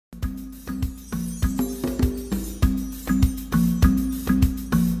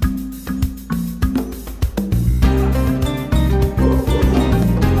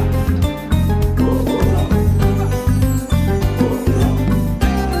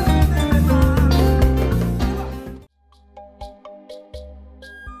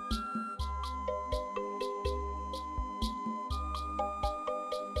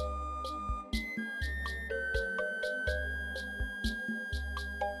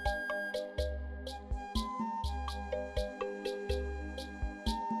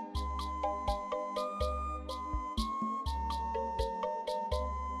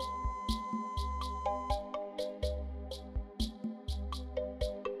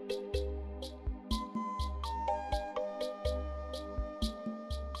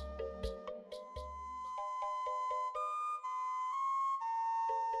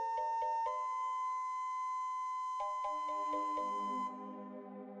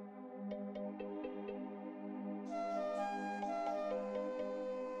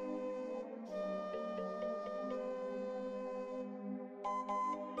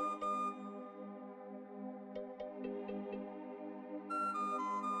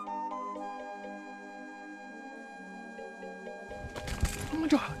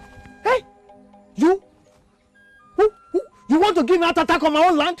Hey, you? Who? You want to give me an attack on my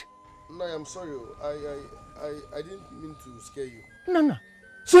own land? No, I'm sorry. I didn't mean to scare you. No.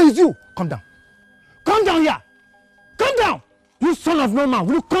 So it's you. Come down. Come down here. Come down. You son of no man.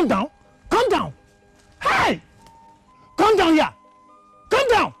 Will you come down? Come down. Hey! Come down here. Come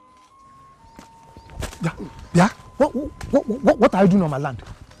down. Yeah. What are you doing on my land?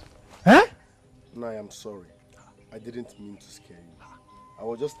 Eh? No, I'm sorry. I didn't mean to scare you. I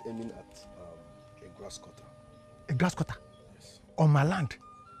was just aiming at a grass cutter. A grass cutter? Yes. On my land?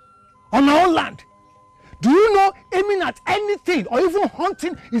 On my own land? Do you know aiming at anything or even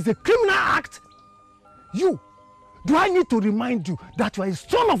hunting is a criminal act? You, do I need to remind you that you are a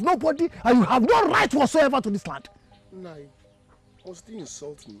son of nobody and you have no right whatsoever to this land? No, I still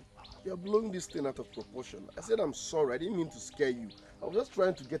insult me. You are blowing this thing out of proportion. I said I'm sorry. I didn't mean to scare you. I was just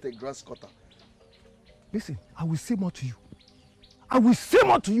trying to get a grass cutter. Listen, I will say more to you. I will say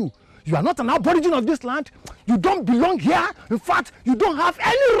more to you. You are not an aborigine of this land. You don't belong here. In fact, you don't have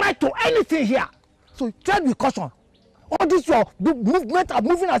any right to anything here. So tread with caution. All this your movement of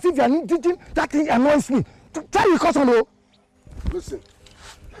moving as if you are indigenous, that thing annoys me. Tread with caution, though. Listen,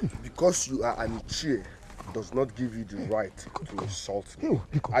 because you are an Ichie does not give you the right to insult me.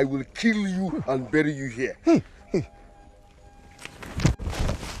 I will kill you and bury you here. Hey.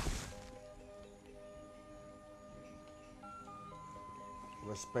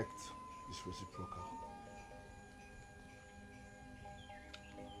 Respect is reciprocal.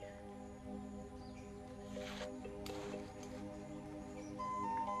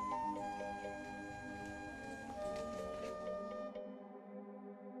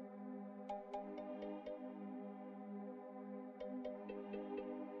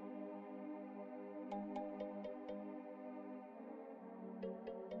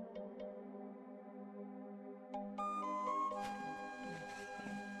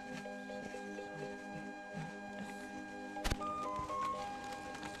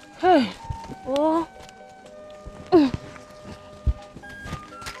 Hey. Oh.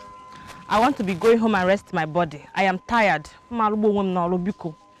 I want to be going home and rest my body. I am tired. What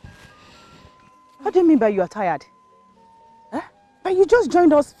do you mean by you are tired? Huh? But you just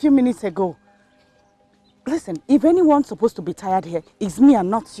joined us a few minutes ago. Listen, if anyone's supposed to be tired here, it's me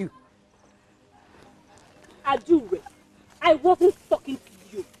and not you. Adure, I wasn't talking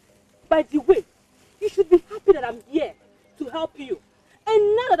to you. By the way, you should be happy that I'm here to help you.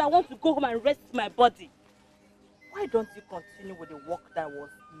 And now that I want to go home and rest my body, why don't you continue with the work that was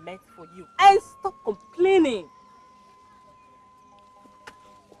meant for you and stop complaining?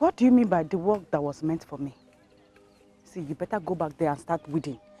 What do you mean by the work that was meant for me? See, you better go back there and start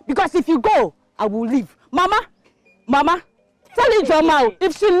weeding. Because if you go, I will leave. Mama, tell Ijoma,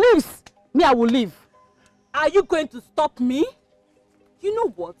 if she leaves, me, I will leave. Are you going to stop me? You know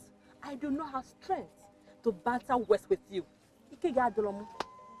what? I do not have strength to banter west with you.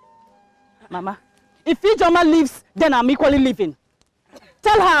 Mama, if Ijoma leaves, then I'm equally leaving.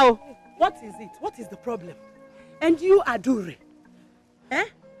 Tell her. What is it? What is the problem? And you, Adure? Eh?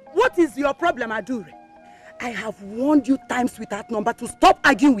 What is your problem, Adure? I have warned you times without number to stop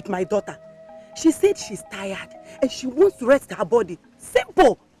arguing with my daughter. She said she's tired and she wants to rest her body.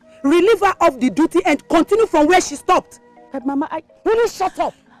 Simple. Relieve her of the duty and continue from where she stopped. But Mama, will you shut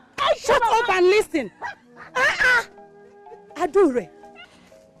up? Shut up and listen. Adure.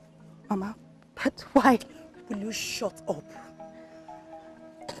 Mama, but why? Will you shut up?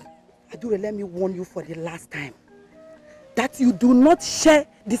 Adure, let me warn you for the last time. That you do not share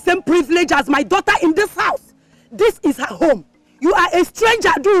the same privilege as my daughter in this house. This is her home. You are a stranger,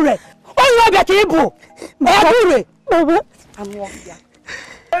 Adure. Oh, you are Adure. Mama. I'm walking.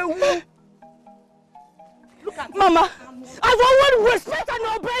 Look at Mama, I will respect and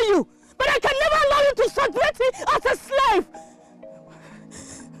obey you, but I can never allow you to subject me as a slave.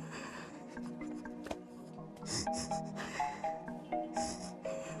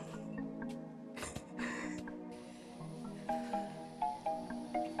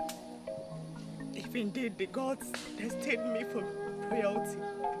 If indeed the gods destined me for royalty,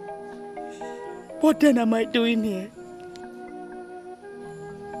 what then am I doing here?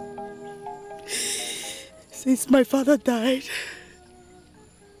 Since my father died,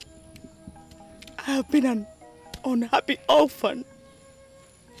 I have been an unhappy orphan.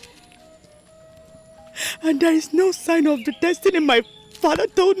 And there is no sign of the destiny my father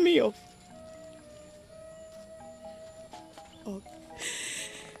told me of. Or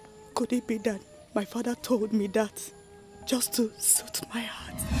could it be that my father told me that just to suit my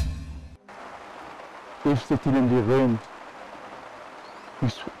heart? If sitting in the rain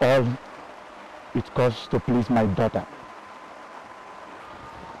is all it costs to please my daughter,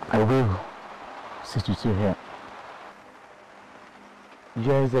 I will sit with you here.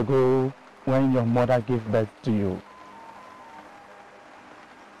 Years ago, when your mother gave birth to you,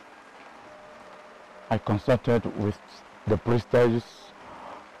 I consulted with the priestess,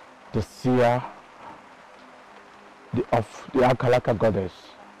 the seer, of the Akalaka goddess.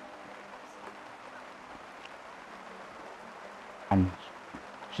 And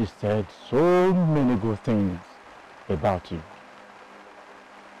she said so many good things about you.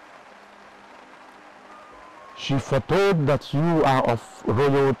 She foretold that you are of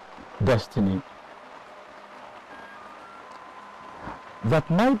royal destiny, that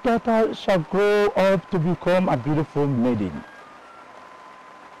my daughter shall grow up to become a beautiful maiden,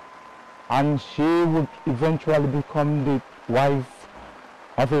 and she would eventually become the wife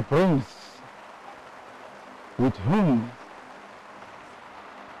of a prince with whom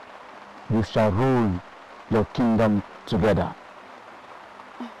you shall rule your kingdom together.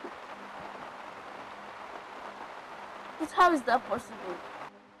 But how is that possible?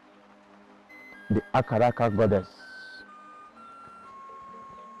 The Akaraka goddess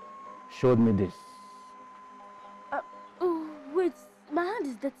showed me this. Oh, wait, my hand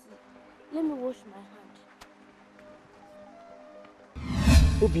is dirty. Let me wash my hand.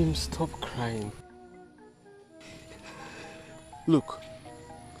 Obim, stop crying. Look,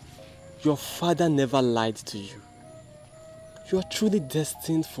 your father never lied to you. You are truly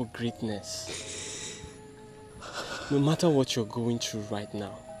destined for greatness. No matter what you're going through right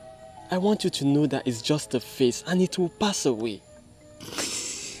now, I want you to know that it's just a phase and it will pass away.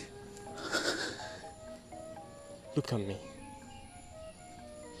 Look at me.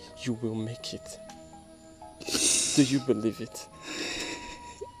 You will make it. Do you believe it?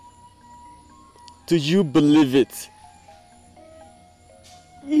 Do you believe it?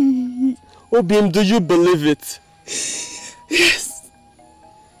 Obim, do you believe it? Yes.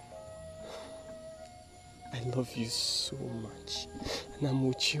 I love you so much, and I'm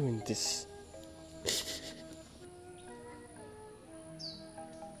with you in this.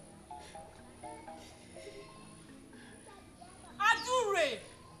 Adure!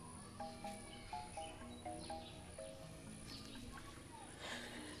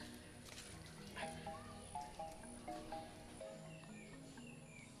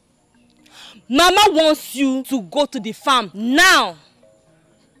 Mama wants you to go to the farm now.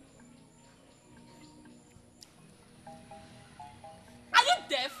 Are you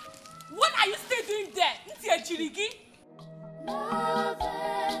deaf? What are you still doing there? It's your chirigi. Love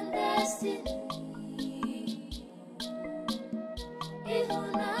and destiny.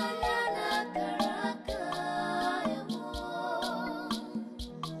 Ihunanya na karaka emo.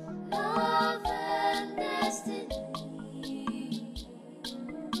 Love and destiny.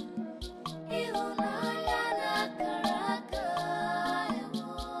 Ihunanya na karaka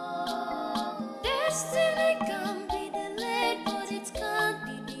emo. Destiny can be delayed, but it can't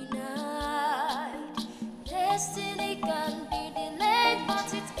be denied. Destiny can be delayed,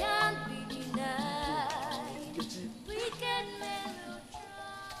 but it can't be denied. Wicked men will try.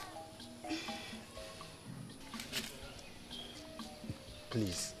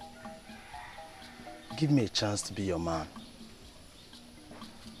 Please, give me a chance to be your man.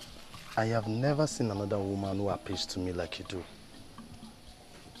 I have never seen another woman who appeals to me like you do.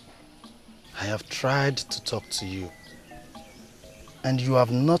 I have tried to talk to you, and you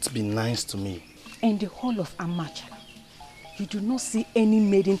have not been nice to me. In the whole of Amacha, you do not see any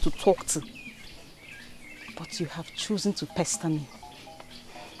maiden to talk to. But you have chosen to pester me.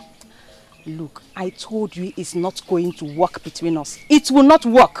 Look, I told you it's not going to work between us. It will not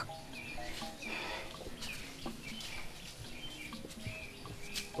work.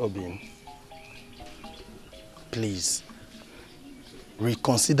 Obin, please,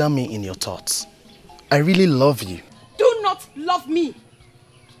 reconsider me in your thoughts. I really love you. Do not love me.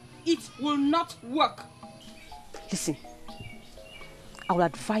 It will not work. Listen, I will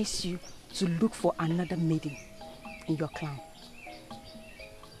advise you to look for another maiden in your clan.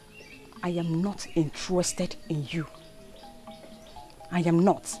 I am not interested in you. I am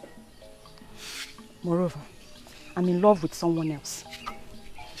not. Moreover, I'm in love with someone else.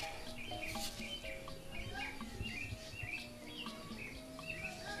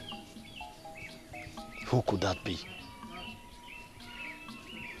 Who could that be?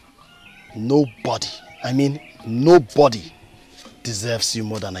 Nobody, I mean nobody deserves you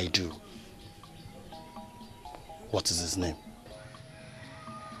more than I do. What is his name?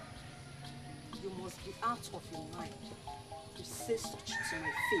 You must be out of your mind to say such to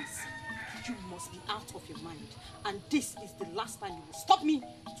my face. You must be out of your mind. And this is the last time you will stop me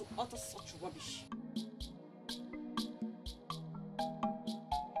to utter such rubbish.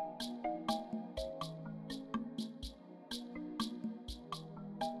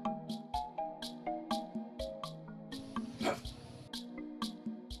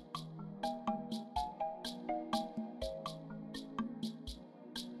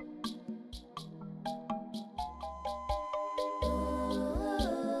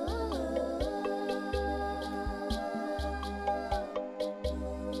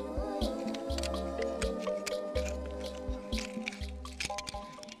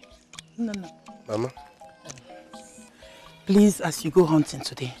 No. Mama? Please, as you go hunting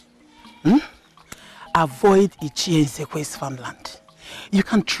today, avoid Ichie Nsekwe's farmland. You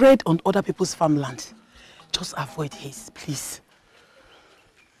can trade on other people's farmland. Just avoid his, please.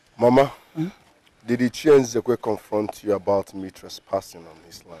 Mama, did Ichie Nsekwe confront you about me trespassing on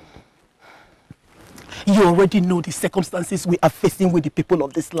his land? You already know the circumstances we are facing with the people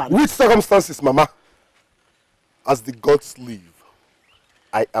of this land. Which circumstances, Mama? As the gods live,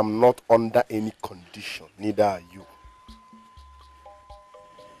 I am not under any condition, neither are you.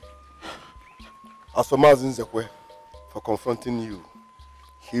 As for Mazin Nsekwe, for confronting you,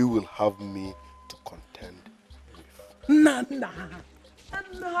 he will have me to contend with. Nana.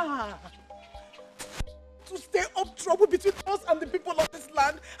 To stay up trouble between us and the people of this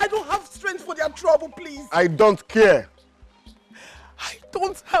land. I don't have strength for their trouble, please. I don't care. I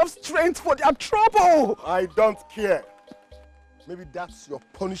don't have strength for their trouble. I don't care. Maybe that's your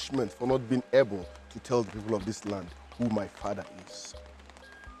punishment for not being able to tell the people of this land who my father is.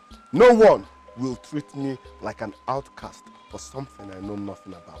 No one will treat me like an outcast for something I know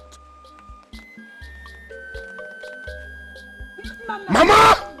nothing about.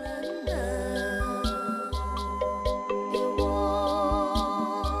 Mama!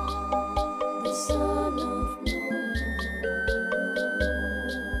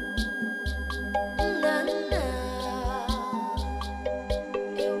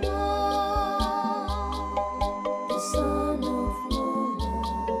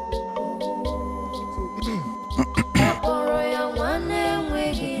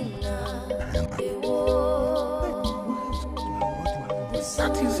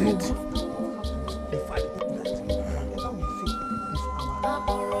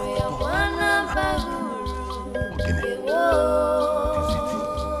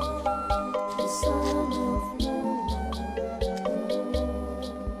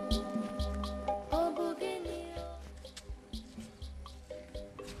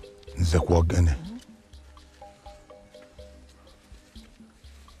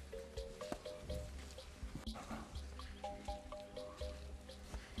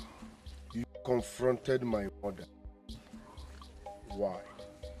 You confronted my mother. Why?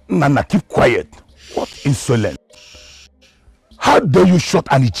 Nana, keep quiet. What insolence. How dare you shut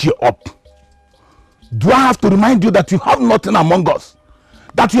Anichie up? Do I have to remind you that you have nothing among us?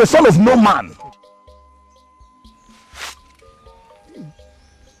 That you are a son of no man?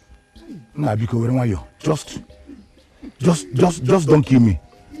 Nabiko, where are you? Just don't kill me.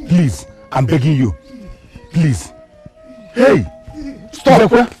 Please, I'm begging you. Please. Hey! Stop!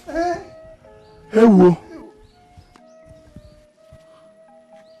 Hey, wo.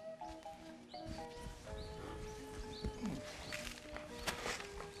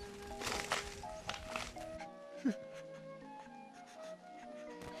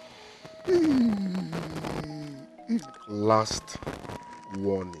 Last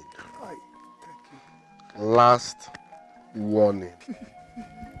warning. Last warning.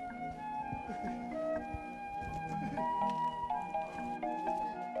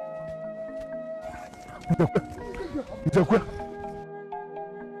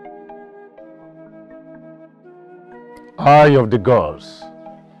 Eye of the gods.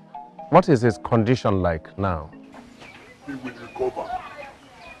 What is his condition like now? He will recover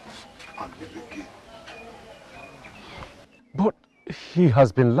and live again. But he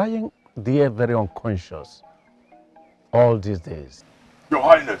has been lying there very unconscious all these days. Your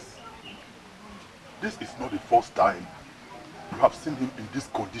Highness, this is not the first time you have seen him in this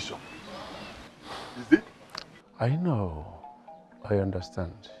condition. Is it? I know. I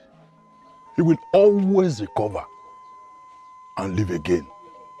understand. He will always recover and live again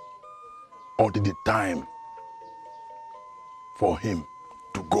until the time for him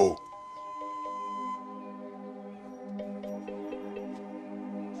to go.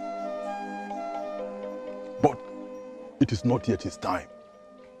 But it is not yet his time.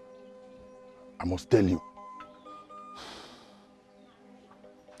 I must tell you.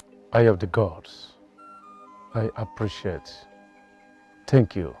 Eye of the gods, I appreciate.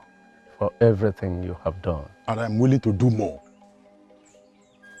 Thank you for everything you have done. And I am willing to do more.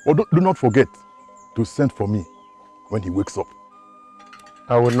 But do not forget to send for me when he wakes up.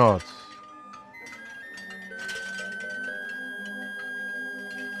 I will not.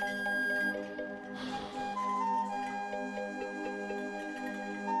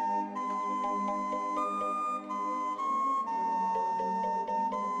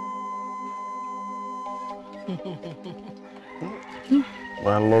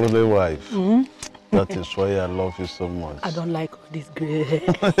 My lovely wife. That is why I love you so much. I don't like all this gray hair.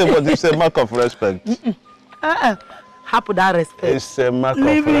 But it's a mark of respect. Happen that respect. It's a mark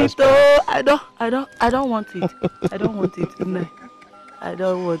Leave of it. respect. Oh, I don't want it. I don't want it. No. I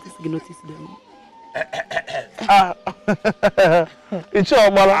don't want this to notice them. It's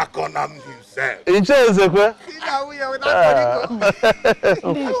all Mala. himself. It's Ezekwe.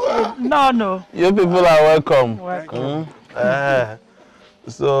 No. You people are welcome. Welcome.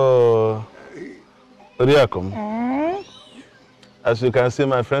 So, Riakum, as you can see,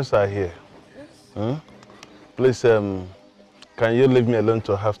 my friends are here. Please, can you leave me alone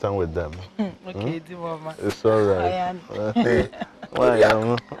to have time with them? Okay, Mama. It's all right.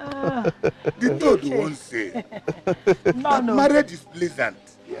 The third one say that marriage is pleasant.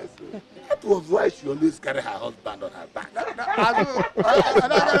 Yes. That was why she always carry her husband on her back. Look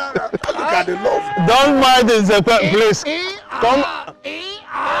at the love. Don't mind Ezekwe, please. Come.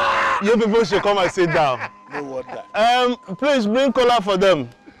 You people should come and sit down. No wonder. Please bring cola for them.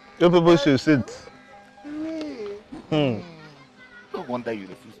 You people should sit. No wonder you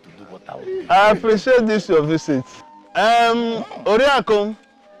refuse to do what I would do. I appreciate this your visit. Oriakum,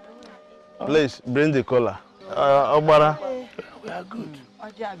 please bring the cola. Obara. We are good.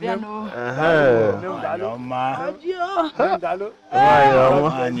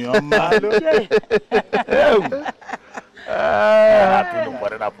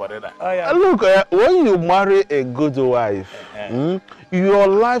 Look, when you marry a good wife, your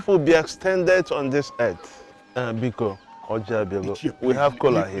life will be extended on this earth. Biko, we have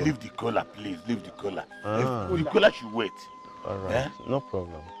cola here. Leave the cola, please. Leave the cola. The cola should wait. All right, no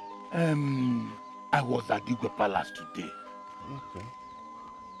problem. I was at Igwe Palace today. Okay.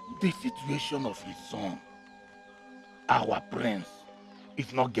 The situation of his son, our prince,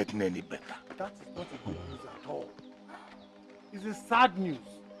 is not getting any better. That is not a good news at all. It's a sad news.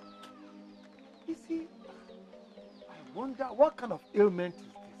 You see, I wonder what kind of ailment is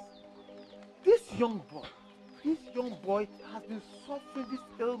this? This young boy has been suffering this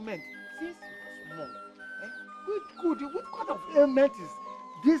ailment since he was small. What kind of ailment is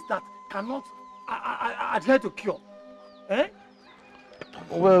this that cannot adhere to cure?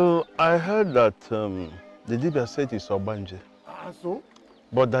 Well, I heard that the Dibia said it's Obanje. And so?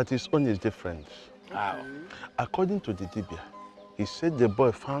 But that his own is different. How? According to the Dibia, he said the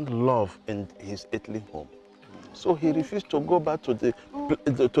boy found love in his earthly home. So he refused to go back to the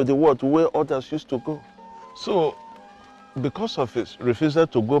world where others used to go. So, because of his refusal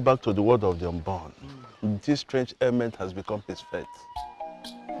to go back to the world of the unborn, this strange ailment has become his fate.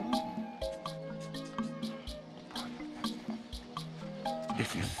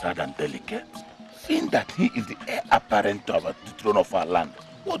 This is sad and delicate. Seeing that he is the heir apparent of the throne of our land,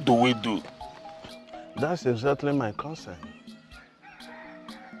 what do we do? That's exactly my concern.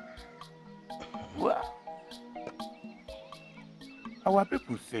 Well, our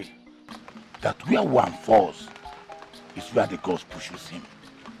people say that where one falls is where the gods pushes him.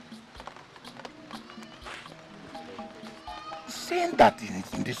 Saying that he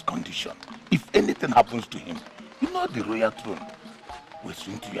is in this condition, if anything happens to him, you know the royal throne will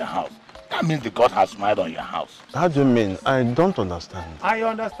swing to your house. That means the God has smiled on your house. How do you mean? I don't understand. I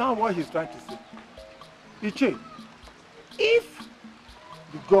understand what he's trying to say. Ichi, if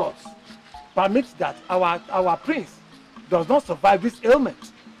the gods permit that our prince does not survive this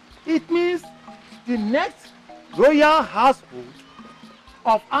ailment, it means the next royal household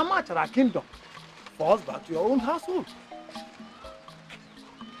of Amachara kingdom falls back to your own household.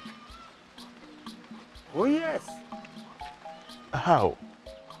 Oh yes. How?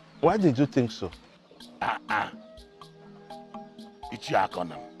 Why did you think so? Ichi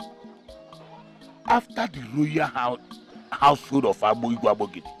Akonam. After the royal household of Abu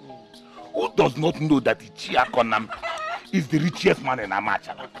Igwabogidi, who does not know that Ichi Akonam is the richest man in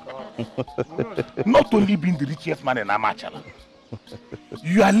Amachala? Not only being the richest man in Amachala,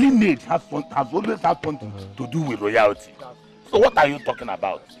 your lineage has always had something to do with royalty. So what are you talking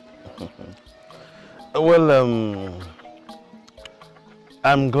about? Well,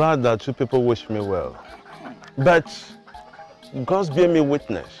 I'm glad that you people wish me well. But God's bear me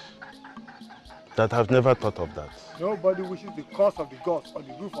witness that I've never thought of that. Nobody wishes the curse of the gods on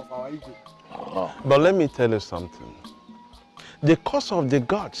the roof of our ego. But let me tell you something. The curse of the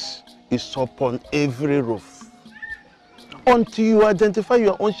gods is upon every roof. Until you identify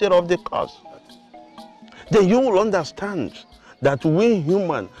your own share of the curse, then you will understand that we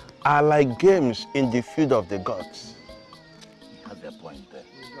humans are like games in the field of the gods. You have a point there.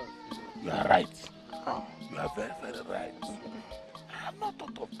 You are right. You are very, very right. I have not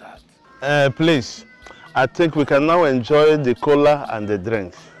thought of that. Please, I think we can now enjoy the cola and the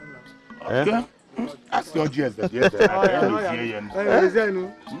drinks. Okay. Ask your GS that yes,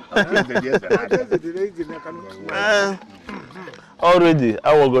 already,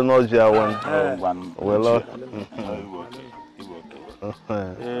 I will go know one. Well,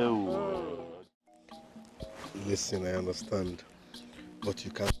 listen, I understand, but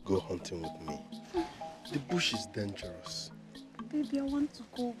you can't go hunting with me. The bush is dangerous. Baby, I want to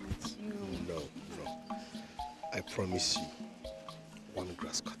go with you. No. I promise you, one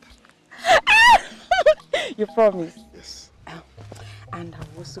grass cutter. You promise? Yes. And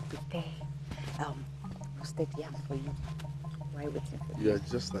I'll also prepare roasted yam for you. Why waiting for you? You are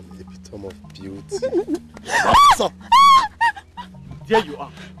just an epitome of beauty. There you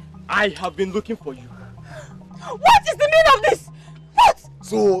are. I have been looking for you. What is the meaning of this? What?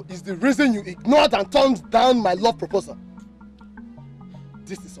 So, is the reason you ignored and turned down my love proposal?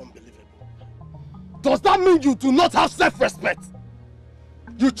 This is unbelievable. Does that mean you do not have self-respect?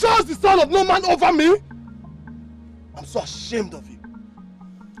 You chose the son of no man over me? I'm so ashamed of you.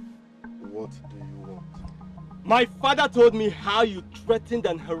 What do you want? My father told me how you threatened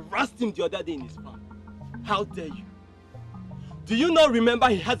and harassed him the other day in his farm. How dare you? Do you not remember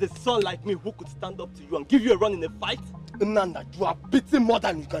he has a son like me who could stand up to you and give you a run in a fight? Nanda, you are beating more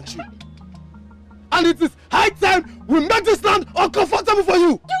than you can chew. And it is high time we make this land uncomfortable for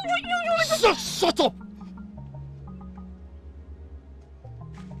you! Shut up!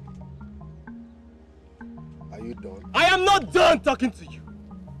 Are you done? I am not done talking to you.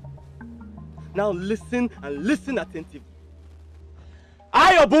 Now listen and listen attentively.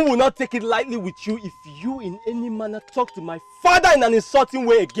 I, Obun, will not take it lightly with you if you in any manner talk to my father in an insulting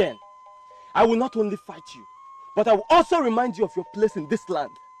way again. I will not only fight you, but I will also remind you of your place in this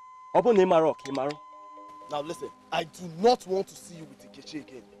land. Obun Emarok, Emaro. Now listen, I do not want to see you with Ikechi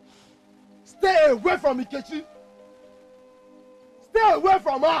again. Stay away from Ikechi! Stay away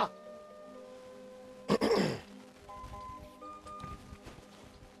from her!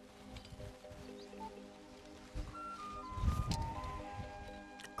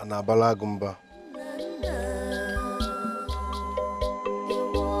 Anabala Gumba.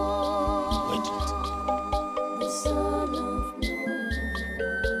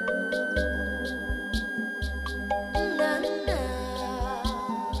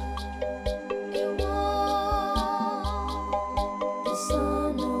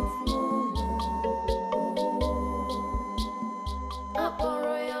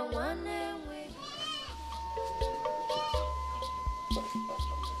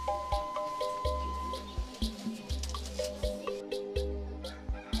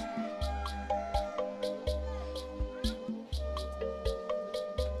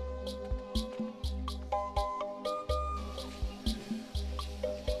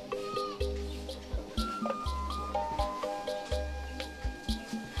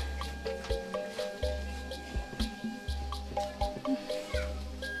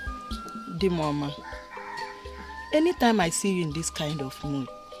 Mama, anytime I see you in this kind of mood,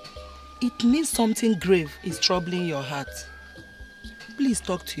 it means something grave is troubling your heart. Please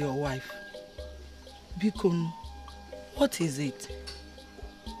talk to your wife. Bikun, what is it?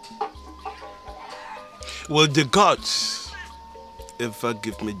 Will the gods ever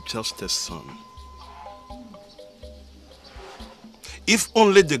give me just a son? If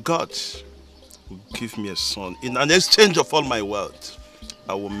only the gods will give me a son in an exchange of all my wealth,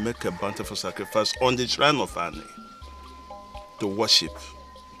 I will make a bountiful sacrifice on the shrine of Annie to worship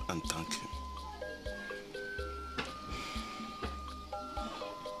and thank him.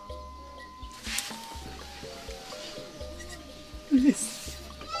 Please,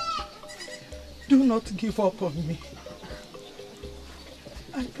 do not give up on me.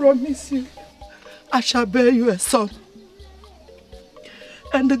 I promise you, I shall bear you a son.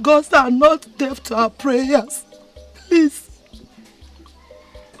 And the gods are not deaf to our prayers. Please.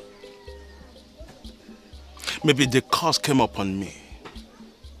 Maybe the curse came upon me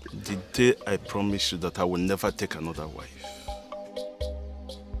the day I promised you that I will never take another wife.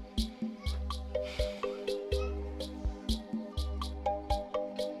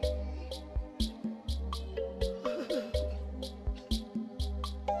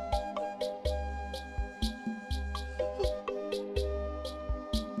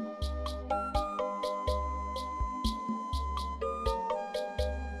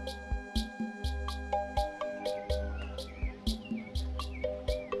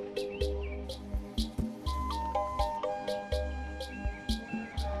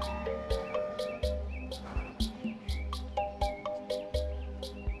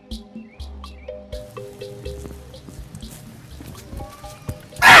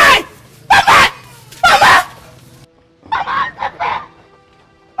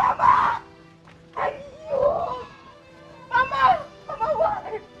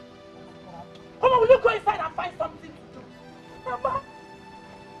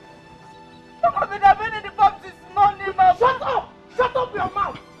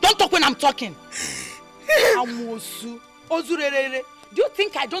 when I'm talking. Amosu, Ozurere. Do you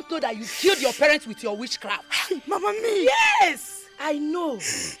think I don't know that you killed your parents with your witchcraft? Mama, me? Yes, I know.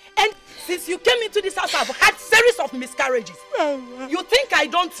 And since you came into this house, I've had series of miscarriages. Mama. You think I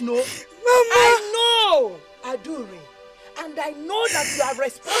don't know? Mama. I know, Adure. And I know that you are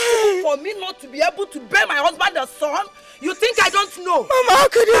responsible for me not to be able to bear my husband a son. You think I don't know? Mama, how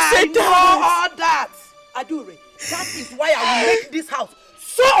could you say that? I know all that. Adure, that is why I will make this house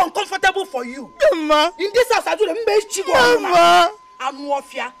so uncomfortable for you. Mama. In this house, Adure, Mama. I'm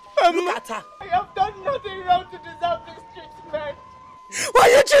Wafia. Look at her. I have done nothing wrong to deserve this treatment. Why are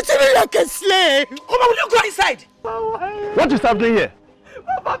you treating me like a slave? Come on, will you go inside? What is happening here?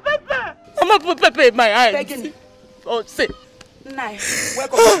 Mama, Pepe. Mama, put Pepe in my eyes. Begging. Oh, say. Nai,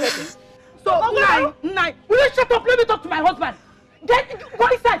 welcome to Pepe. So, Nai, will you shut up? Let me talk to my husband. Go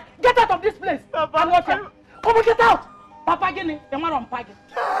inside. Get out of this place. Papa, come on, get out. Papa, Gini, the man on Pagi.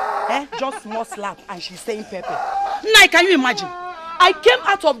 Just small slap, and she's saying Pepe. Nai, can you imagine? I came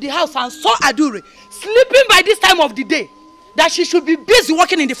out of the house and saw Adure sleeping by this time of the day. That she should be busy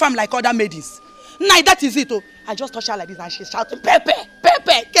working in the farm like other maidens. Nai, that is it. Oh. I just touched her like this and she's shouting, Pepe,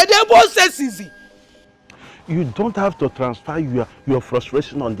 Pepe, Kedebo says easy. You don't have to transfer your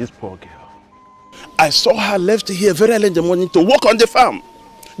frustration on this poor girl. I saw her left here very early in the morning to work on the farm.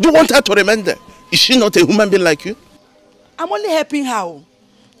 Do you want her to remain there? Is she not a human being like you? I'm only helping her.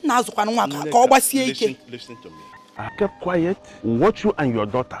 Listen to me. I kept quiet, watch you and your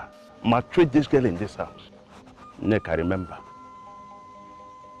daughter maltreat this girl in this house. Neka, remember,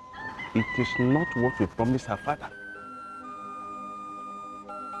 it is not what we promised her father.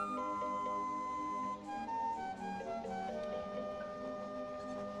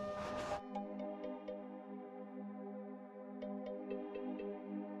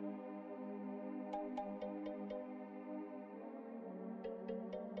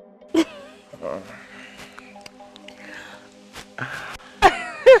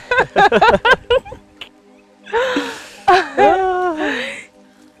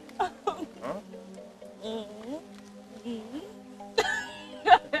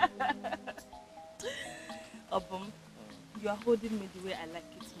 You are holding me the way I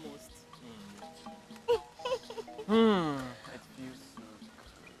like it most. It feels so.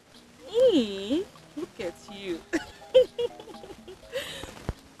 Look at you.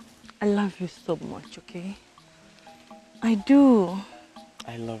 I love you so much, okay? I do.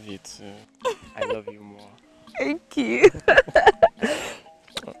 I love you too. I love you more. Thank you.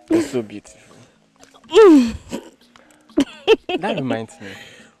 You're so beautiful. That reminds me.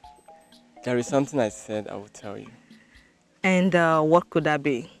 There is something I said I will tell you. And what could that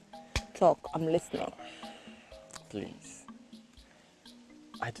be? Talk, I'm listening. Please.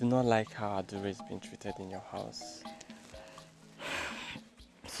 I do not like how Adure is being treated in your house.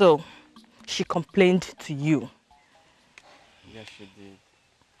 So, she complained to you? Yes, she did.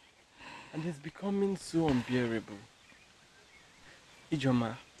 And it's becoming so unbearable.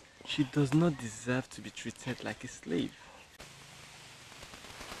 Ijoma, she does not deserve to be treated like a slave.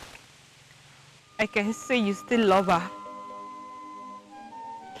 I can say you still love her.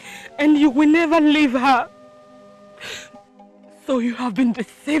 And you will never leave her. So you have been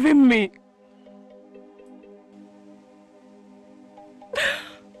deceiving me.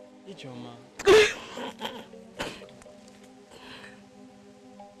 Ijoma.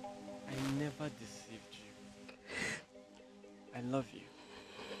 I never deceived you. I love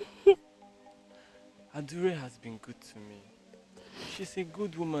you. Adure has been good to me. She's a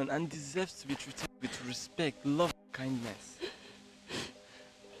good woman and deserves to be treated with respect, love, and kindness.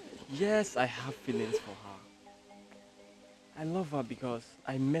 Yes, I have feelings for her. I love her because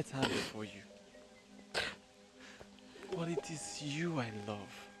I met her before you. But it is you I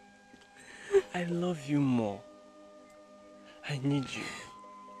love. I love you more. I need you.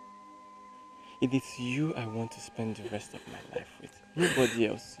 It is you I want to spend the rest of my life with. Nobody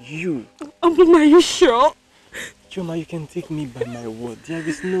else. You. Abum, are you sure? Choma, you can take me by my word. There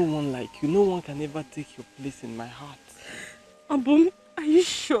is no one like you. No one can ever take your place in my heart. Abum, are you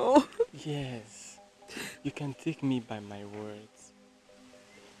sure? Yes. You can take me by my words.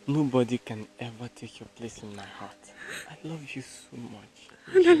 Nobody can ever take your place in my heart. I love you so much.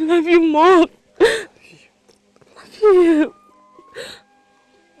 And I love you more. I love you.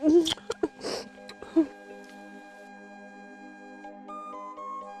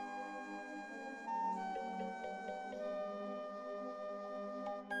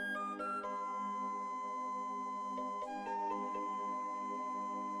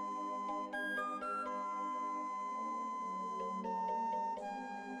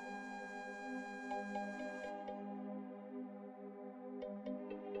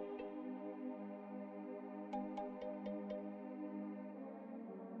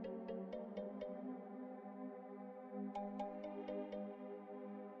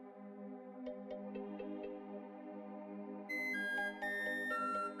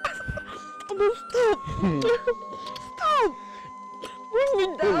 Stop! Stop! Bring me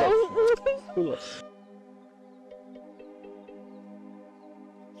down! Pull up.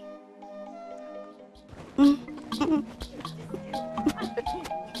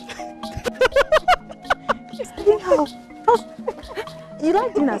 You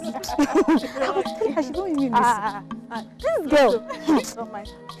like dinner? I was telling her she don't even miss. This girl. Don't mind.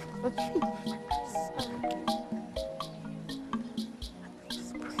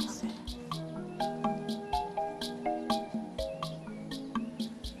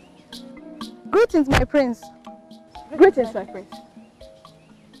 Greetings, my prince. Greetings, my prince.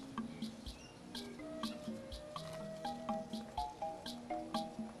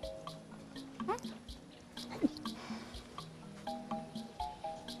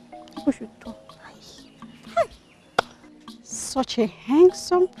 People should talk. Such a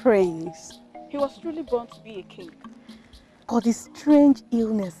handsome prince. He was truly born to be a king. But his strange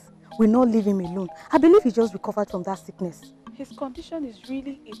illness will not leave him alone. I believe he just recovered from that sickness. His condition is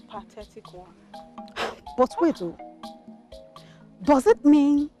really a pathetic one. But wait, oh. Does it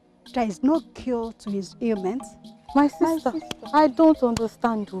mean there is no cure to his ailment? My sister, I don't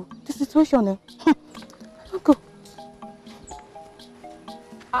understand though. The situation. Go.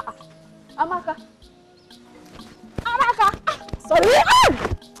 Amaka. Sorry.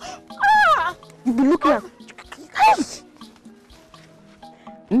 You be looking at.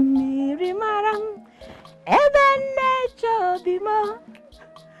 Miri maram, ebene chodimo.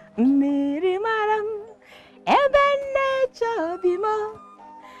 Miri maram, ebene chodimo.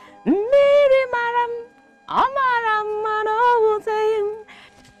 Miri maram, amaram mano wutayim.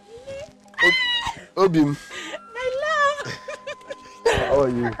 Obim. My love. How are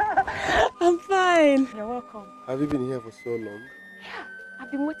you? I'm fine. You're welcome. Have you been here for so long? Yeah,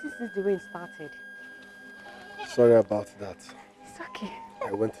 I've been waiting since the rain started. Sorry about that. It's okay.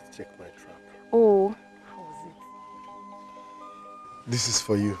 I went to check my trap. Oh, how was it? This is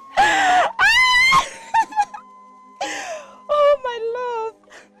for you. Oh, my love.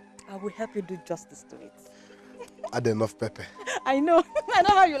 I will help you do justice to it. Add enough pepper. I know. I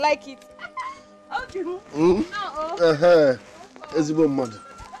know how you like it. Okay. Ezigbo mmadụ.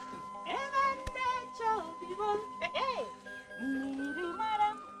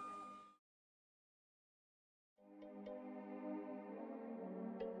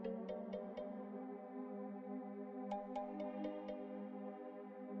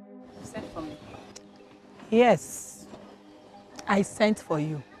 Sent for me. Yes, I sent for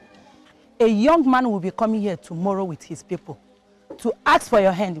you. A young man will be coming here tomorrow with his people to ask for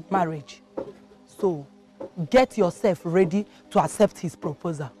your hand in marriage. So, get yourself ready to accept his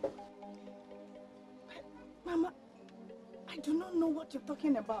proposal. Mama, I do not know what you're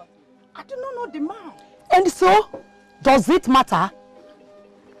talking about. I do not know the man. And so, does it matter?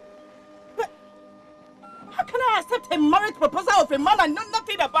 But how can I accept a marriage proposal of a man I know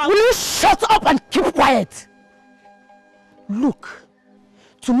nothing about? Will you shut up and keep quiet? Look,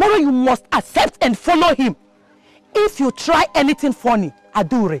 tomorrow you must accept and follow him. If you try anything funny,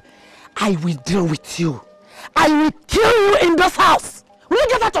 Adure, I will deal with you. I will kill you in this house. Will you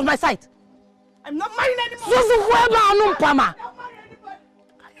get out of my sight? I'm not marrying anymore.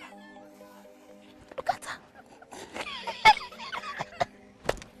 Look at her.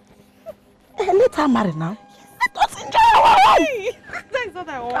 Let her marry now. Let us enjoy our life. That is what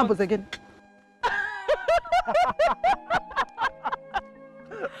I want. Campus again.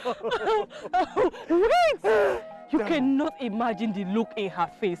 Wait! You cannot imagine the look in her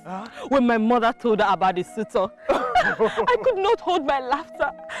face when my mother told her about the suitor. I could not hold my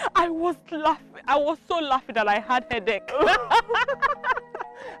laughter. I was laughing. I was so laughing that I had headache.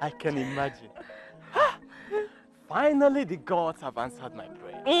 I can imagine. Finally, the gods have answered my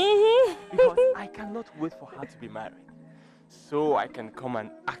prayer. Because I cannot wait for her to be married. So I can come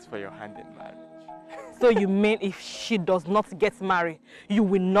and ask for your hand in marriage. So you mean if she does not get married, you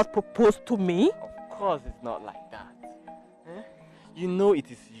will not propose to me? Of course it's not like that. You know it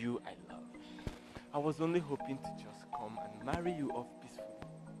is you I love. I was only hoping to just come and marry you off peacefully.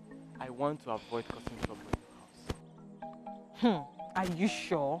 I want to avoid causing trouble in the house. Are you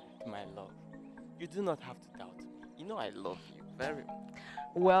sure? My love, you do not have to doubt me. You know I love you very much.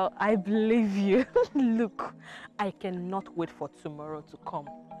 Well, I believe you. Look, I cannot wait for tomorrow to come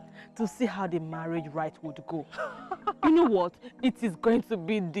to see how the marriage rite would go. You know what? It is going to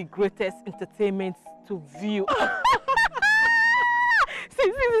be the greatest entertainment to view.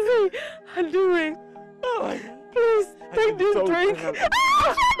 See, Adure. Oh, please, take this drink.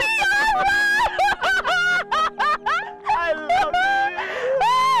 I love you.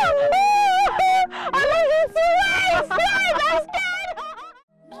 I love you so much.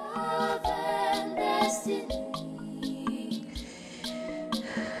 Love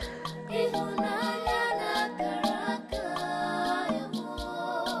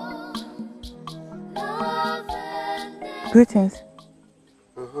Greetings.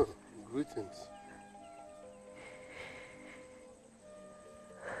 Greetings.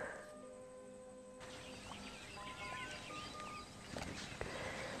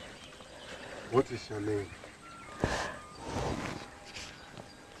 What is your name?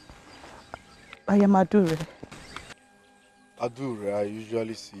 I am Adure. Adure, I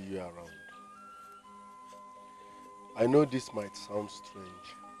usually see you around. I know this might sound strange,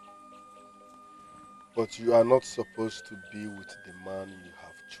 but you are not supposed to be with the man you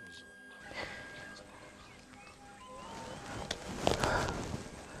have chosen.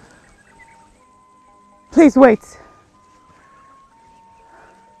 Please wait.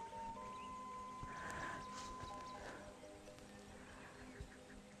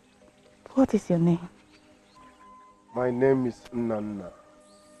 What is your name? My name is Nana,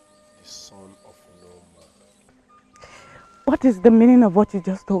 the son of Noma. What is the meaning of what you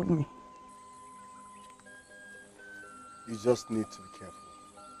just told me? You just need to be careful.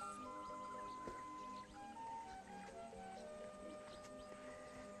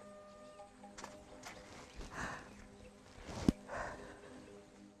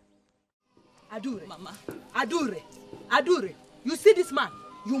 Adure. Mama. Adure. You see this man?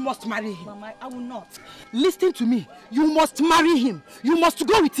 You must marry him. Mama, I will not. Listen to me. You must marry him. You must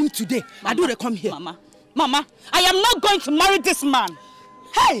go with him today. Mama, Adure, come here. Mama, I am not going to marry this man.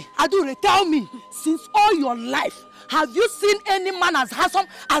 Hey, Adure, tell me, since all your life, have you seen any man as handsome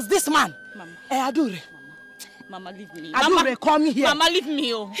as this man? Mama. Hey, Adure. Mama, leave me. Adure, Mama, come here. Mama, leave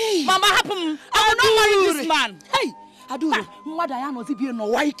me. Oh. Hey. Mama, happen. I will not marry this man. Hey, Adure,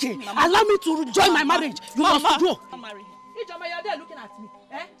 allow me to join my marriage. You must go. Marry him. Ijoma, you are there looking at me.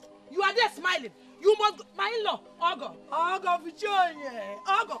 Eh? You are there smiling. You must, my in-law, Ogo,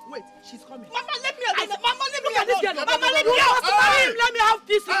 wait, she's coming. Mama, let me alone. Mama, let me Look at this girl. Mama, let You me must marry him. alone. Let me have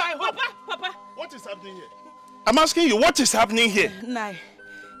peace in my home. Papa. What is happening here? I'm asking you, what is happening here? Nai,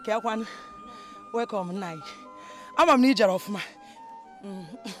 Kiakwan, welcome, Nai. I'm Niger of my.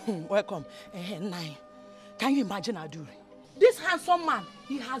 Welcome, Nai. Can you imagine Adure? This handsome man,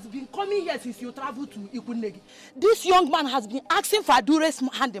 he has been coming here since you traveled to Ikunegi. This young man has been asking for Adure's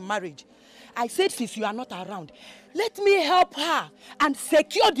hand in marriage. I said, since you are not around, let me help her and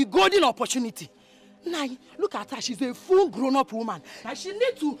secure the golden opportunity. Now, look at her. She's a full grown-up woman. Now, she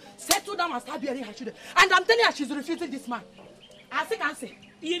needs to settle down and start bearing her children. And I'm telling her she's refusing this man. As I can say.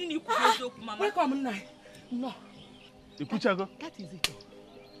 Welcome, Nai. No. That is it.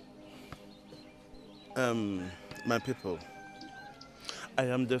 My people, I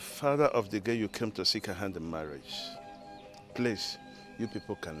am the father of the girl you came to seek her hand in marriage. Please, you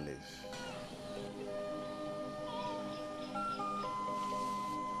people can leave.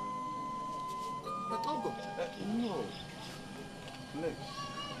 But Ogo, no. Please,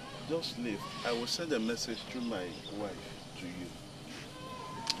 just leave. I will send a message through my wife to you.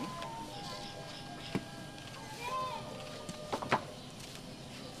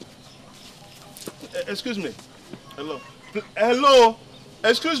 Excuse me. Hello. Hello.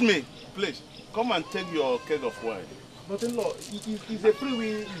 Excuse me. Please, come and take your keg of wine. But in-law, it's a free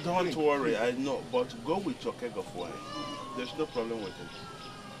will. Don't worry, I know, but go with your keg of wine. There's no problem with it.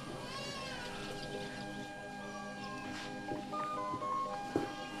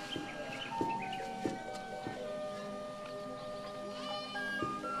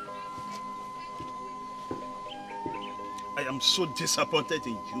 I am so disappointed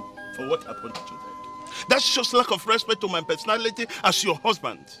in you for what happened today. That shows lack of respect to my personality as your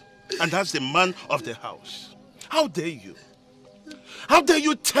husband. And that's the man of the house. How dare you? How dare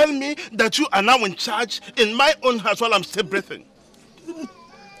you tell me that you are now in charge in my own house while I'm still breathing?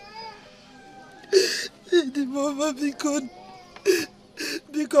 The mama, be good.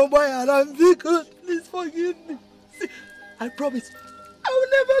 Because my Aram, be good. Please forgive me. See, I promise. I will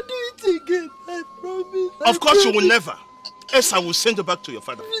never do it again. I promise. Of course you will never. Else I will send you back to your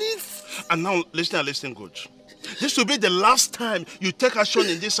father. Please. And now listen good. This will be the last time you take action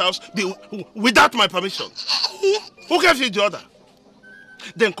in this house without my permission. Who gave you the order?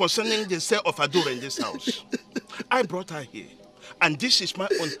 Then concerning the sale of Adore in this house, I brought her here. And this is my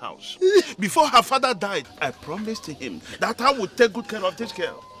own house. Before her father died, I promised him that I would take good care of this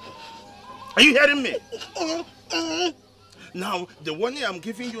girl. Are you hearing me? Now, the warning I'm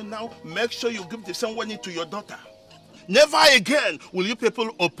giving you now, make sure you give the same warning to your daughter. Never again will you people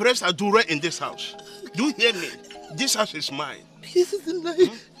oppress Adure in this house. Do you hear me? This house is mine. Do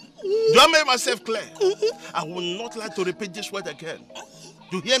I make myself clear? I will not like to repeat this word again.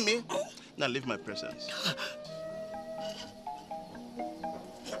 Do you hear me? Now leave my presence.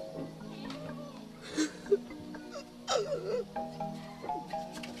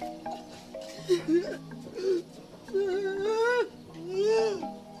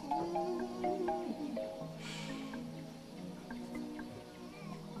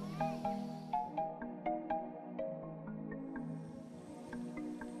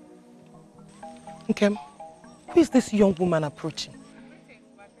 Nkem, who is this young woman approaching?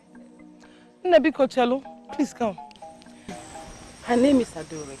 Nebiko Chelo, please come. Her name is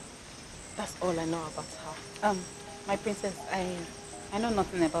Adore. That's all I know about her. My princess, I know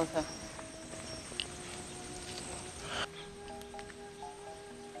nothing about her.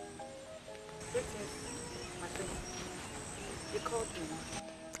 You called me.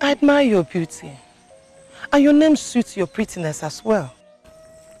 I admire your beauty. And your name suits your prettiness as well.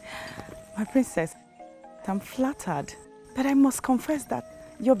 My princess, I'm flattered. But I must confess that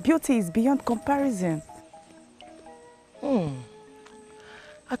your beauty is beyond comparison.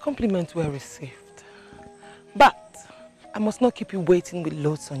 A compliment well received. But I must not keep you waiting with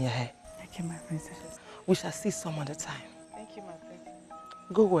loads on your head. Thank you, my princess. We shall see some other time. Thank you, my princess.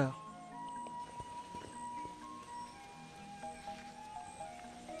 Go well.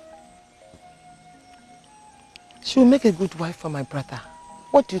 She will make a good wife for my brother.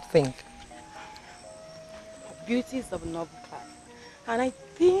 What do you think? Beauty is of noble class. And I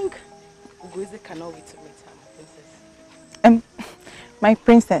think Ugoeze cannot wait to meet her, my princess. My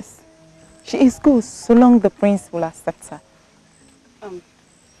princess, she is good so long the prince will accept her.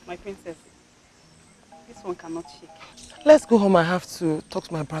 My princess, this one cannot shake. Let's go home. I have to talk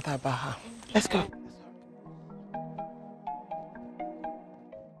to my brother about her. Let's go.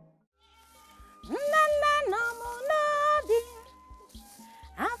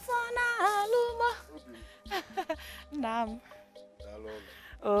 Nam.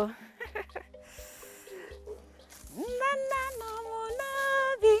 Oh.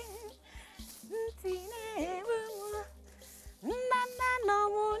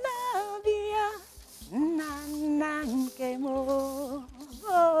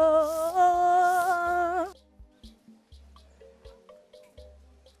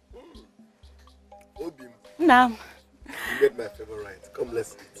 Nam. You made my favorite. Come,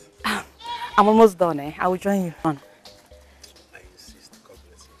 let's eat. I'm almost done, eh? I will join you. On. I insist. Come,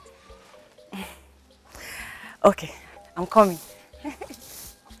 let's eat. Okay, I'm coming.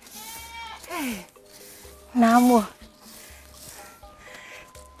 Hey, Namo.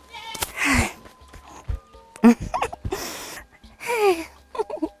 Hey.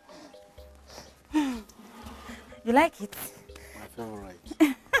 You like it? My favorite.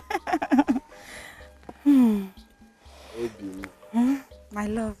 My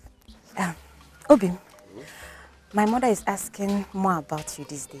love. Obim, my mother is asking more about you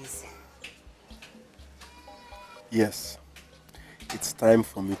these days. Yes. It's time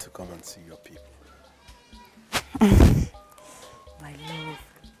for me to come and see your people. My love,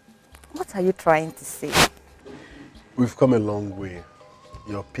 what are you trying to say? We've come a long way.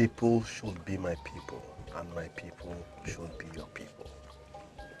 Your people should be my people, and my people should be your people.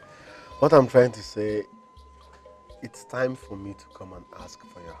 What I'm trying to say, it's time for me to come and ask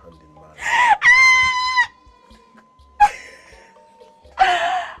for your hand in marriage.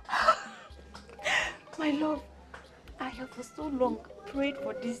 My love, I have for so long prayed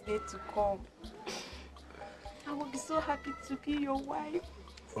for this day to come. I will be so happy to be your wife.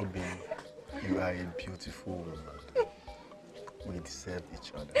 Obi, you are a beautiful woman. We deserve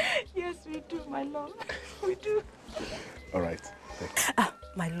each other. Yes, we do, my love. We do. All right.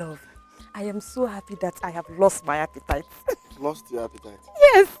 My love, I am so happy that I have lost my appetite. Lost your appetite?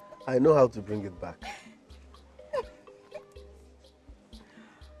 Yes. I know how to bring it back.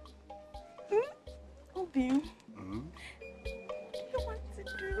 Obi, what do you want to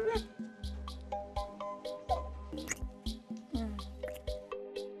do?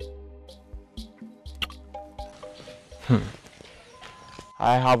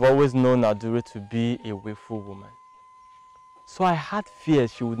 I have always known Adure to be a willful woman. So I had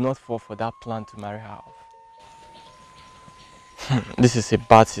fears she would not fall for that plan to marry her off. This is a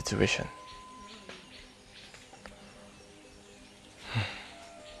bad situation.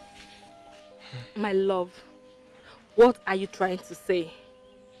 My love, what are you trying to say?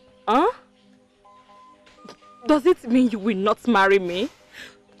 Huh? Does it mean you will not marry me?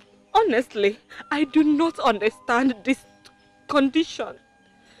 Honestly, I do not understand this condition.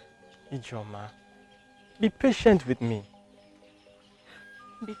 Ijoma, be patient with me.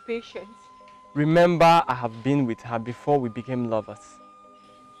 Be patient. Remember, I have been with her before we became lovers.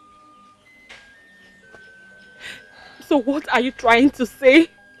 So what are you trying to say?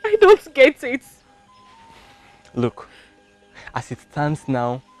 I don't get it. Look, as it stands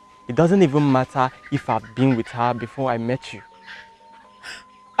now, it doesn't even matter if I've been with her before I met you.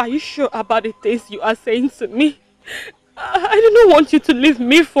 Are you sure about the things you are saying to me? I do not want you to leave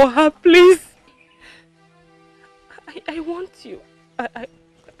me for her, please. I want you. I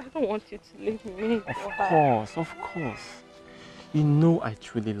don't want you to leave me for her. Of course. You know I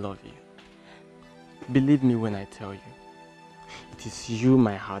truly love you. Believe me when I tell you, it is you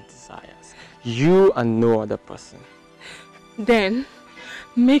my heart desires. You and no other person. Then,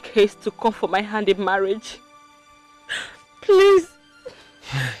 make haste to come for my hand in marriage. Please,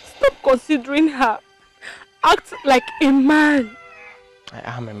 stop considering her. Act like a man. I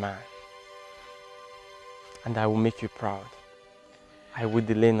am a man. And I will make you proud. I will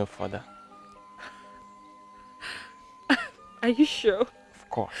delay no further. Are you sure? Of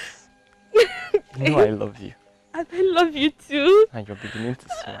course. You know I love you. And I love you too. And you're beginning to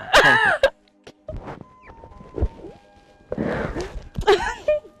smile.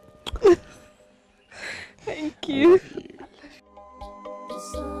 Thank you.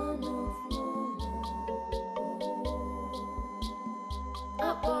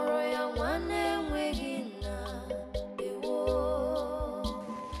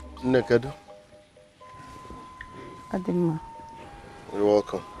 Nekedu. Adima. You're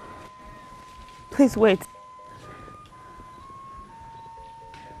welcome. Please wait.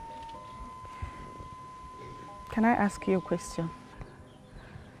 Can I ask you a question?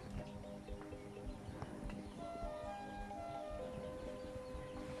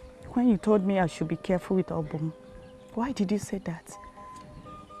 When you told me I should be careful with Obum, why did you say that?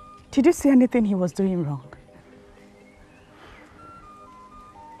 Did you see anything he was doing wrong?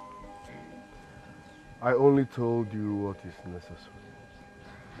 I only told you what is necessary.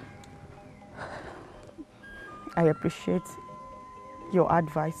 I appreciate your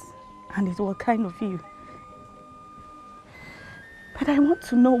advice, and it was kind of you. But I want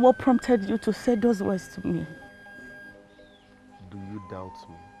to know what prompted you to say those words to me. Do you doubt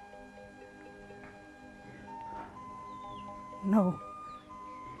me? No.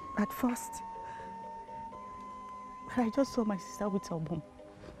 At first, I just saw my sister with Obum.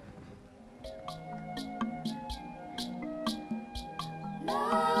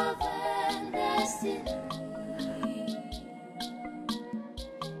 Love and destiny.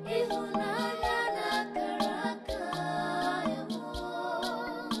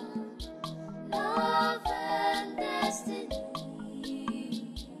 Love and destiny.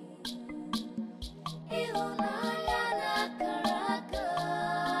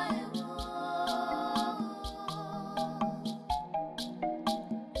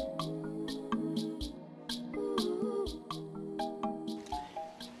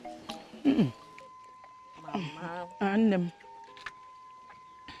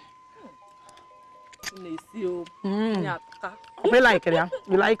 And we like it, yeah?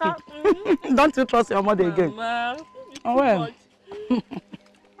 You like it? Don't you trust your mother again? Mama, oh, well.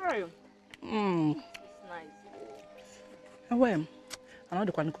 How are you? It's nice. Oh, well. I know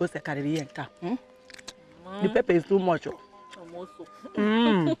the one goes to carry the car. The pepper is too much. I'm also.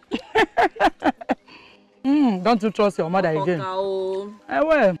 Don't you trust your mother again? Oh,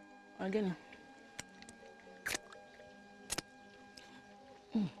 well. Again.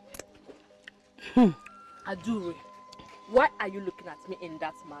 Adure, why are you looking at me in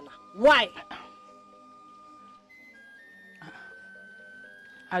that manner? Why?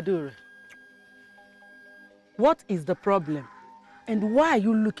 Adure, what is the problem? And why are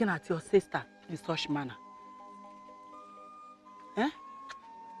you looking at your sister in such manner? Eh?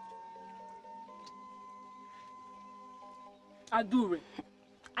 Adure,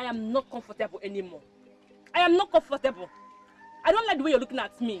 I am not comfortable anymore. I am not comfortable. I don't like the way you're looking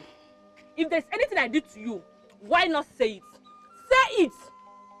at me. If there's anything I did to you, why not say it? Say it!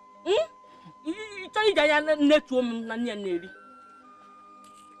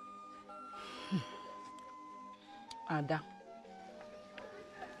 Ada,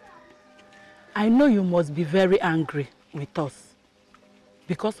 I know you must be very angry with us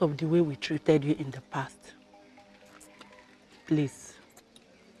because of the way we treated you in the past. Please,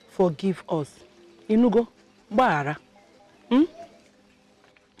 forgive us. Inugo, Bara.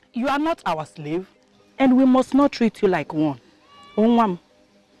 You are not our slave, and we must not treat you like one. Onwam.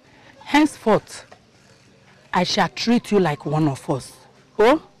 Henceforth, I shall treat you like one of us.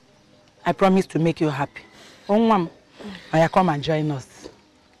 Oh, I promise to make you happy. Onwam, I come and join us.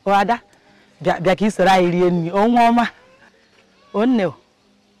 Oh, Ada, Biakisara Irieni. Onwama. Oh, no.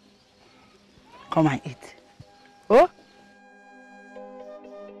 Come and eat. Oh.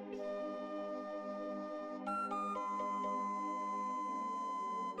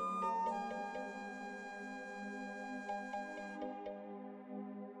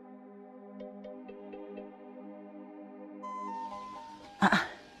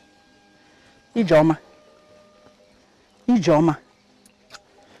 Ijoma. Ijoma.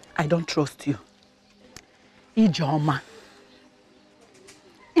 I don't trust you. Ijoma.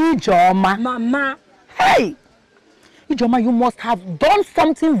 Ijoma. Mama. Hey! Ijoma, you must have done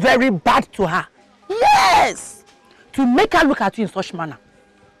something very bad to her. Yes! To make her look at you in such manner.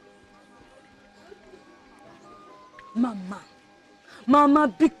 Mama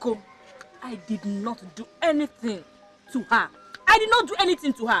Biko, I did not do anything to her. I did not do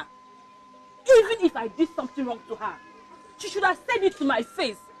anything to her. Even if I did something wrong to her, she should have said it to my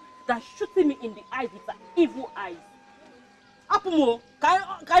face than shooting me in the eyes with her evil eyes. Apumo,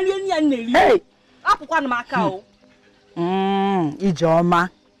 hey! Apukwa na makao. Ijeoma.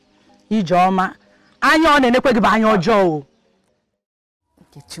 Ijeoma. Anya one nekwe giba anya ojo.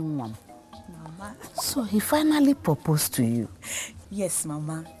 Mama. So he finally proposed to you? Yes,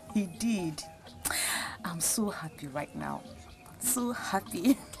 Mama, he did. I'm so happy right now. So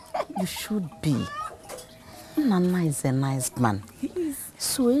happy. You should be. Nana is a nice man. He is.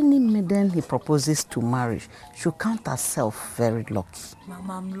 So any maiden he proposes to marry should count herself very lucky.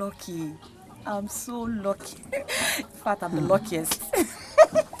 Mama, I'm lucky. I'm so lucky. In fact, I'm the luckiest.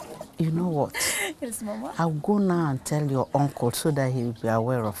 You know what? Yes, Mama. I'll go now and tell your uncle so that he will be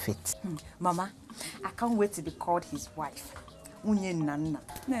aware of it. Mama, I can't wait to be called his wife. I'm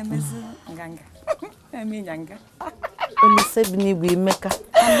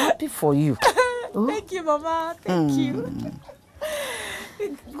happy for you. Thank you, Mama. Thank you.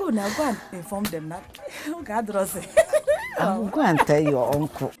 Go now, go and inform them now. I'll go and tell your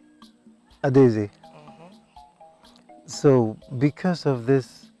uncle. Adaeze, so because of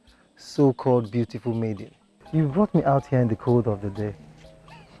this so-called beautiful maiden, you brought me out here in the cold of the day.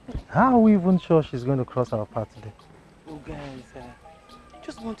 How are we even sure she's going to cross our path today? Oh guys,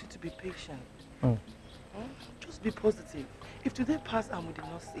 just want you to be patient. Mm. Just be positive. If today passed and we did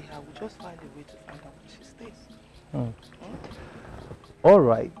not see her, we'll just find a way to find out where she stays. Mm. All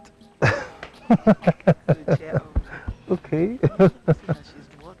right. Okay. She's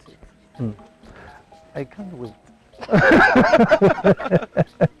worth it. Mm. I can't wait.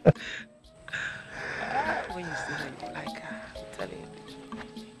 When you see her, you like her. I'm telling you.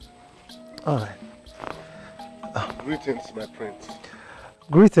 All right. Greetings, my prince.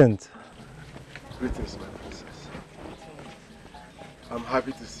 Greetings. Greetings, my princess. I'm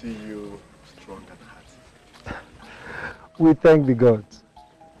happy to see you strong and hearty. We thank the gods.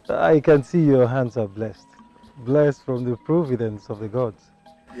 I can see your hands are blessed. Blessed from the providence of the gods.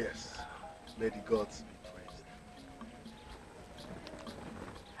 Yes, may the gods be praised.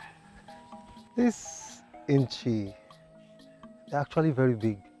 This inchi, they're actually very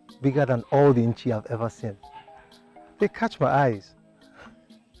big. Bigger than all the inchi I've ever seen. They catch my eyes.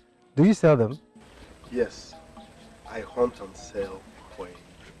 Do you sell them? Yes, I hunt and sell for a living.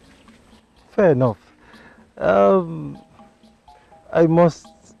 Fair enough. I must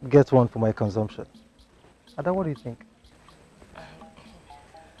get one for my consumption. Ada, what do you think?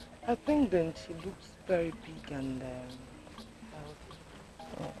 I think then she looks very big and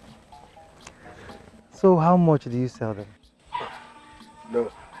healthy. So how much do you sell them?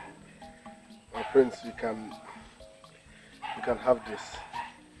 No. My prince, you can have this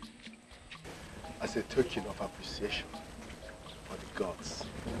as a token of appreciation for the gods.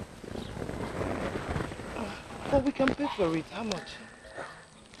 But we can pay for it. How much?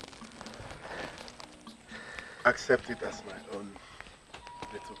 Accept it as my own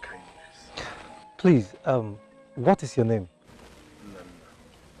little kindness. Please, what is your name?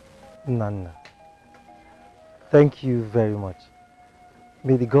 Nana. Thank you very much.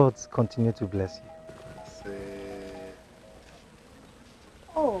 May the gods continue to bless you.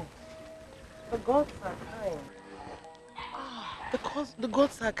 Oh, the gods are kind. The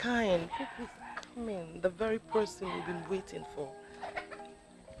gods are kind. People's coming. The very person we've been waiting for.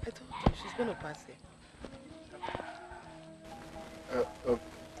 I told you, she's going to pass here.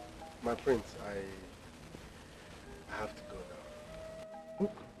 My prince, I have to go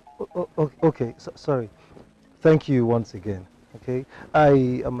now. Okay, sorry. Thank you once again. Okay,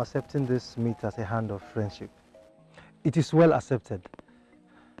 I am accepting this meat as a hand of friendship. It is well accepted.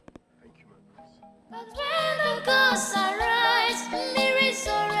 Thank you, my prince. But when the gods arise, mirrors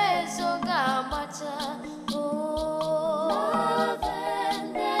oh, love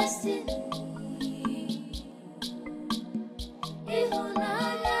and destiny.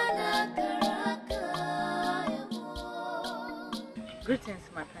 Greetings,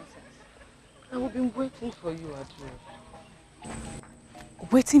 my princess. I've been waiting for you, Adrian.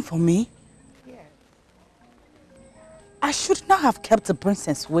 Waiting for me? Yes. I should not have kept the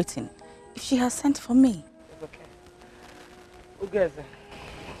princess waiting if she has sent for me. It's okay. Ugeze,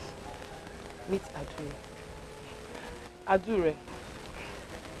 meet Adure. Adure,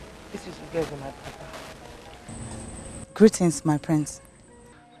 this is Ugeze, my papa. Greetings, my prince.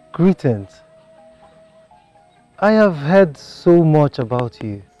 Greetings. I have heard so much about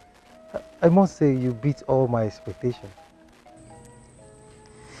you. I must say you beat all my expectations.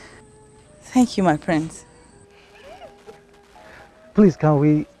 Thank you, my friends. Please, can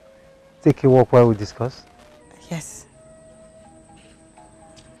we take a walk while we discuss? Yes.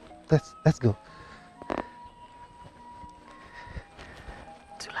 Let's go.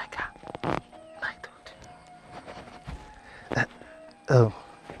 Do you like her? I Um,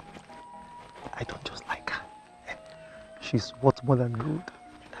 I don't just like her. she's worth more than gold.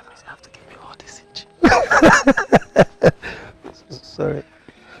 That means you have to give me all this inch. Sorry.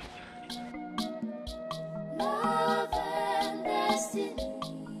 Love and destiny.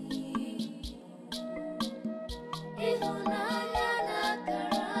 Ihunanya na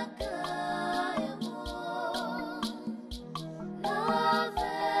karaka emo. Love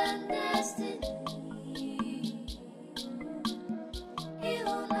and destiny.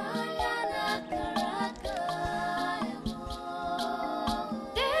 Ihunanya na karaka emo.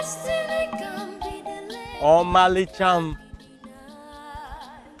 Destiny can be delayed. Oh, Malicham.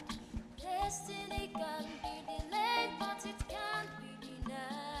 Destiny can be delayed, but it can't be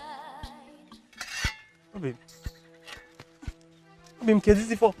denied. Obim. Obim,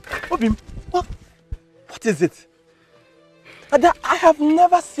 Kedisi for. Obim, what is it? Ada, I have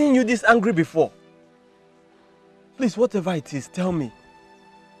never seen you this angry before. Please, whatever it is, tell me.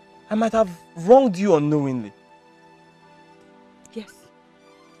 I might have wronged you unknowingly. Yes,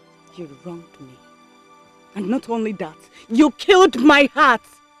 you wronged me. And not only that, you killed my heart.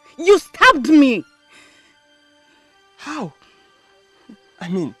 You stabbed me. How? I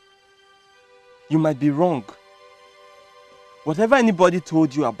mean, you might be wrong. Whatever anybody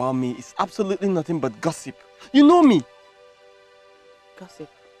told you about me is absolutely nothing but gossip. You know me. Gossip.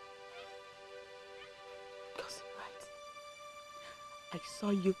 Gossip, right? I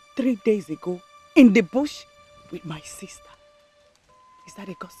saw you 3 days ago in the bush with my sister. Is that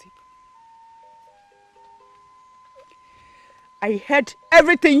a gossip? I heard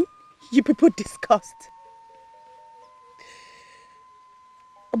everything you people discussed.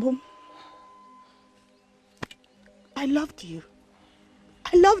 Abum, I loved you.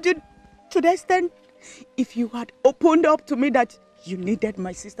 I loved you to the extent if you had opened up to me that you needed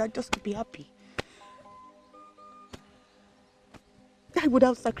my sister just to be happy, I would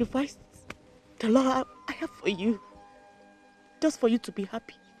have sacrificed the love I have for you just for you to be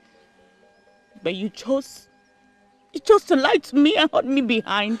happy. But you chose to lie to me and hold me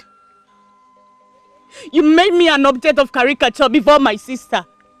behind. You made me an object of caricature before my sister.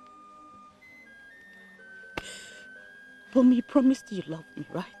 But you promised you love me,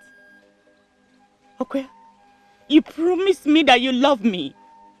 right? Okay? You promised me that you love me.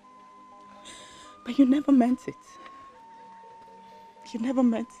 But you never meant it. You never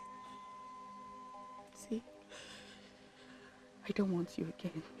meant it. See? I don't want you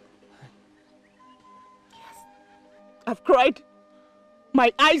again. Yes. I've cried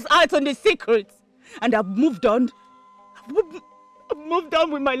my eyes out on the secrets. And I've moved on. I've moved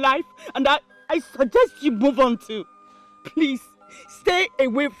on with my life. And I suggest you move on too. Please, stay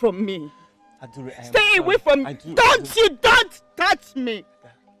away from me. Adure, stay away from me. Don't touch me.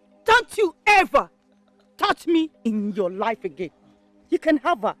 Don't you ever touch me in your life again. You can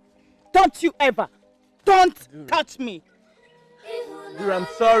have her. Don't you ever. Don't touch me. Adure, I'm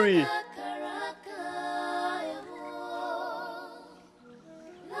sorry.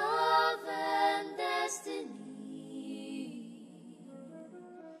 Love and destiny.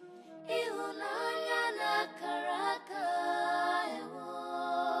 Ihunanya na karaka ewo.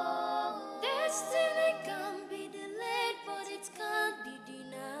 Destiny can be delayed, but it can't be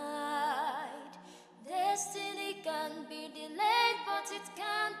denied. Destiny can be delayed, but it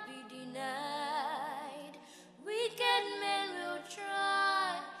can't be denied. Wicked men will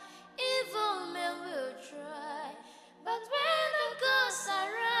try, evil men will try, but when the gods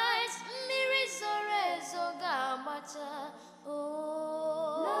arise,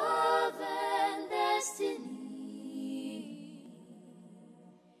 oh, love and destiny.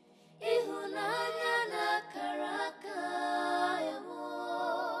 Ihunanya na karaka ewo.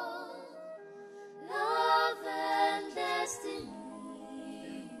 Love and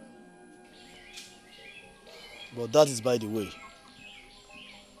destiny. But that is by the way.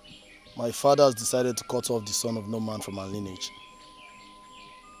 My father has decided to cut off the son of no man from our lineage.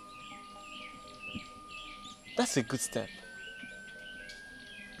 That's a good step.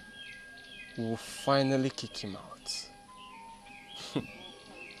 We'll finally kick him out.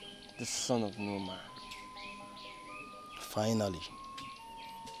 The son of no man. Finally,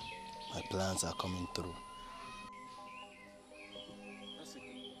 my plans are coming through.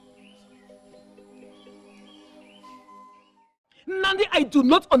 Nandi, I do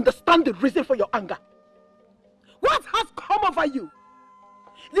not understand the reason for your anger. What has come over you?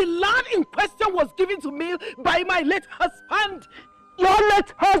 The land in question was given to me by my late husband. Your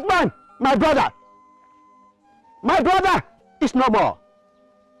late husband, my brother. My brother is no more.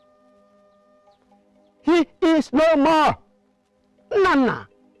 He is no more. Nana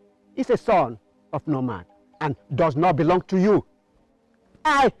is a son of no man and does not belong to you.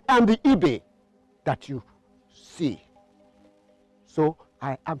 I am the Ibe that you see. So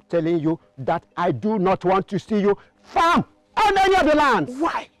I am telling you that I do not want to see you farm on any of the lands.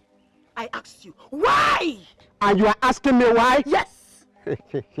 Why? I asked you, why? And you are asking me why? Yes.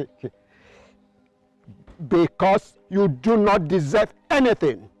 Because you do not deserve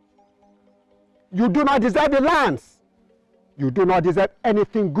anything. You do not deserve the lands. You do not deserve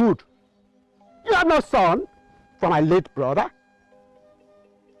anything good. You have no son from my late brother.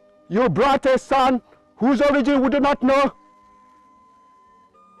 You brought a son whose origin we do not know.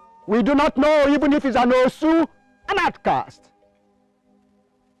 We do not know even if he's an Osu, an outcast.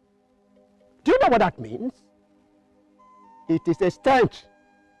 Do you know what that means? It is a stench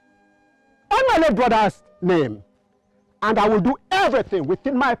on my late brother's name. And I will do everything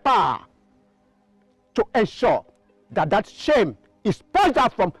within my power to ensure that that shame is purged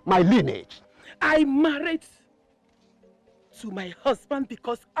out from my lineage. I married to my husband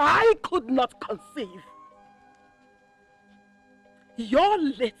because I could not conceive. Your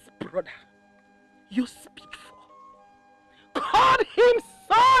late brother, you speak for, called him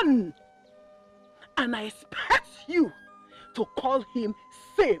son. And I expect you to call him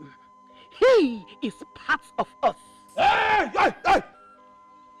same. He is part of us. Hey!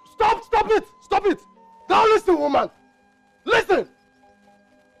 Stop it! Now listen, woman. Listen.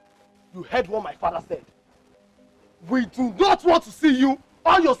 You heard what my father said. We do not want to see you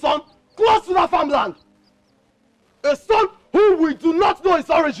or your son close to that farmland. A son who we do not know his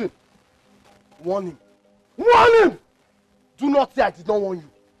origin. Warn him. Warn him! Do not say I did not warn you.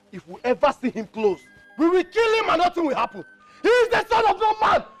 If we ever see him close, we will kill him and nothing will happen. He is the son of no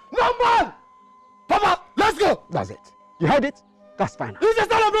man! No man! Papa, let's go! That's it. You heard it? That's fine. He is the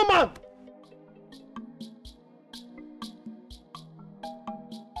son of no man!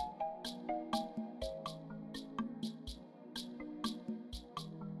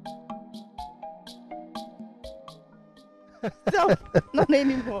 Stop, not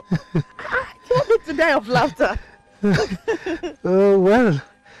anymore. You want me to die of laughter? Oh, well,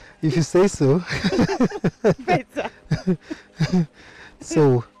 if you say so. Better.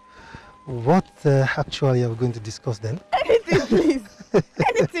 So, what actually are we going to discuss then? Anything, please.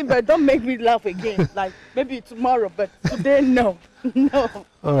 Anything, but don't make me laugh again. Like, maybe tomorrow, but today, no. No.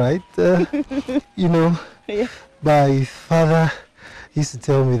 All right. You know, Yeah. my father used to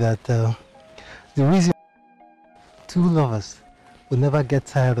tell me that the reason two lovers will never get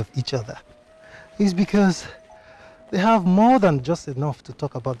tired of each other is because they have more than just enough to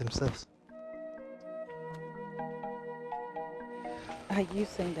talk about themselves. Are you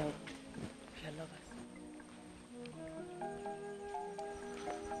saying that we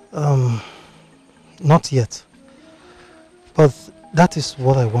are lovers? Not yet. But that is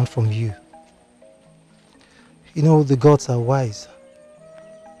what I want from you. You know, the gods are wise.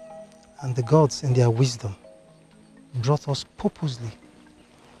 And the gods, in their wisdom, brought us purposely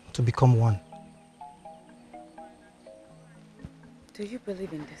to become one. Do you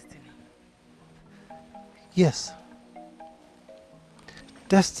believe in destiny? Yes.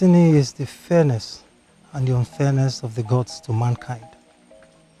 Destiny is the fairness and the unfairness of the gods to mankind.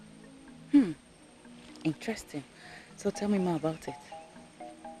 Interesting. So tell me more about it.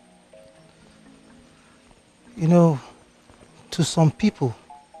 You know, to some people,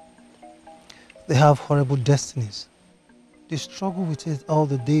 they have horrible destinies. They struggle with it all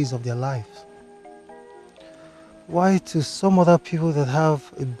the days of their lives. Why to some other people that have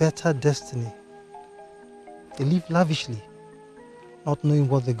a better destiny, they live lavishly, not knowing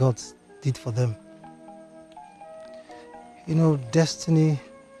what the gods did for them. You know, destiny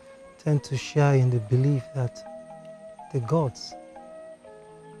tend to share in the belief that the gods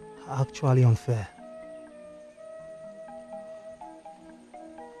are actually unfair.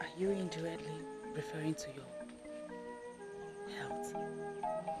 Are you indirectly referring to your health?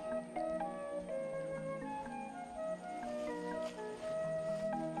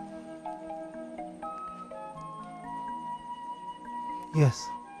 Yes.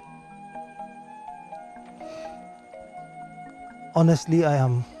 Honestly, I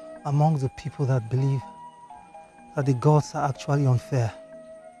am among the people that believe that the gods are actually unfair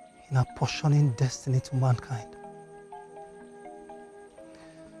in apportioning destiny to mankind.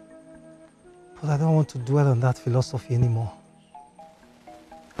 But I don't want to dwell on that philosophy anymore.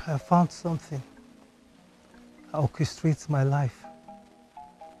 I have found something that orchestrates my life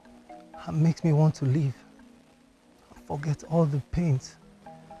and makes me want to live and forget all the pains,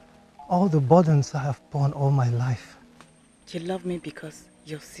 all the burdens I have borne all my life. You love me because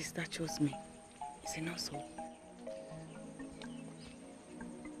your sister chose me. Is it not so?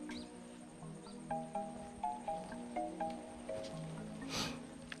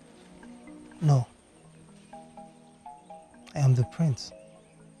 No. I am the prince.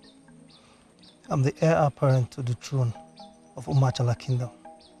 I'm the heir apparent to the throne of Umachala Kingdom.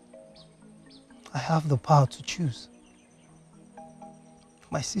 I have the power to choose.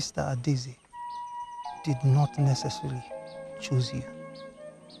 My sister Adeze did not necessarily choose you.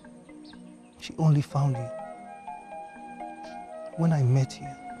 She only found you. When I met you,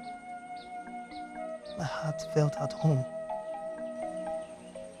 my heart felt at home.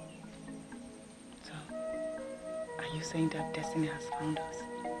 So, are you saying that destiny has found us?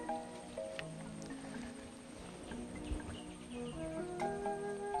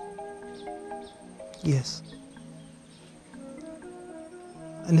 Yes.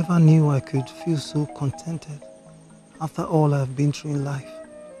 I never knew I could feel so contented after all I've been through in life.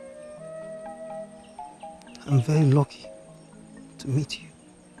 I'm very lucky to meet you.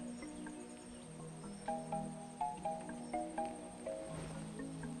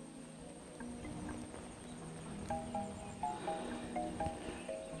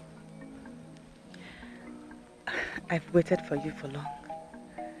 I've waited for you for long.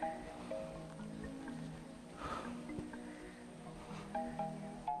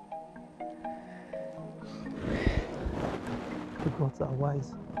 The gods are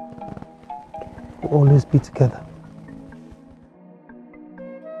wise. We'll always be together.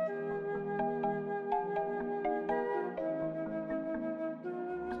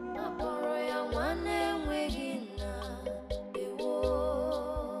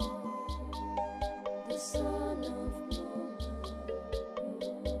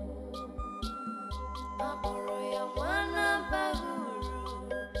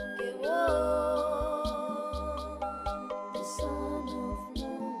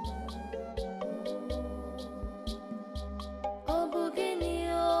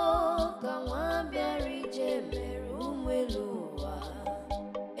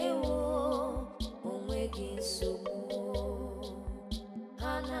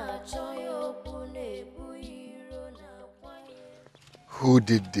 Who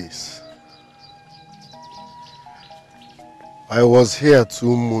did this? I was here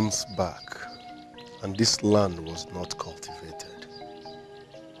 2 months back, and this land was not cultivated.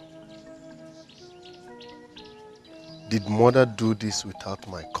 Did mother do this without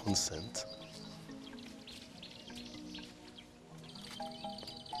my consent?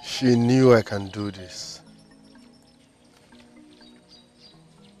 She knew I can do this.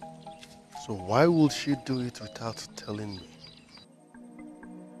 So why would she do it without telling me?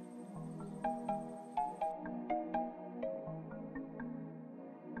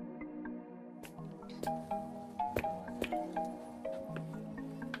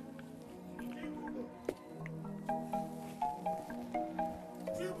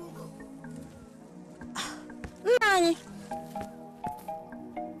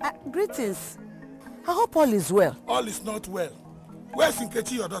 Greetings. I hope all is well. All is not well. Where's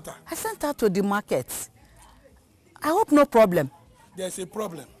Nkechi, your daughter? I sent her to the market. I hope no problem. There's a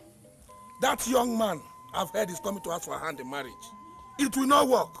problem. That young man I've heard is coming to ask for her hand in marriage. It will not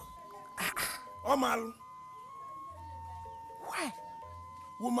work. Omal. Why?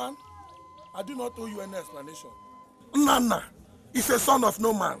 Woman, I do not owe you any explanation. Nana is a son of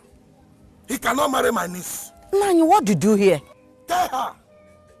no man. He cannot marry my niece. Nani, what did you hear? Tell her.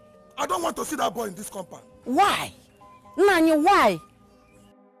 I don't want to see that boy in this compound. Why? Nani, why?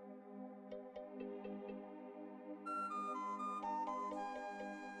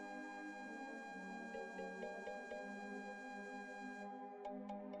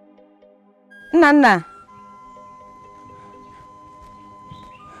 Nana.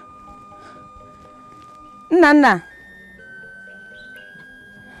 Nana.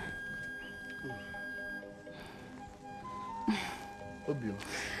 Obio.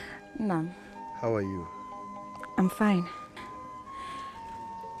 Nam. How are you? I'm fine.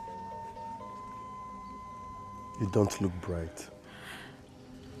 You don't look bright.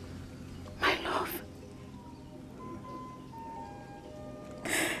 My love.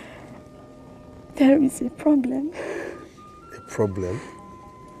 There is a problem. A problem?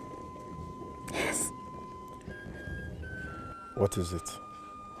 Yes. What is it?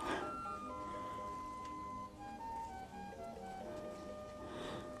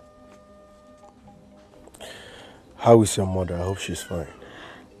 How is your mother? I hope she's fine.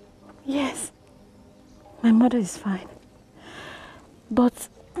 Yes, my mother is fine. But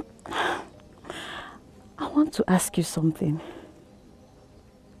I want to ask you something.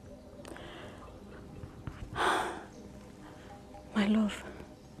 My love,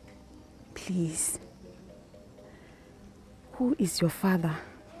 please. Who is your father?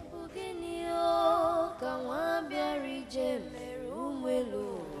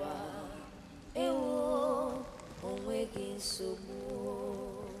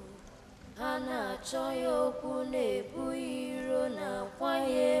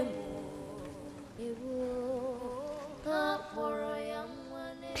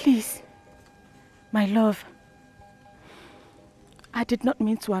 Please, my love, I did not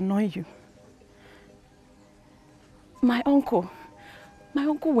mean to annoy you. My uncle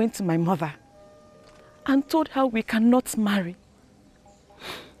went to my mother and told her we cannot marry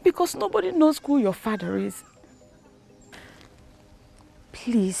because nobody knows who your father is.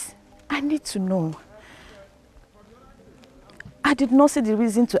 Please, I need to know. I did not see the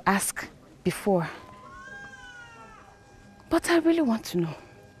reason to ask before, but I really want to know.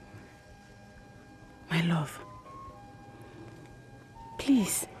 My love,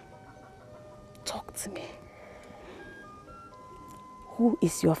 please, talk to me. Who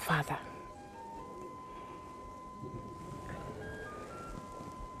is your father?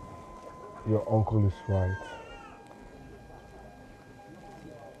 Your uncle is right.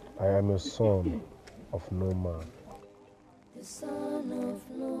 I am a son of no man. The son of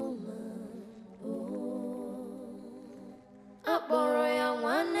no man. Oh, akpọrọ ya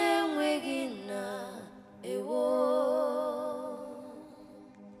nwanne enweghị nna. Ewo,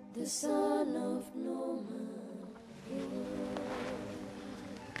 the son of no man.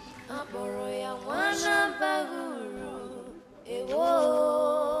 Oh, akpọrọ ya nwanne baguru. Ewo.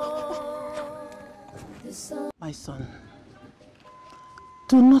 My son,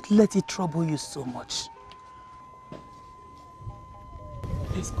 do not let it trouble you so much.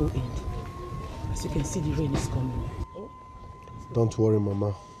 Let's go in. As you can see, the rain is coming. Don't worry,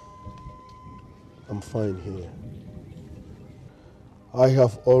 Mama. I'm fine here. I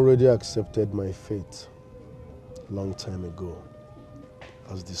have already accepted my fate long time ago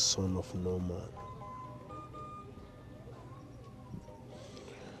as the son of no man.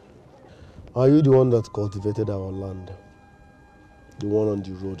 Are you the one that cultivated our land? The one on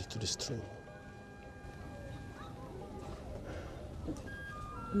the road to the stream?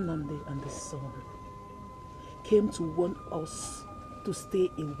 Nande and the son came to warn us to stay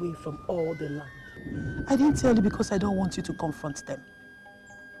away from all the land. I didn't tell you because I don't want you to confront them.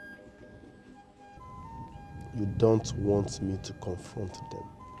 You don't want me to confront them.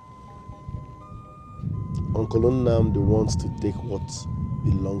 Uncle Nnamdi wants to take what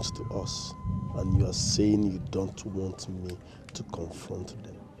belongs to us, and you are saying you don't want me to confront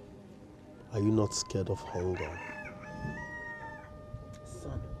them. Are you not scared of hunger?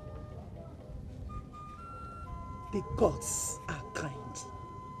 Son, the gods are kind,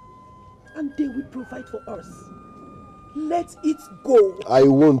 and they will provide for us. Let it go. I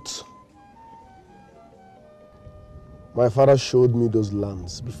won't. My father showed me those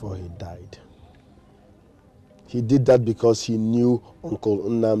lands before he died. He did that because he knew Uncle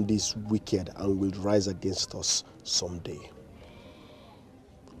Nnamdi is wicked and will rise against us someday.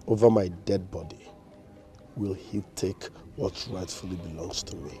 Over my dead body, will he take what rightfully belongs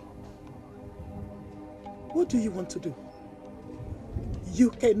to me? What do you want to do? You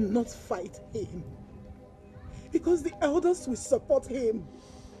cannot fight him because the elders will support him.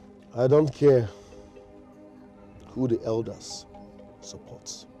 I don't care who the elders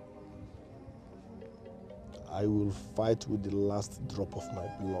support. I will fight with the last drop of my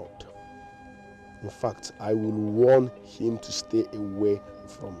blood. In fact, I will warn him to stay away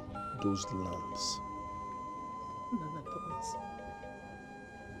from those lands. Nana,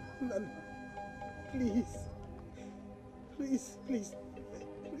 don't. Nana, please. Please, please,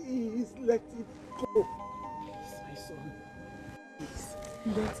 please let it go. Please, my son. Please,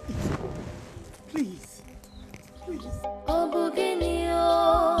 let it go. Please, please.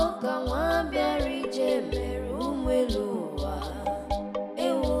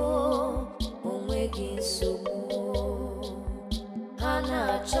 So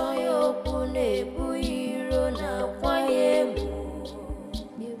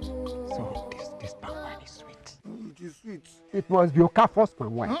this palm wine is sweet. It is sweet. It must be Okafor's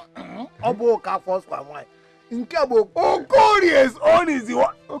palm wine. Okafor's palm wine. Okori's own is the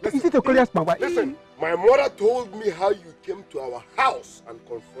one. Okay, is it Okori's palm wine? Listen, my mother told me how you came to our house and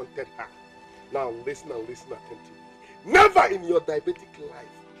confronted her. Now listen and listen attentively. Never in your diabetic life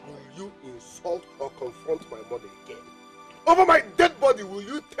will you insult or confront my mother again. Over my dead body will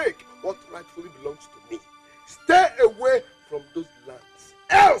you take what rightfully belongs to me. Stay away from those lands.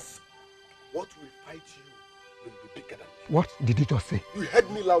 Else, what will fight you will be bigger than you. What did you just say? You heard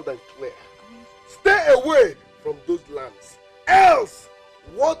me loud and clear. Stay away from those lands. Else,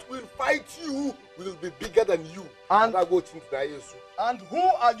 what will fight you will be bigger than you. And who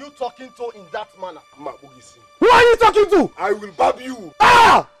are you talking to in that manner? Who are you talking to? I will bab you.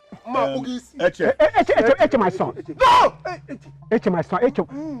 Ah! Eche. Eche, my son. No! Eche, my son. Eche,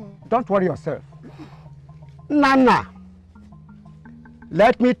 don't worry yourself. Nana,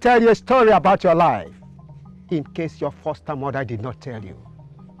 let me tell you a story about your life, in case your foster mother did not tell you.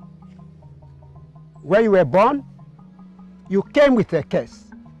 When you were born, you came with a curse.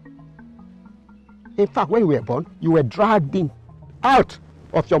 In fact, when you were born, you were dragged in out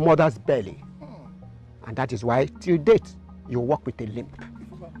of your mother's belly. And that is why, till date, you walk with a limp.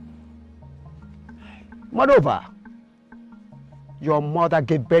 Moreover, your mother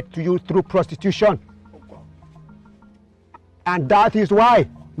gave birth to you through prostitution. And that is why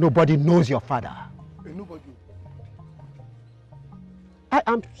nobody knows your father. I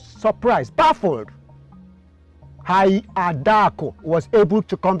am surprised, baffled, how Adako was able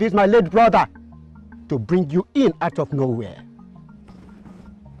to convince my late brother to bring you in out of nowhere.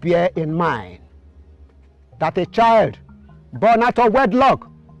 Bear in mind that a child born out of wedlock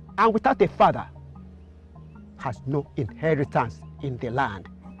and without a father has no inheritance in the land.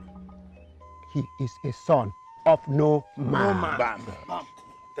 He is a son of no man. No man.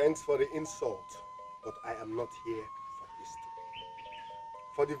 Thanks for the insult, but I am not here for history.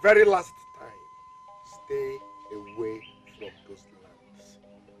 For the very last time, stay away from those lands.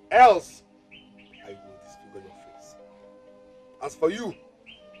 Else, I will disfigure your face. As for you,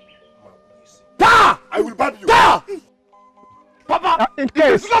 I will bab you. Papa! In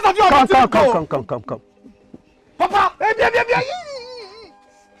case, come. Papa!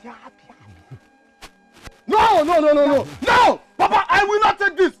 No! No! Papa, I will not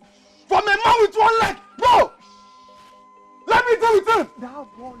take this! From a man with one leg! No! Let me deal with him! That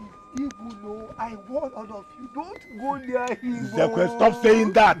boy is evil, no. I warn all of you. Don't go near him. Zekwe, stop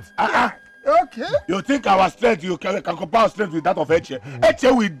saying that. Okay. You think our strength, you can compare our strength with that of Eche.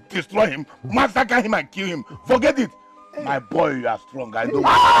 Eche will destroy him, massacre him and kill him. Forget it. My boy, you are strong. I know.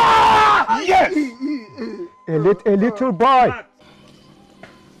 Yes! A little boy.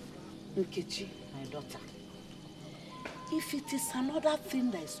 Nkechi, my daughter, if it is another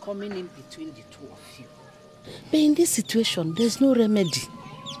thing that is coming in between the two of you, but in this situation, there's no remedy.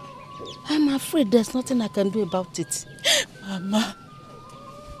 I'm afraid there's nothing I can do about it. Mama,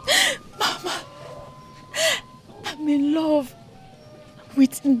 I'm in love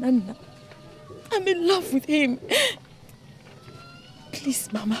with Nana. I'm in love with him. Please,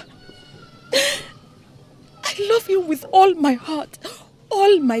 Mama. I love him with all my heart,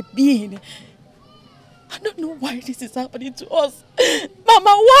 all my being. I don't know why this is happening to us. Mama,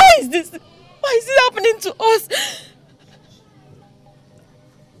 why is it happening to us?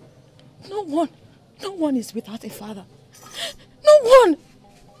 No one is without a father. No one.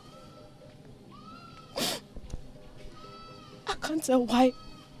 I can't tell why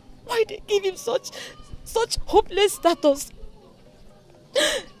they give him such hopeless status.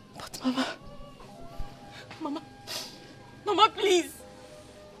 But Mama, please.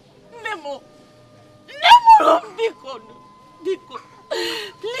 Nemo, Biko.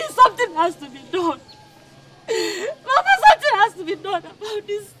 Please, something has to be done. Mama, something has to be done about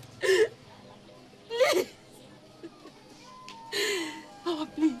this.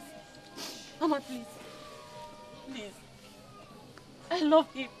 Please. Mama, please. Please. I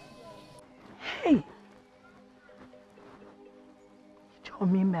love him. Hey.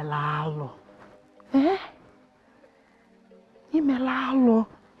 Chomi melalo. Eh? Imelalo.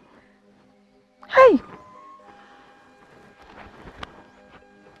 Hey.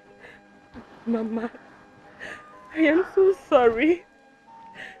 Mama, I am so sorry.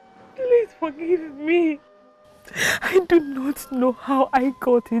 Please forgive me. I do not know how I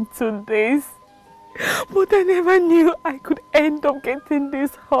got into this, but I never knew I could end up getting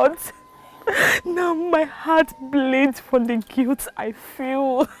this hurt. Now my heart bleeds for the guilt I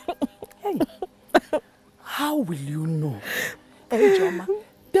feel. Hey, how will you know? Hey, Joma,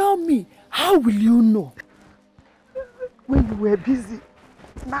 tell me, how will you know? When you were busy,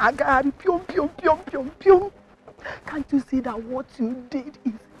 pium. Can't you see that what you did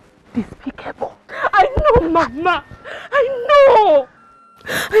is despicable? I know, Mama. I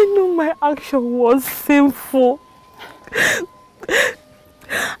know my action was sinful.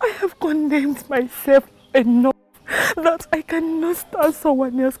 I have condemned myself enough that I cannot stand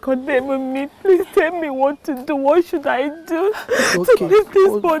someone else condemning me. Please tell me what to do. What should I do to leave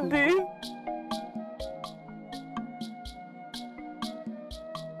this body?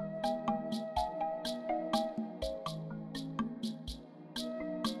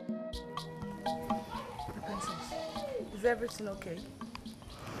 Is everything okay?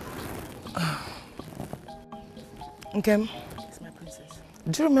 Okay. It's my princess.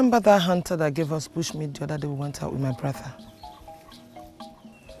 Do you remember that hunter that gave us bushmeat the other day we went out with my brother?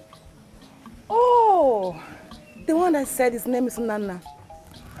 Oh, the one that said his name is Nana.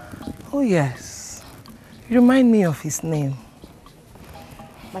 Oh yes. You remind me of his name.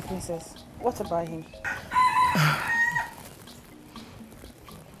 My princess, what about him?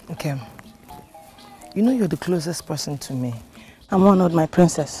 Okay. You know you're the closest person to me. I'm honored, my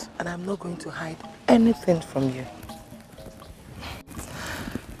princess. And I'm not going to hide anything from you.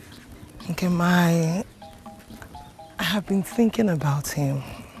 Okay, I have been thinking about him.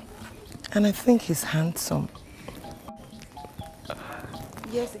 And I think he's handsome.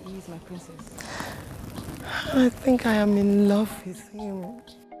 Yes, he is, my princess. I think I am in love with him.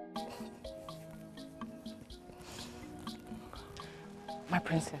 My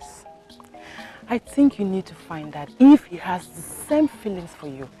princess, I think you need to find out if he has the same feelings for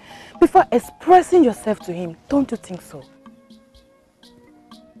you before expressing yourself to him. Don't you think so?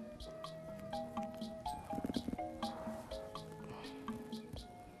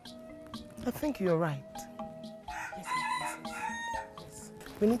 I think you're right. Yes, my princess. Yes.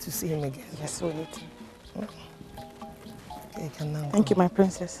 We need to see him again. Yes, we need to. You can now Thank go. you, my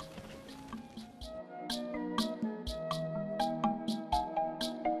princess.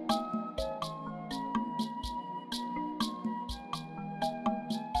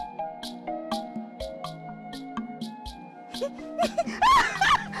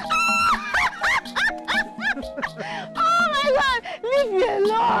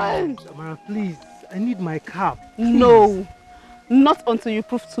 Amara, please, I need my cap. No, not until you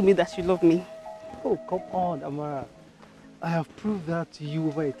prove to me that you love me. Oh, come on, Amara. I have proved that to you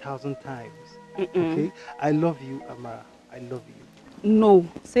over 1,000 times. Okay? I love you, Amara. I love you. No,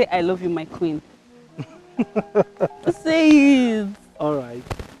 say I love you, my queen. Say it. All right.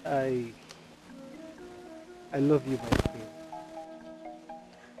 I love you, my queen.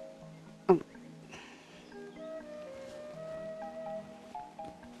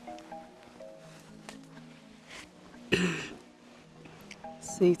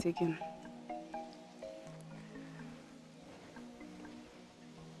 Say it again.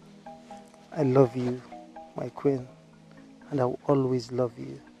 I love you, my queen, and I will always love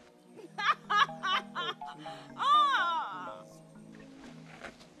you.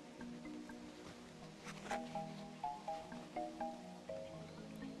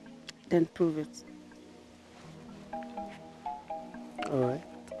 Then prove it. All right.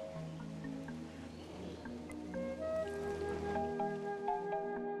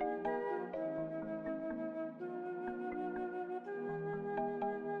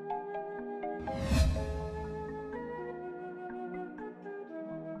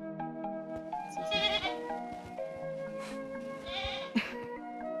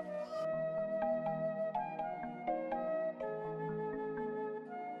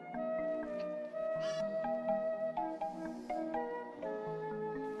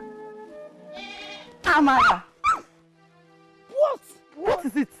 Amara! What? What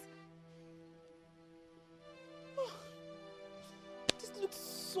is it? This looks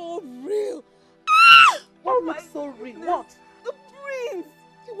so real. What looks so real? What? The prince.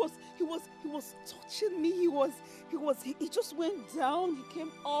 He was touching me. He just went down. He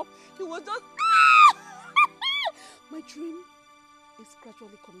came up. He was just. My dream is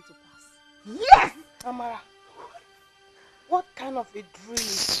gradually coming to pass. Yes! Amara, what kind of a dream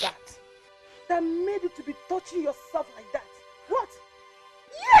is that? That made you to be touching yourself like that? What?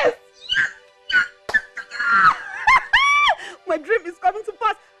 Yes! My dream is coming to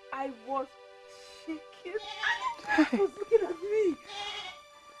pass. I was shaking. He was looking at me.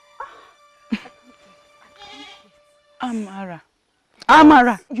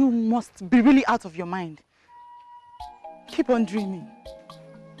 Amara, you must be really out of your mind. Keep on dreaming.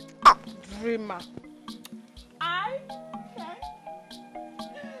 Dreamer. I can.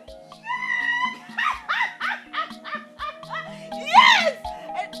 Yes!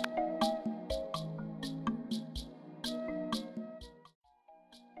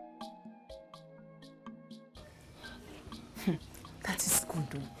 That is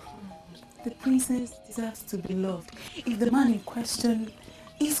good. The princess deserves to be loved. If the man in question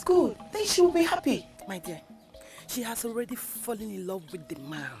is good, then she will be happy. My dear, she has already fallen in love with the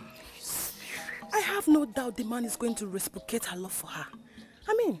man. I have no doubt the man is going to reciprocate her love for her.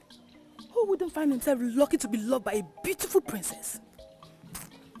 I mean, who wouldn't find himself lucky to be loved by a beautiful princess?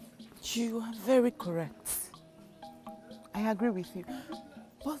 You are very correct. I agree with you.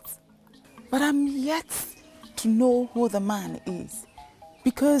 But I'm yet to know who the man is.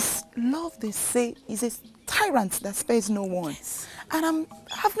 Because love, they say, is a tyrant that spares no one. Yes. And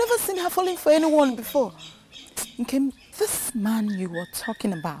I've never seen her falling for anyone before. Okay, this man you were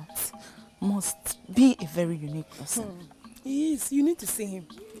talking about must be a very unique person. He is. You need to see him.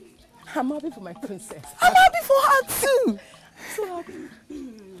 I'm happy for my princess. I'm happy for her too. So happy.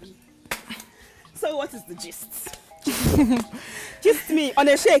 So what is the gist? Gist me on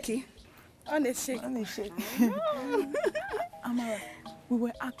a shaky. On a shaky. On a shaky. Amara, we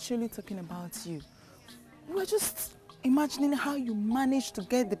were actually talking about you. We were just imagining how you managed to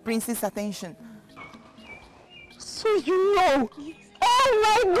get the prince's attention. So you know. Oh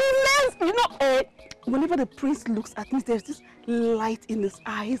my goodness! You know, whenever the prince looks at me, there's this light in his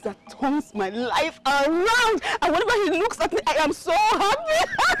eyes that turns my life around. And whenever he looks at me, I am so happy.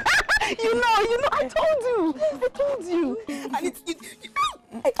 you know, I told you. And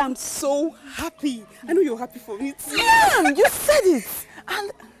I am so happy. I know you're happy for me too. Yeah, you said it.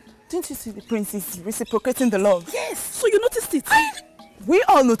 And didn't you see the prince is reciprocating the love? Yes, so you noticed it. We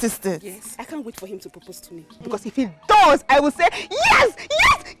all noticed it. Yes, I can't wait for him to propose to me. Because if he does, I will say, yes,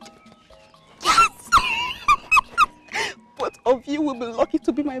 yes, yes. Both of you will be lucky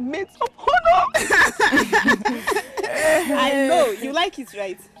to be my maids of honor. I know, you like it,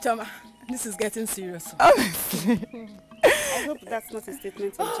 right? Chama, this is getting serious. I hope that's not a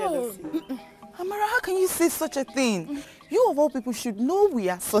statement of jealousy. Amara, how can you say such a thing? You of all people should know we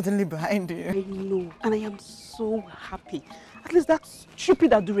are suddenly behind you. I know, and I am so happy. At least that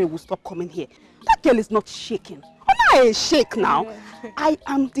stupid Adure will stop coming here. That girl is not shaking. I'm not a shake now. I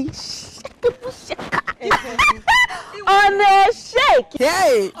am the shakeable shaker. On a shake.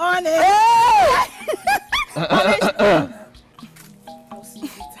 Hey. On a shake. I'll see you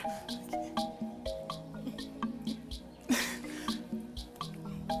later.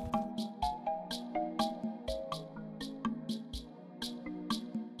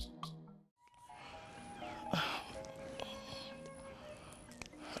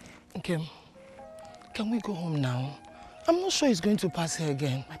 Okay, can we go home now? I'm not sure he's going to pass here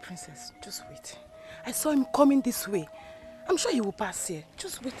again. My princess, just wait. I saw him coming this way. I'm sure he will pass here.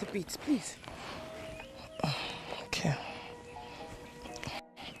 Just wait a bit, please. Okay.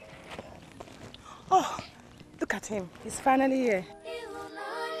 Oh, look at him. He's finally here.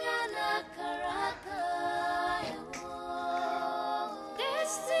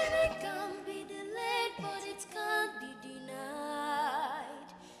 Destiny can be delayed, but it can't be denied.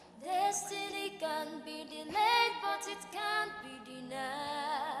 Destiny can be delayed, but it can't be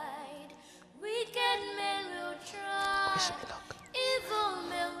denied. Wicked men will try, evil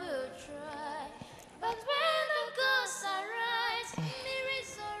men will try, but when the gods arise,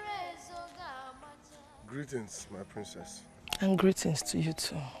 Greetings, my princess. And greetings to you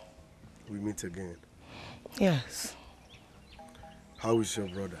too. We meet again. Yes. How is your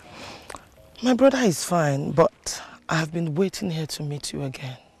brother? My brother is fine, but I have been waiting here to meet you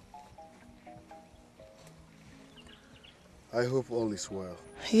again. I hope all is well.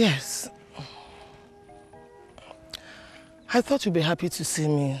 Yes. I thought you'd be happy to see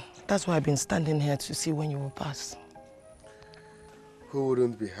me. That's why I've been standing here to see when you will pass. Who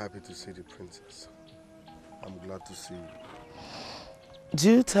wouldn't be happy to see the princess? I'm glad to see you. Do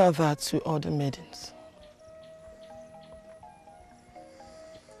you tell that to all the maidens?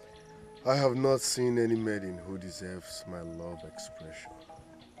 I have not seen any maiden who deserves my love expression.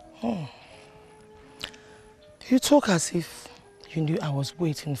 Oh. You talk as if you knew I was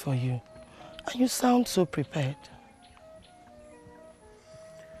waiting for you. And you sound so prepared.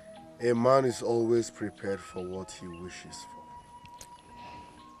 A man is always prepared for what he wishes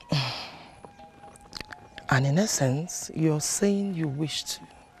for. And in essence, you're saying you wish to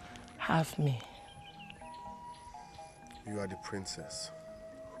have me. You are the princess.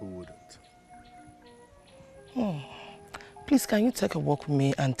 Who wouldn't? Oh. Please, can you take a walk with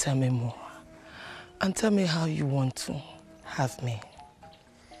me and tell me more? And tell me how you want to have me.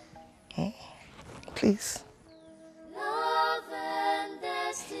 Please. love and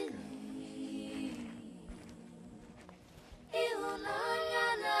destiny.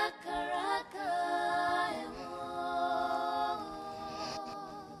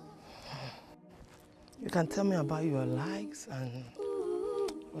 You can tell me about your likes and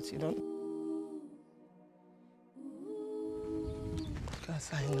what you don't.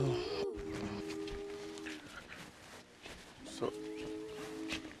 Because I know. So,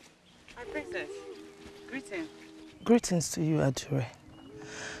 My princess. Greetings. Greetings to you, Adure.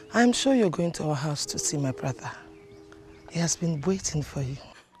 I'm sure you're going to our house to see my brother. He has been waiting for you.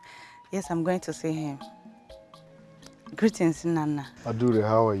 Yes, I'm going to see him. Greetings, Nana. Adure,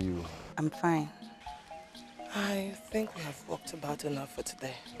 how are you? I'm fine. I think we have walked about enough for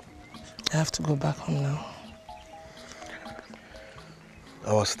today. I have to go back home now.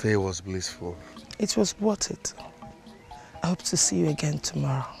 Our stay was blissful. It was worth it. I hope to see you again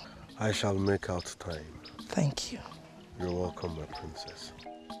tomorrow. I shall make out time. Thank you. You're welcome, my princess.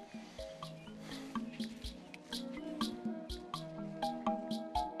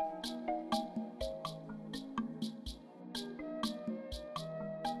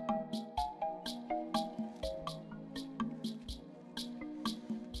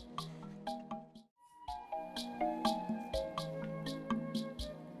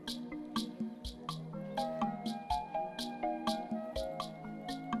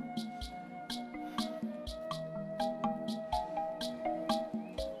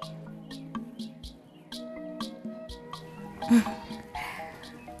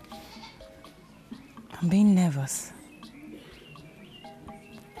 I'm being nervous.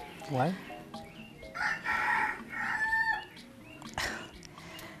 Why?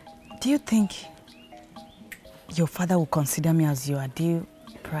 Do you think your father will consider me as your ideal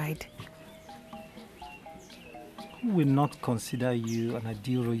bride? Who will not consider you an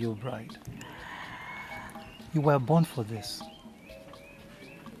ideal royal bride? You were born for this.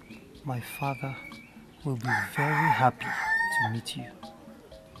 My father will be very happy to meet you.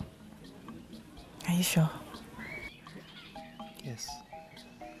 Are you sure? Yes.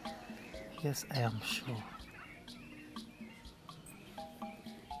 Yes, I am sure.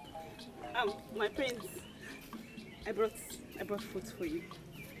 My prince, I brought food for you.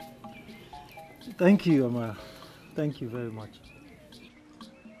 Thank you, Amara. Thank you very much.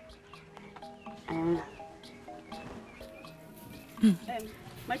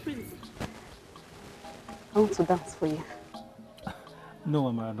 My prince, I want to dance for you. No,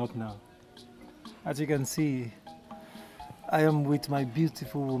 Amara, not now. As you can see, I am with my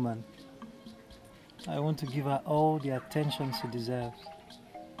beautiful woman. I want to give her all the attention she deserves.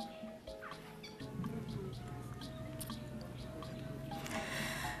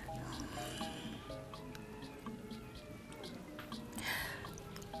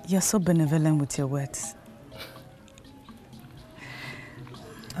 You're so benevolent with your words.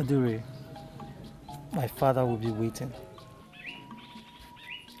 Adure, my father will be waiting.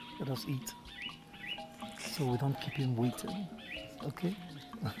 Let us eat, so we don't keep him waiting, okay?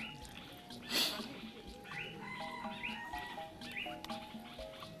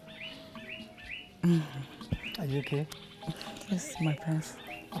 Are you okay? Yes, my prince.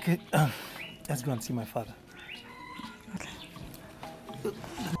 Okay, let's go and see my father.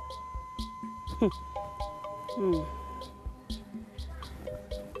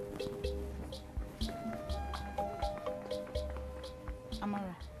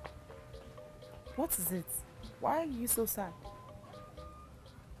 Amara, what is it? Why are you so sad?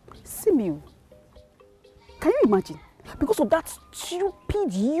 Simeon, can you imagine? Because of that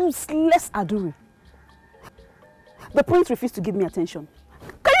stupid, useless Adure, the prince refused to give me attention.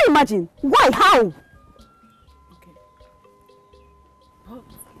 Can you imagine? Why? How? Okay. But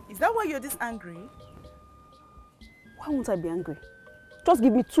is that why you're this angry? Why won't I be angry? Just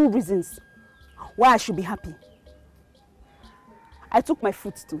give me 2 reasons why I should be happy. I took my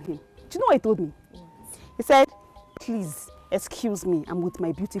foot to him. Do you know what he told me? He said, please, excuse me, I'm with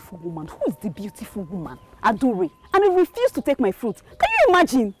my beautiful woman. Who is the beautiful woman? Adure. And he refused to take my fruit. Can you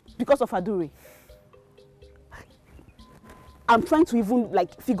imagine? Because of Adure. I'm trying to even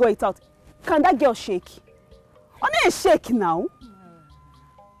figure it out. Can that girl shake? Only shake now.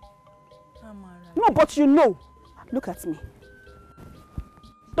 No, but you know. Look at me.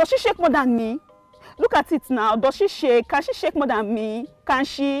 Does she shake more than me? Look at it now. Does she shake? Can she shake more than me? Can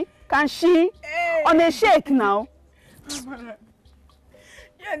she? Can she? Hey. On a shake now. You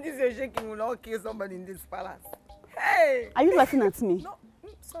and this your shaking will not kill somebody in this palace. Hey! Are you laughing at me? No,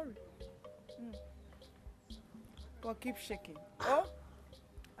 sorry. But keep shaking. Oh,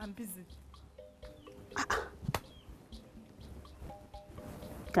 I'm busy.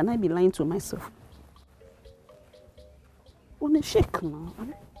 Can I be lying to myself? On a shake now.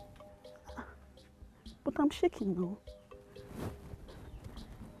 But I'm shaking now.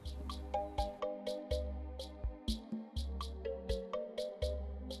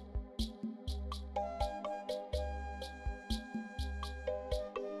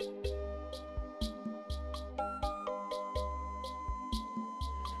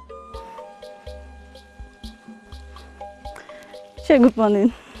 Good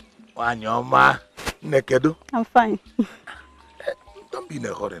morning. Wanyoma. Nekedo? I'm fine. Don't be in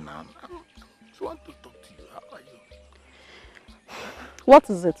a hurry now. I just want to talk to you. How are you? What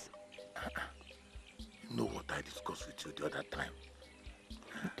is it? You know what I discussed with you the other time?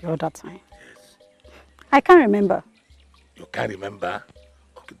 The other time? Yes. I can't remember. You can't remember?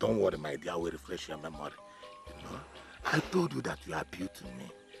 Okay, don't worry, my dear. I will refresh your memory. You know, I told you that you appeal to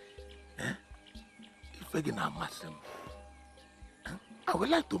me. Eh? If I can Masim, I would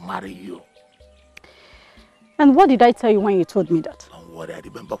like to marry you. And what did I tell you when you told me that? Don't worry, I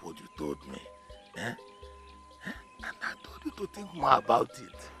remember what you told me. Eh? Eh? And I told you to think more about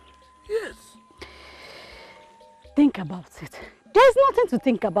it. Yes. Think about it. There's nothing to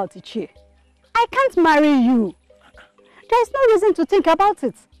think about it here. I can't marry you. There's no reason to think about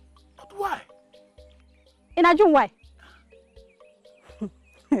it. But why? Inajun, why?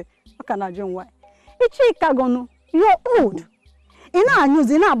 How can Inajun, why? Ichika gonu, you're old. Ina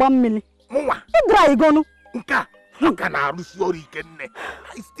news, ina abamili. Mwa. Idra igonu. Nka. How can I lose your weekend?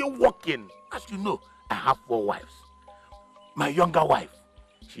 I'm still working. As you know, I have 4 wives. My younger wife,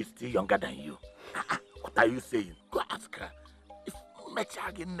 she's still younger than you. What are you saying? Go ask her. If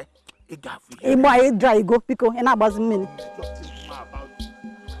Mechagin, Iba idra igo, piko, ina abazimili.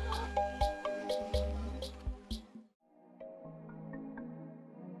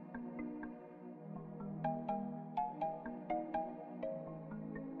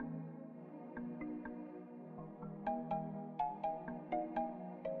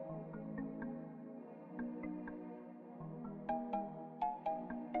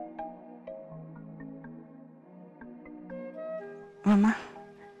 Mama.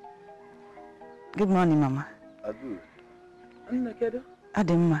 Good morning, Mama. Adu.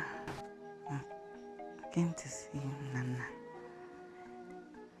 Ademma. I came to see you, Nana.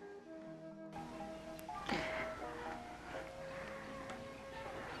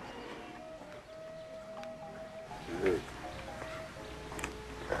 Hey.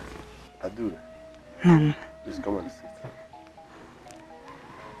 Adu. Nana. Please come and sit.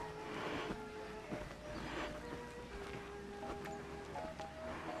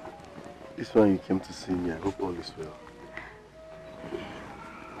 This one you came to see me. I hope all is well.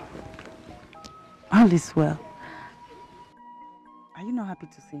 All is well. Are you not happy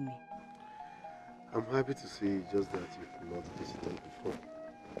to see me? I'm happy to see you, just that you've not visited before.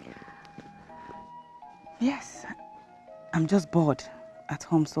 Yes. I'm just bored at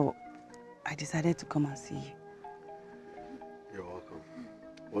home, so I decided to come and see you. You're welcome.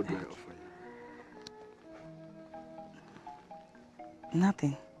 What do I offer you?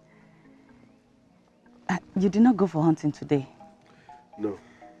 Nothing. You did not go for hunting today? No.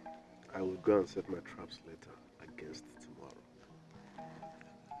 I will go and set my traps later against tomorrow.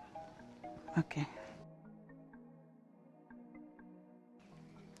 Okay.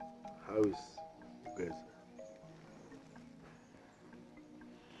 How is Ugeze?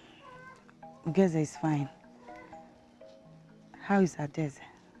 Ugeze is fine. How is Adeze?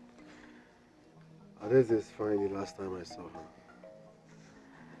 Adeze is fine the last time I saw her.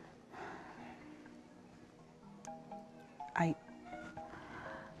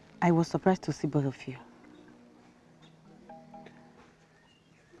 I was surprised to see both of you.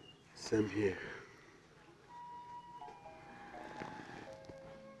 Same here.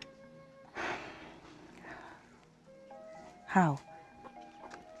 How?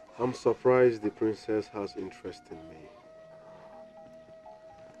 I'm surprised the princess has interest in me.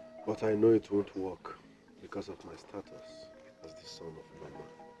 But I know it won't work because of my status as the son of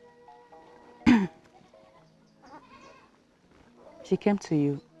Mama. She came to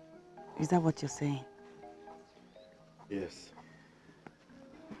you. Is that what you're saying? Yes.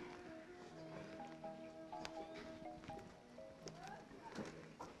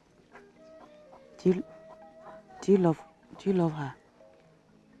 Do you love her?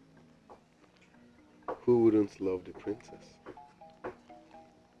 Who wouldn't love the princess?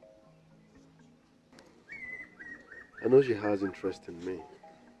 I know she has interest in me,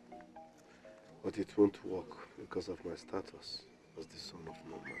 but it won't work because of my status as the son of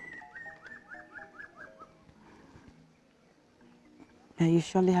Mama. Yeah, you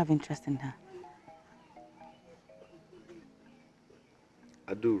surely have interest in her.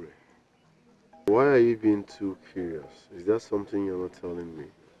 Adure, why are you being too curious? Is there something you're not telling me?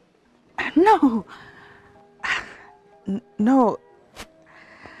 No. No.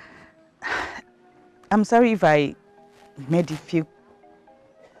 I'm sorry if I made you feel...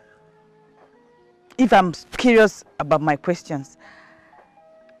 If I'm curious about my questions,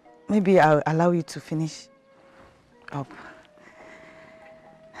 maybe I'll allow you to finish up.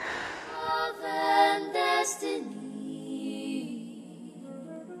 Love and destiny.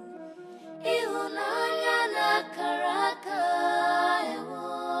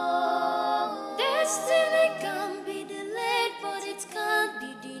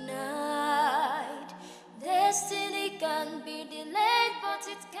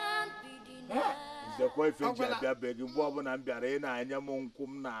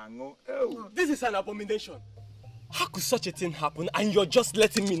 This is an abomination. How could such a thing happen and you're just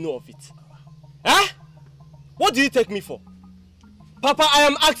letting me know of it? Huh? What do you take me for? Papa, I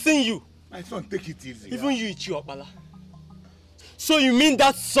am asking you. My son, take it easy. Even you, Ichiopala. So you mean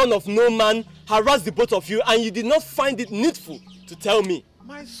that son of no man harassed the both of you and you did not find it needful to tell me?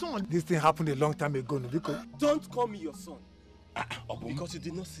 My son, this thing happened a long time ago, because... Don't call me your son. Because you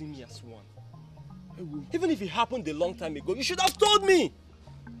did not see me as one. Even if it happened a long time ago, you should have told me.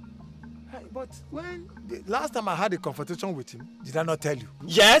 But when the last time I had a confrontation with him, did I not tell you?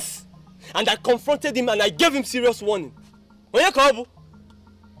 Yes, and I confronted him and I gave him serious warning.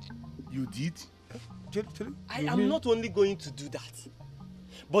 You did? I am not only going to do that,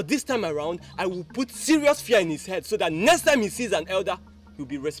 but this time around, I will put serious fear in his head so that next time he sees an elder, he'll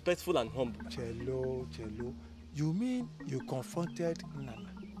be respectful and humble. Chelo, you mean you confronted Nana?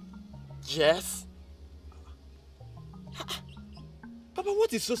 Yes. Papa,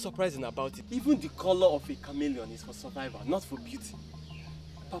 what is so surprising about it? Even the color of a chameleon is for survival, not for beauty.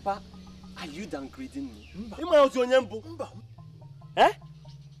 Papa, are you downgrading me? Eh?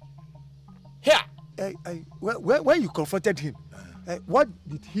 Here! When you confronted him, what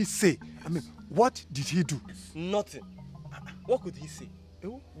did he say? I mean, what did he do? Nothing. What could he say?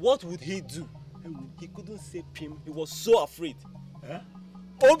 What would he do? He couldn't say Pim. He was so afraid.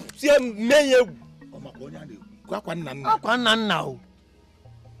 Do you mean you want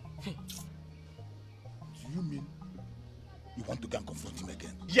to go and confront him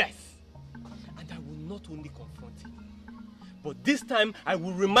again? Yes. And I will not only confront him, but this time I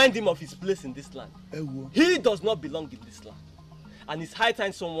will remind him of his place in this land. He does not belong in this land. And it's high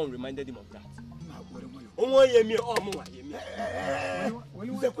time someone reminded him of that.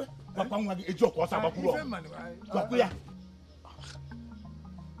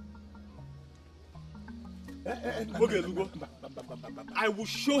 Okay, Lugo. I will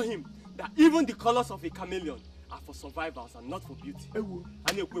show him that even the colors of a chameleon are for survivors and not for beauty. Let's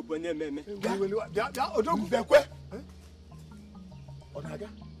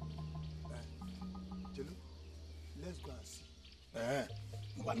go and see.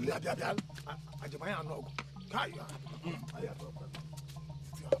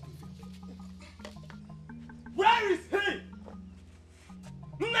 Where is he?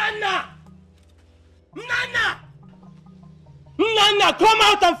 Nana! Nana! Nana, come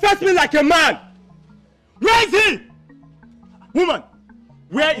out and face me like a man! Where is he? Woman,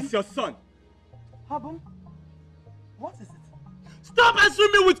 where is your son? Habum? What is it? Stop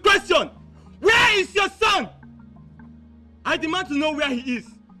answering me with questions! Where is your son? I demand to know where he is.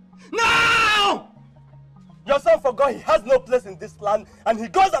 Now! Your son forgot he has no place in this land and he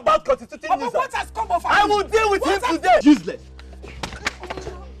goes about constituting nuisance. What has come of I will deal with him today! Useless!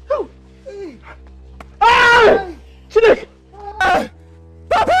 Hey! Chineke!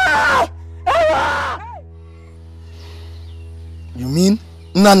 Papa! You mean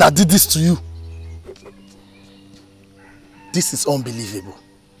Nana did this to you? This is unbelievable.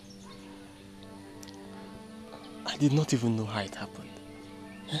 I did not even know how it happened.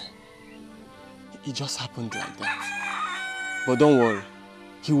 It just happened like that. But don't worry,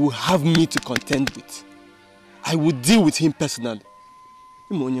 he will have me to contend with. I will deal with him personally.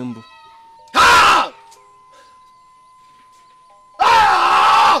 Ah!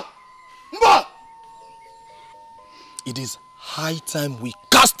 Ah! Mba! It is high time we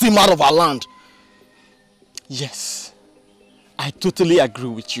cast him out of our land. Yes, I totally agree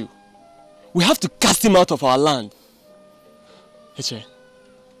with you. We have to cast him out of our land. Eche,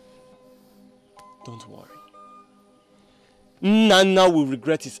 don't worry. Nana will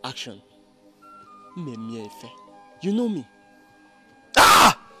regret his action. You know me.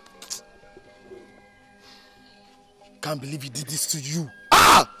 Ah! Can't believe he did this to you.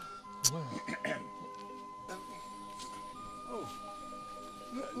 Ah!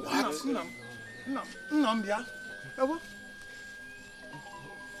 What?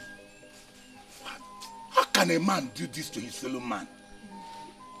 How can a man do this to his fellow man?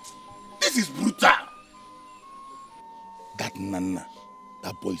 This is brutal. That Nana,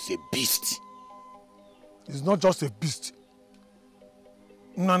 that boy is a beast. He's not just a beast.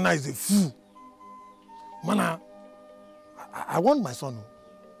 Nana is a fool. Mana, I want my son.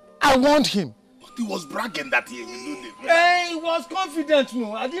 I want him. But he was bragging that he will do this. Hey, he was confident.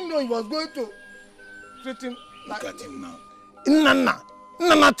 No, I didn't know he was going to treat him like... Look at him now.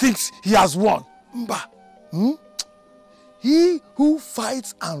 Nana thinks he has won. Mba. He who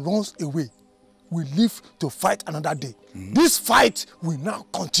fights and runs away will live to fight another day. This fight will now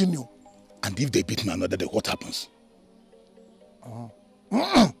continue. And if they beat me another day, what happens?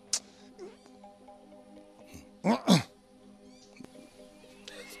 Let's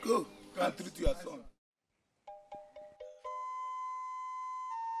go. Go and treat your son.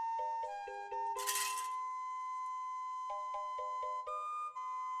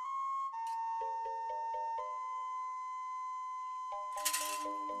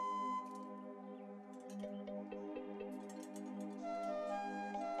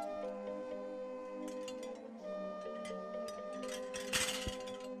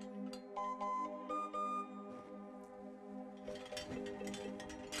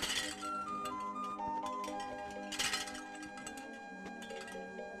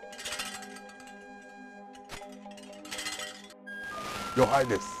 Your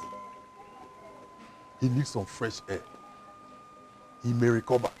Highness, he needs some fresh air. He may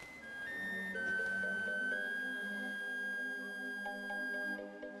recover.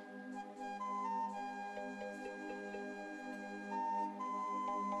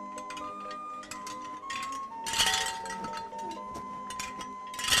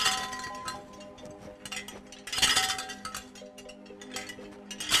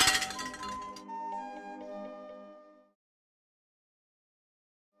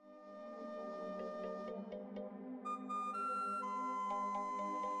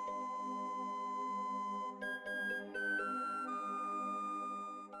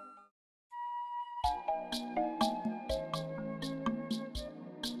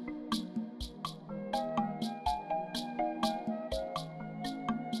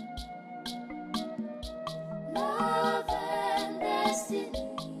 Love and destiny.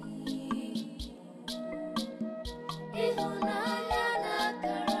 Ihunanya na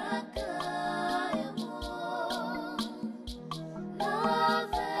karaka emo.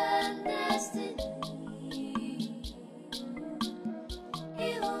 Love and destiny.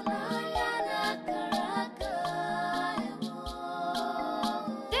 Ihunanya na karaka emo.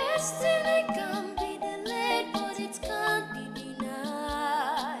 Destiny can be delayed, but it can't be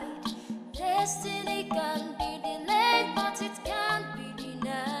denied. Destiny can be delayed, but it can't be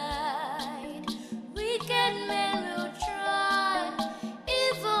denied. Wicked men will try,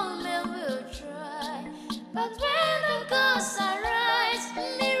 evil men will try, but when the gods arise,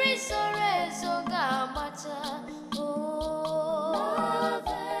 Mirisorezo Gamata. Oh, love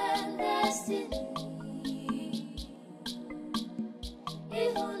and destiny.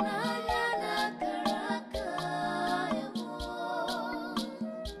 Ihunanya na karaka emo.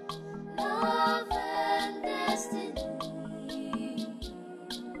 Love and destiny.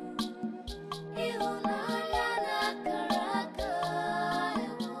 Ihunanya na karaka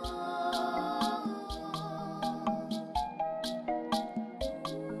emo.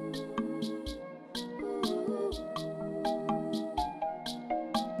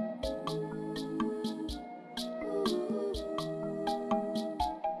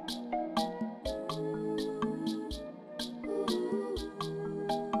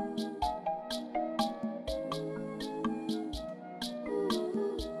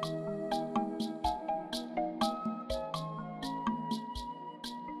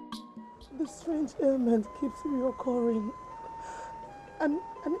 The strange ailment keeps reoccurring, and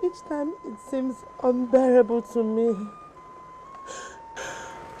each time it seems unbearable to me.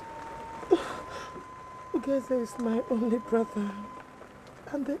 Geze is my only brother,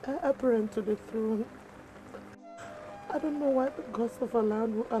 and the heir apparent to the throne. I don't know why the gods of our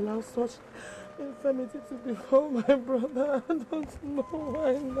land will allow such infirmity to befall my brother. I don't know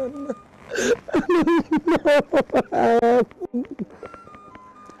why, Nana. I don't know why.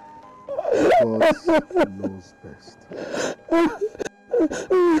 God knows best.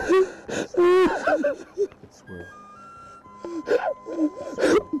 It's well.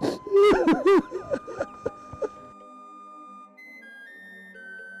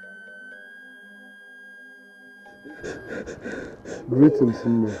 Greetings,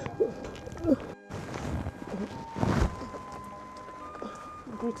 Nne.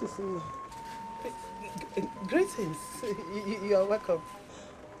 Greetings, Nne. Greetings. You are welcome.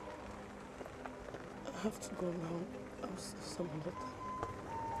 I have to go now. I'll see some other time.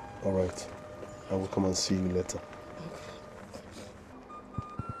 All right. I will come and see you later.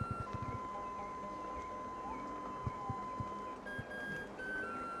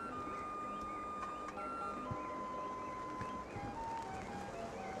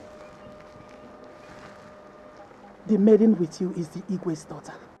 The maiden with you is the Igwe's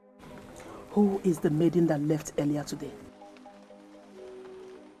daughter. Who is the maiden that left earlier today?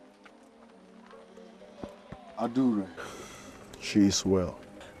 Adure. She is well.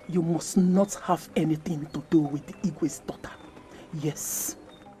 You must not have anything to do with the Igwe's daughter. Yes.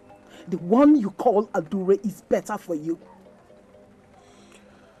 The one you call Adure is better for you.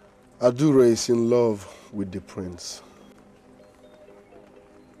 Adure is in love with the prince.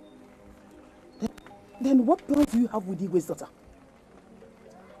 Then what plans do you have with Igwe's daughter?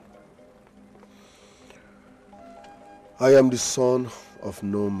 I am the son of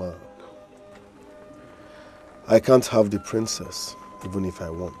no man. I can't have the princess, even if I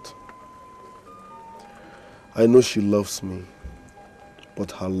want. I know she loves me,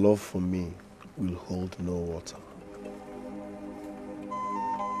 but her love for me will hold no water.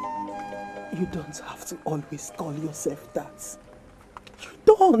 You don't have to always call yourself that. You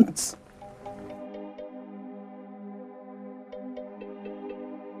don't.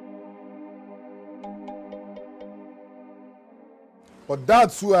 But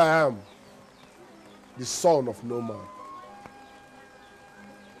that's who I am, the son of no man.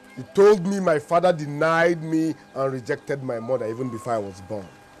 He told me my father denied me and rejected my mother even before I was born.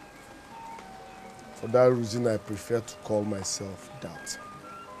 For that reason, I prefer to call myself that.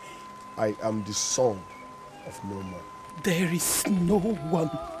 I am the son of no man. There is no one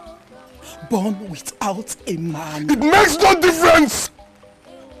born without a man. It makes no difference!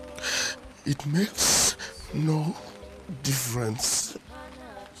 It makes no difference.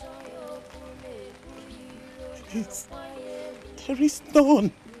 There is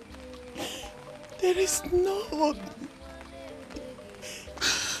none. There is none.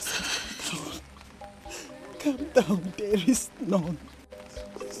 Calm down. There is none.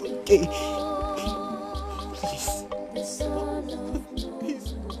 It's okay. Please.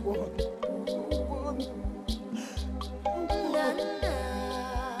 Please, one.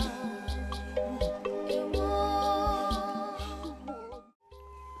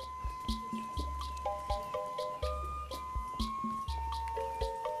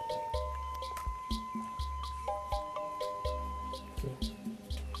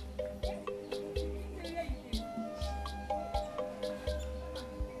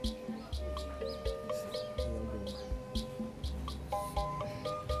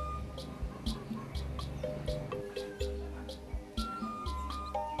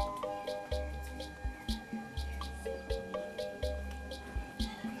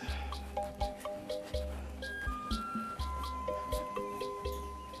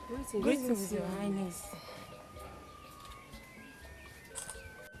 Greetings, Your Highness.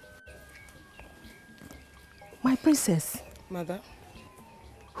 My princess. Mother?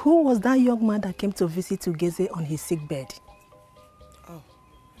 Who was that young man that came to visit Ugeze on his sick bed? Oh,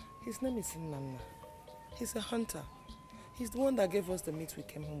 his name is Nana. He's a hunter. He's the one that gave us the meat we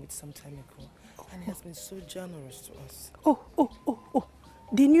came home with some time ago. And he has been so generous to us. Oh.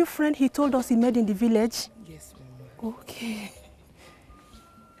 The new friend he told us he met in the village? Yes, Mama. Okay.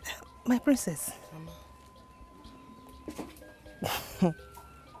 My princess. Mama.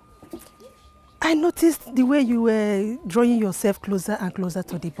 I noticed the way you were drawing yourself closer and closer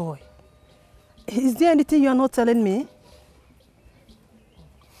to the boy. Is there anything you are not telling me?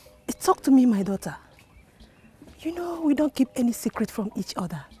 Talk to me, my daughter. You know, we don't keep any secret from each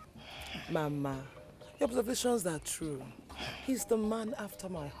other. Mama, your observations are true. He's the man after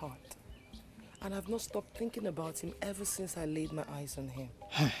my heart. And I've not stopped thinking about him ever since I laid my eyes on him.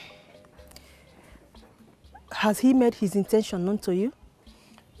 Has he made his intention known to you?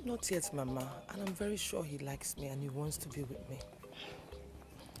 Not yet, Mama. And I'm very sure he likes me and he wants to be with me.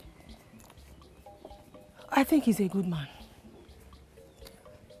 I think he's a good man.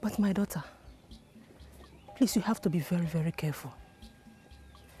 But my daughter, please, you have to be very, very careful.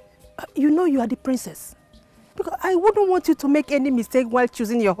 You know you are the princess. Because I wouldn't want you to make any mistake while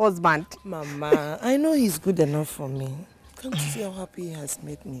choosing your husband. Mama, I know he's good enough for me. Can't you see how happy he has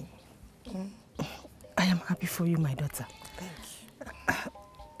made me? I am happy for you, my daughter. Thank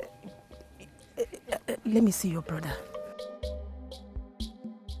you. Let me see your brother.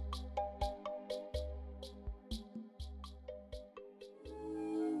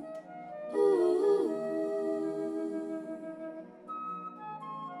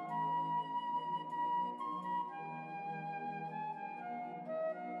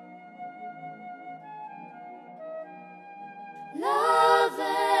 Love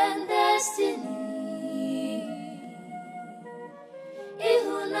and destiny.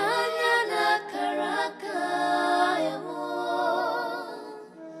 Ihunanya na karaka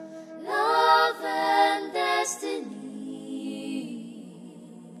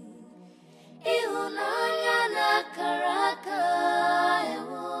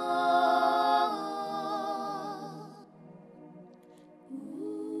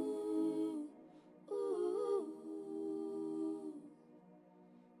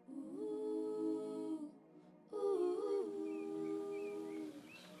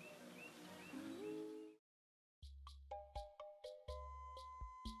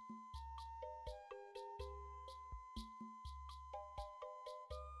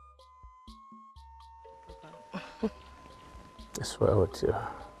Papa. It's well with you.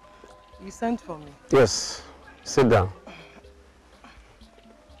 You sent for me? Yes. Sit down.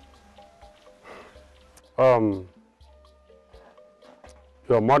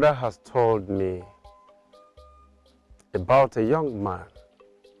 Your mother has told me about a young man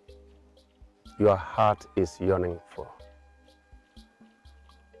your heart is yearning for.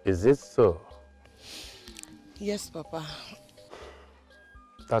 Is it so? Yes, Papa.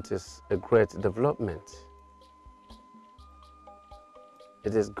 That is a great development.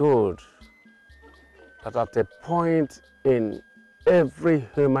 It is good that at a point in every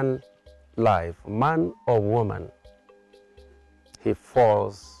human life, man or woman, he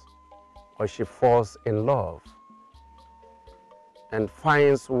falls or she falls in love and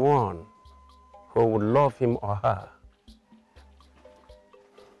finds one who would love him or her.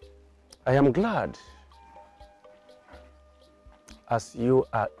 I am glad as you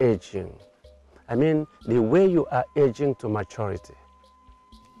are aging. I mean, the way you are aging to maturity.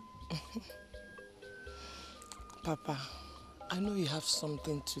 Papa, I know you have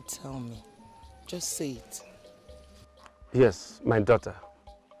something to tell me. Just say it. Yes, my daughter.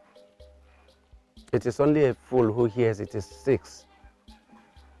 It is only a fool who hears it is 6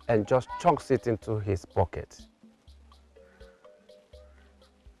 and just chunks it into his pocket.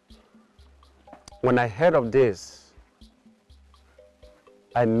 When I heard of this,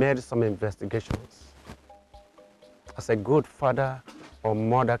 I made some investigations, as a good father or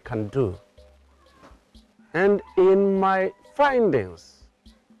mother can do. And in my findings,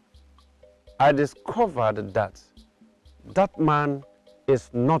 I discovered that that man is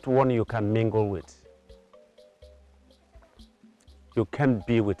not one you can mingle with. You can't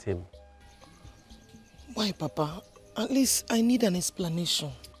be with him. Why, Papa? At least I need an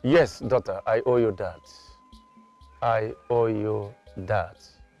explanation. Yes, daughter, I owe you that. I owe you that.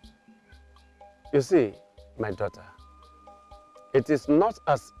 You see, my daughter, it is not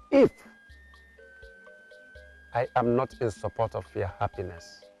as if I am not in support of your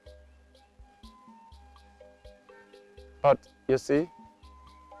happiness. But you see,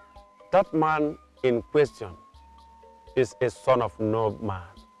 that man in question is a son of no man,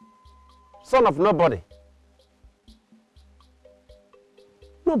 son of nobody.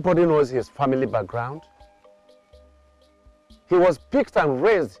 Nobody knows his family background. He was picked and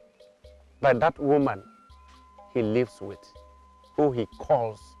raised by that woman he lives with, who he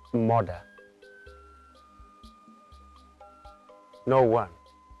calls mother. No one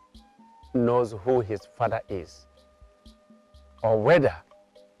knows who his father is, or whether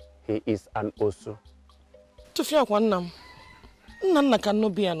he is an Osu. Nana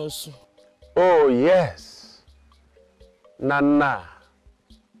cannot be an Osu. Oh yes, Nana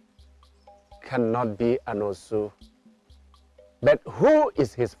cannot be an Osu. But who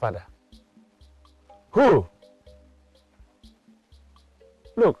is his father? Who?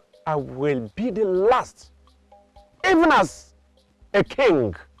 Look, I will be the last, even as a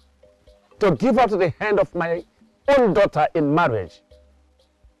king, to give up to the hand of my own daughter in marriage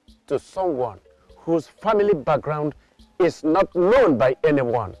to someone whose family background is not known by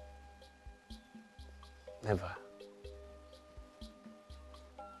anyone. Never.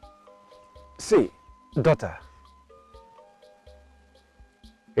 See, daughter,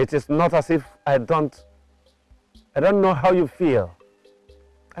 it is not as if I don't know how you feel.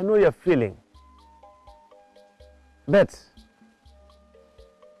 I know you're feeling. But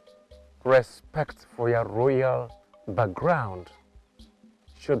respect for your royal background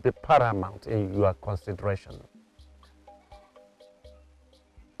should be paramount in your consideration.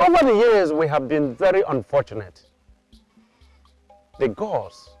 Over the years, we have been very unfortunate. The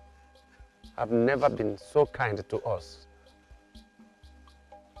gods have never been so kind to us.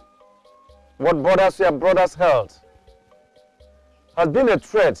 What borders your brother's health has been a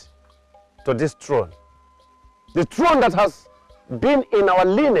threat to this throne. The throne that has been in our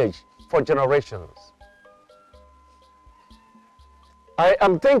lineage for generations. I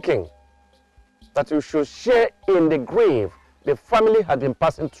am thinking that you should share in the grief the family has been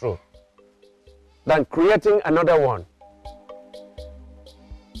passing through than creating another one.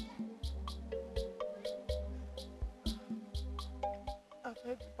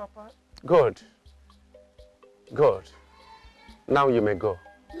 Papa. Good. Good. Now you may go.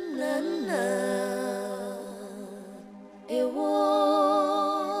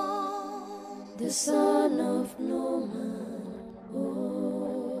 The son of no man.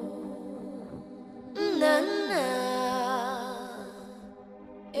 Nana,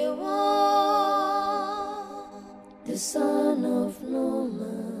 the son of no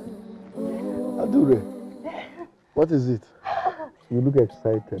man. Adure, what is it? You look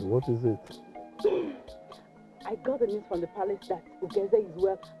excited. What is it? I got the news from the palace that Ugeze is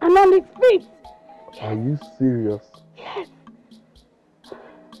well and on his feet. Are you serious? Yes.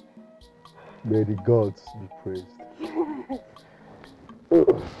 May the gods be praised.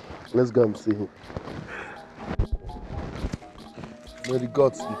 Let's go and see him. May the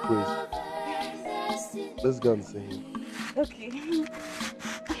gods be praised. Let's go and see him. Okay.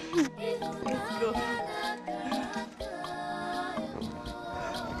 Let's go.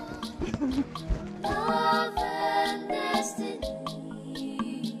 Love and destiny.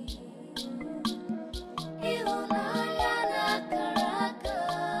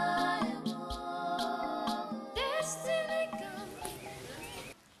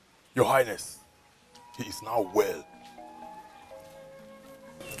 Your Highness, he is now well.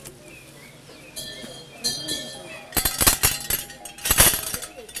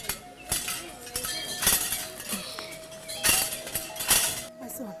 My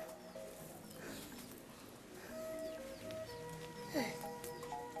son.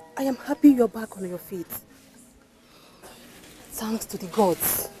 I am happy you're back on your feet. Thanks to the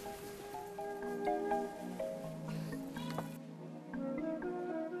gods.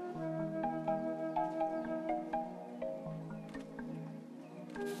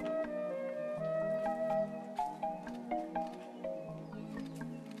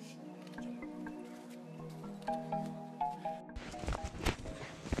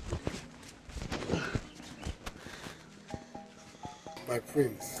 My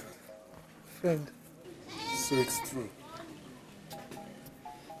prince. Friend. So it's true.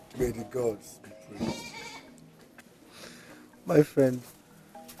 May the gods be praised. My friend,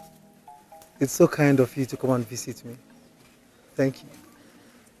 it's so kind of you to come and visit me. Thank you.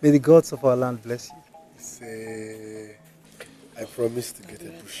 May the gods of our land bless you. Say, I promise to get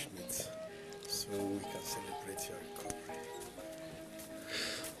a bushmeat so we can celebrate your recovery.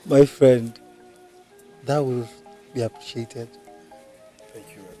 My friend, that will be appreciated. Thank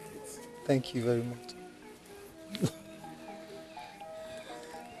you, my prince. Thank you very much.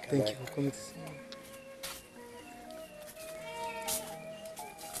 Thank you for coming to see me.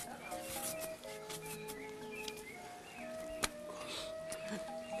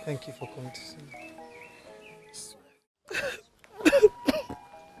 Thank you for coming to see me.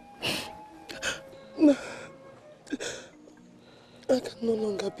 No. I can no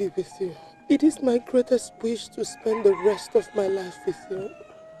longer be with you. It is my greatest wish to spend the rest of my life with you.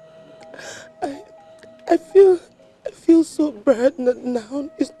 I feel so burdened that now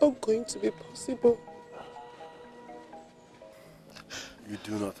it's not going to be possible. You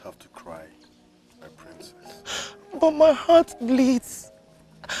do not have to cry, my princess. But my heart bleeds.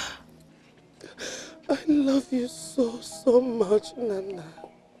 I love you so much, Nana.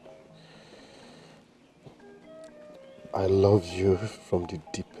 I love you from the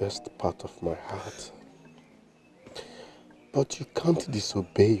deepest part of my heart. But you can't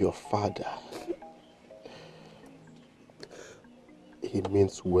disobey your father. He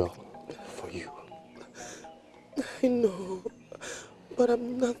means well for you. I know, but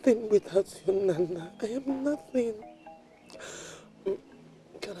I'm nothing without you, Nana. I am nothing.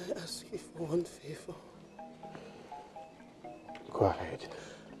 Can I ask you for one favor? Go ahead.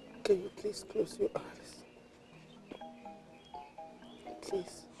 Can you please close your eyes?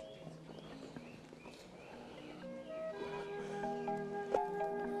 Please.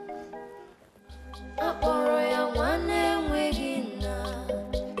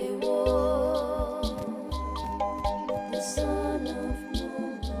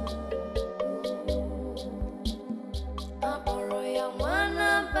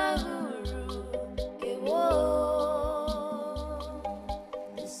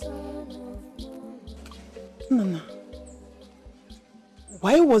 Nana,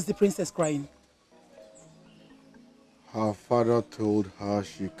 why was the princess crying? Her father told her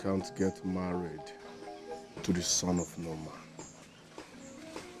she can't get married to the son of no man.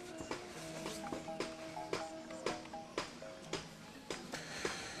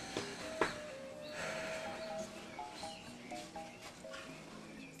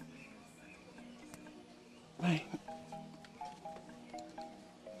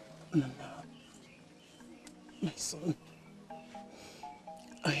 Nana, my son,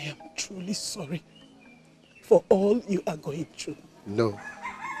 I am truly sorry for all you are going through. No.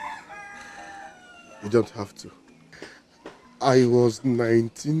 You don't have to. I was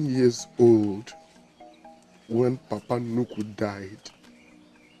 19 years old when Papa Nuku died.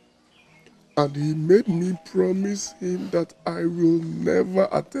 And he made me promise him that I will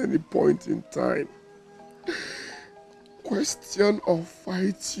never at any point in time question or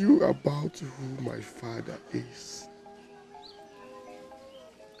fight you about who my father is.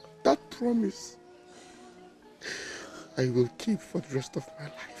 That promise I will keep for the rest of my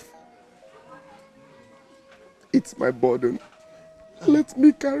life. It's my burden. Let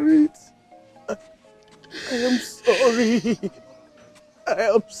me carry it. I am sorry. I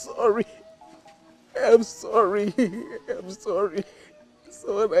am sorry. I am sorry. I am sorry.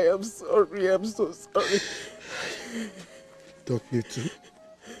 Son, I am sorry. I am so sorry. Don't need to.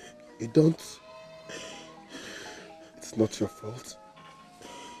 You don't. It's not your fault.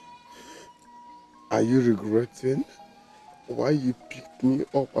 Are you regretting why you picked me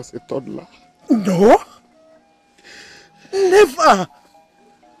up as a toddler? No. Never.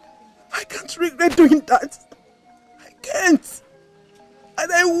 I can't regret doing that. I can't.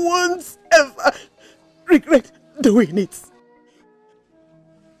 And I won't ever regret doing it.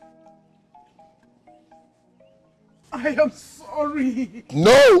 I am sorry.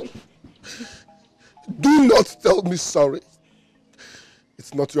 No! Do not tell me sorry.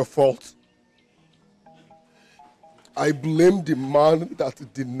 It's not your fault. I blame the man that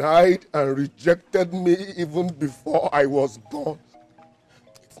denied and rejected me even before I was born.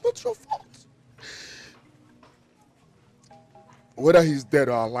 It's not your fault. Whether he's dead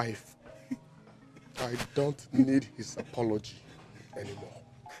or alive, I don't need his apology anymore.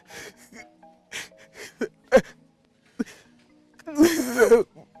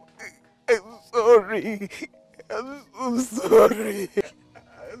 I'm sorry. I'm so sorry.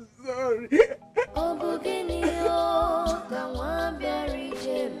 I'm sorry.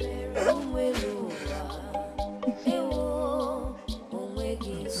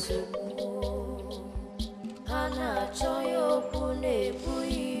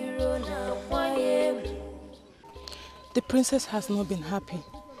 The princess has not been happy,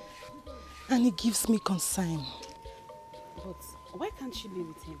 and it gives me concern. But why can't she live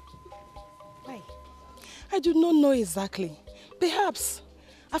with him? Why? I do not know exactly. Perhaps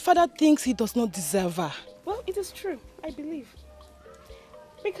her father thinks he does not deserve her. Well, it is true, I believe.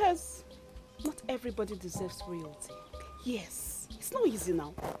 Because not everybody deserves royalty. Yes, it's not easy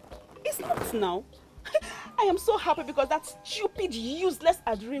now. It's not now. I am so happy because that stupid, useless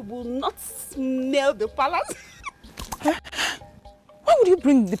Adre will not smell the palace. Why would you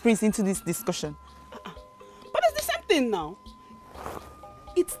bring the prince into this discussion? But it's the same thing now.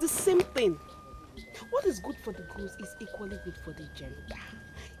 It's the same thing. What is good for the goose is equally good for the gender.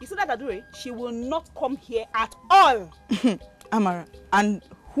 You see that Adure? She will not come here at all. Amara, and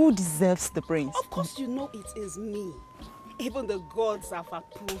who deserves the prince? Of course you know it is me. Even the gods have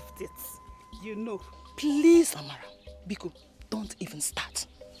approved it. You know. Please, Amara, Biko, don't even start.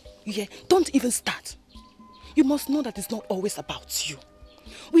 You hear? Don't even start. You must know that it's not always about you.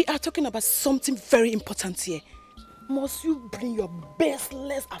 We are talking about something very important here. Must you bring your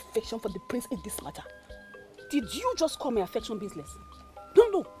baseless affection for the prince in this matter? Did you just call my affection business?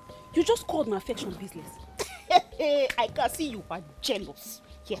 No. You just called my affection business. I can see you are jealous.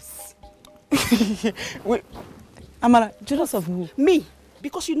 Yes. Wait, Amara, jealous of who? Me.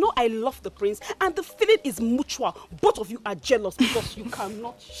 Because you know I love the prince and the feeling is mutual. Both of you are jealous because you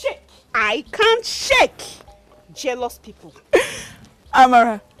cannot shake. I can't shake. Jealous people.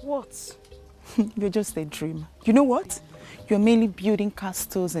 Amara. What? You're just a dreamer. You know what? You're mainly building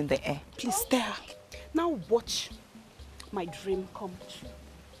castles in the air. Please stare. Now watch my dream come true.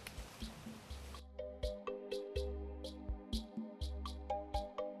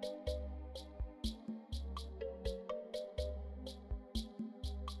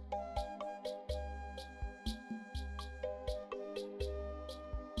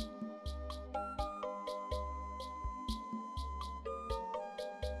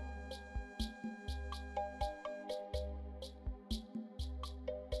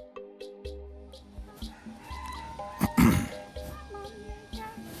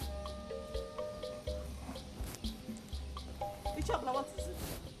 What is it?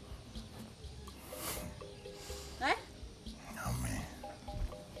 Eh?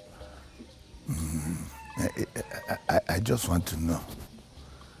 I just want to know,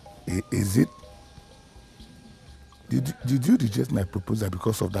 is it, did you reject my proposal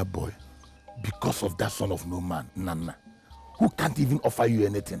because of that boy? Because of that son of no man, Nana, who can't even offer you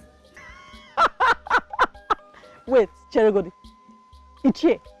anything? Wait, Cherigodi.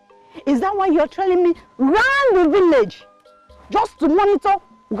 Ichie, is that why you're telling me run the village just to monitor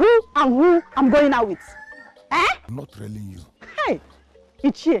who and who I'm going out with? Eh? I'm not trailing you. Hey,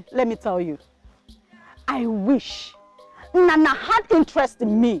 Ichie, let me tell you. I wish Nana had interest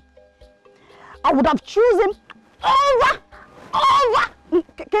in me. I would have chosen over 100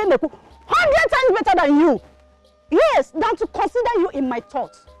 times better than you. Yes, than to consider you in my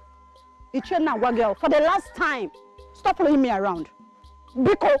thoughts. Ichie Nawa girl, for the last time, stop following me around.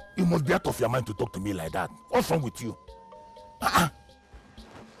 Biko. You must be out of your mind to talk to me like that. What's wrong with you?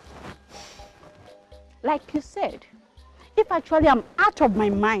 Like you said, if actually I'm out of my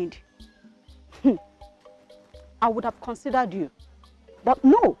mind, I would have considered you. But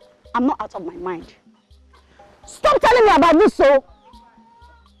no, I'm not out of my mind. Stop telling me about this, so.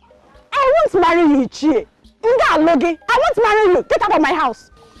 I won't marry you, Chie. I won't marry you. Get out of my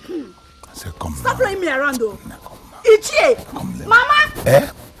house. I said, come Stop now. playing me around, though. Ichie! Mama! Eh?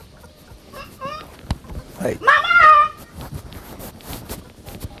 Hey. Mama!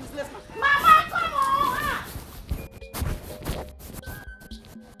 Mama, come on!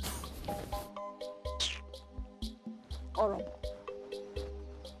 Alright.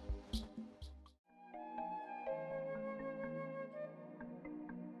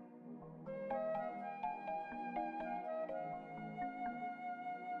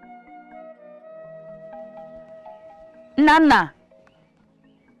 Nana.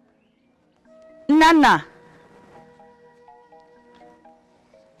 Nana.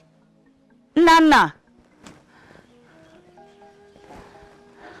 Nana.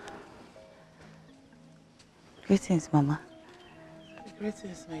 Greetings, Mama.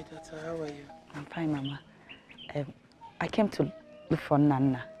 Greetings, my daughter. How are you? I'm fine, Mama. I came to look for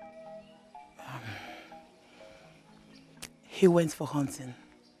Nana. He went for hunting.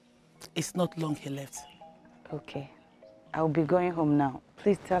 It's not long he left. Okay. I'll be going home now.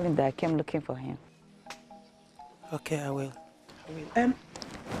 Please tell him that I came looking for him. Okay, I will. Wait a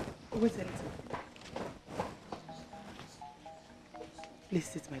little. Please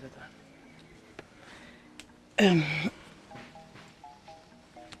sit, my daughter.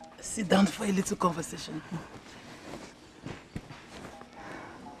 Sit down for a little conversation.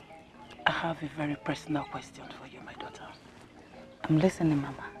 I have a very personal question for you, my daughter. I'm listening,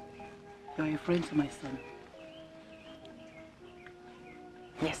 Mama. You're a friend to my son.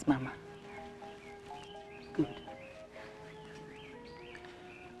 Yes, Mama. Good.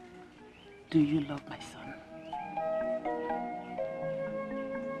 Do you love my son?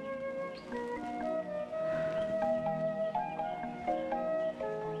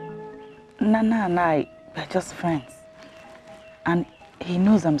 Nana and I are just friends. And he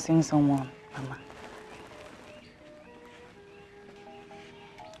knows I'm seeing someone, Mama.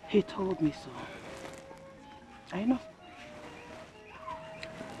 He told me so. I know.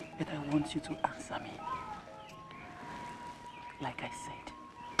 But I want you to answer me. Like I said,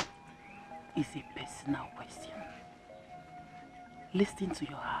 it's a personal question. Listen to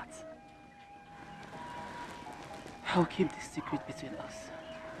your heart. I'll keep the secret between us.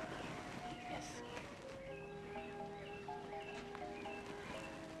 Yes.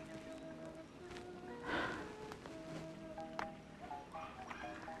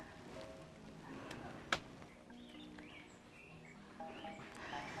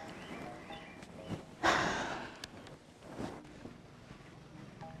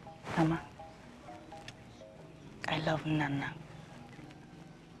 Mama, I love Nana.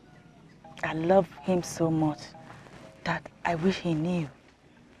 I love him so much that I wish he knew.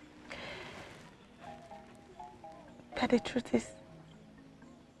 But the truth is,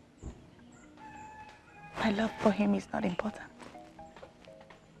 my love for him is not important.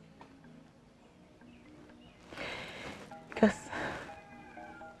 Because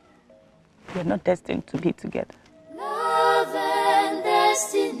we're not destined to be together. Love and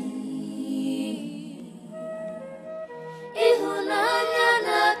destiny. Ihunanya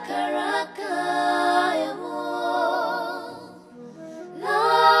na karaka ewo.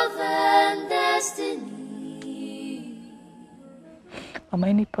 Love and destiny. Mama,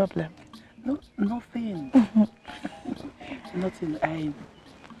 any problem? No, nothing. Nothing.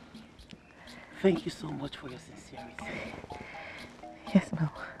 Thank you so much for your sincerity. Yes,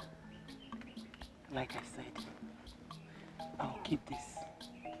 Mama. Like I said, I'll keep this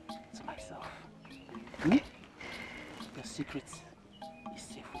to myself. Hmm? Your secret is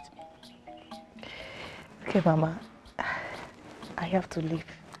safe with me. Okay, Mama. I have to leave.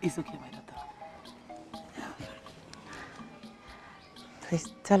 It's okay, my daughter. Please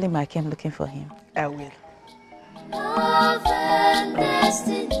tell him I came looking for him. I will. Love and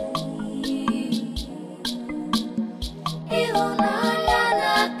destiny. Ihunanya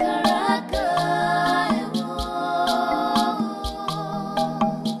na karaka ewo.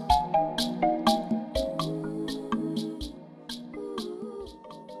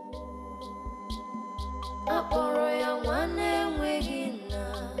 Akpọrọ ya nwanne enweghị nna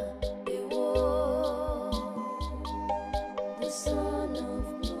ewo. The son of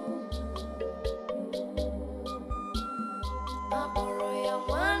no man. Akpọrọ ya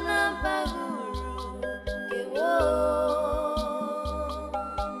nwanne abaghị uru ewo.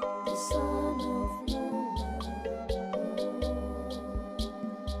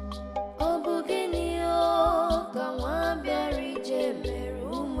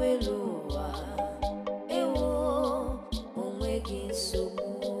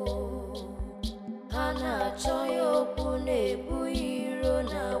 na-achọ ya okwu na-ebu iro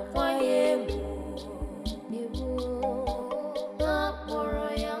na kwanye iwu ha kpọrọ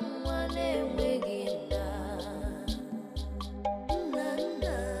ya nwa na-enweghị nna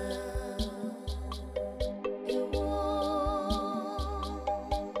nna iwu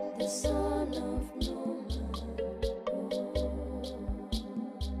the son of no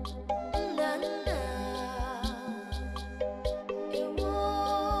man nna iwu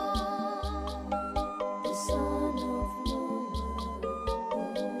the son of no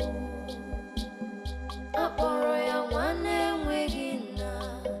man akpọrọ ya nwa na-enweghị nna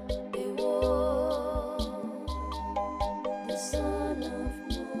iwu the son of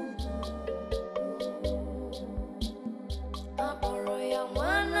no man akpọrọ ya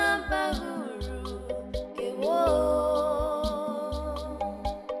nwa na-abaghị uru iwu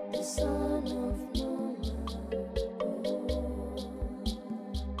the son of no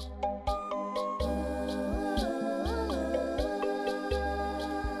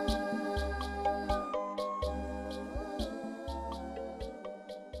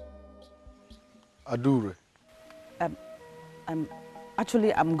Adure.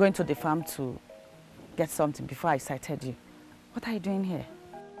 I'm going to the farm to get something before I sighted you. What are you doing here?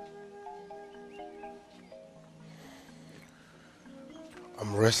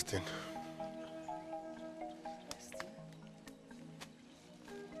 I'm resting.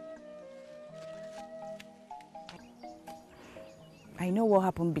 I know what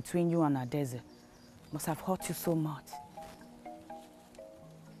happened between you and Adeze must have hurt you so much.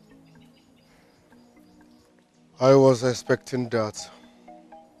 I was expecting that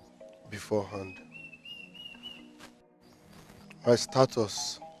beforehand. My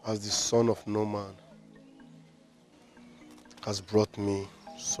status as the son of no man has brought me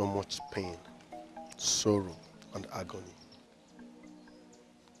so much pain, sorrow, and agony.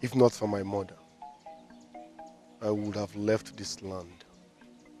 If not for my mother, I would have left this land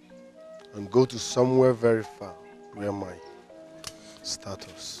and go to somewhere very far where my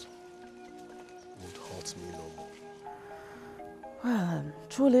status would hurt me no more. Well,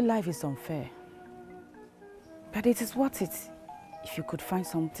 truly life is unfair. But it is worth it if you could find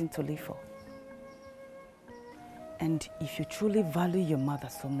something to live for. And if you truly value your mother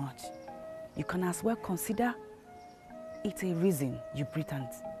so much, you can as well consider it a reason you breathe and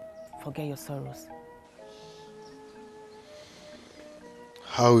forget your sorrows.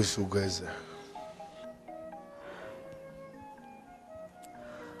 How is Ugeze?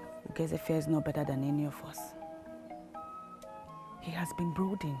 Ugeze fares no better than any of us. He has been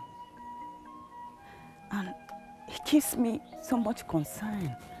brooding. And it gives me so much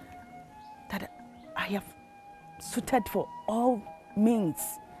concern that I have suited for all means,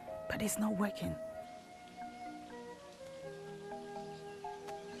 but it's not working.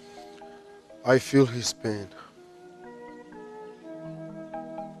 I feel his pain.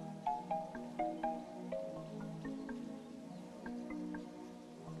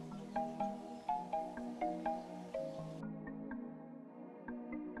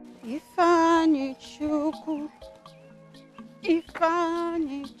 Ifeanyi Chukwu,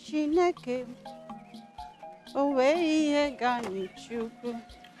 Ifeanyi Chineke, o nweghị ihe ga-anyị Chukwu.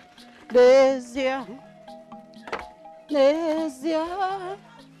 N'ezie, n'ezie,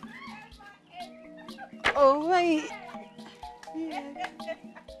 o nweghị ihe.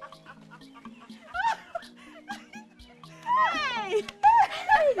 Hey!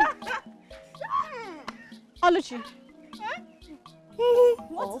 Oluchi.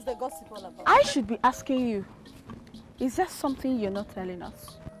 What is the gossip all about? I should be asking you, is there something you're not telling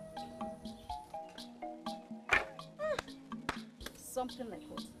us? Something like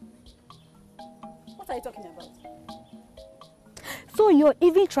what? What are you talking about? So you're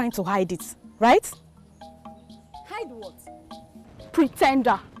even trying to hide it, right? Hide what?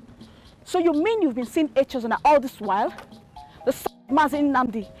 Pretender. So you mean you've been seeing Echezona all this while? The son of Mazin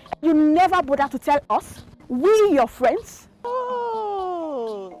Namdi. You never bother to tell us? We, your friends?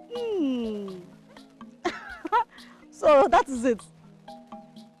 Oh, So that is it.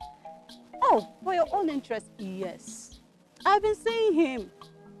 Oh, for your own interest, yes. I've been seeing him.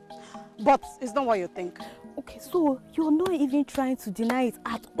 But it's not what you think. Okay, so you're not even trying to deny it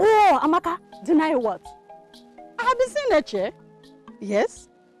at all, Amaka? Deny what? I have been seeing Eche. Yes.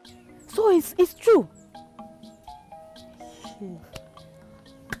 So it's true?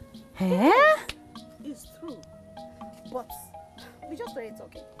 Eh? It's true. But we just started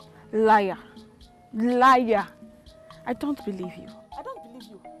talking. Liar. Liar. I don't believe you. I don't believe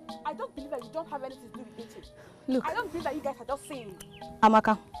you. I don't believe that you don't have anything to do with it. Look. I don't believe that you guys are just saying.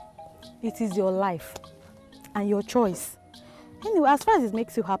 Amaka, it is your life and your choice. Anyway, as far as it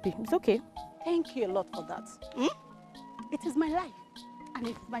makes you happy, it's okay. Thank you a lot for that. It is my life, and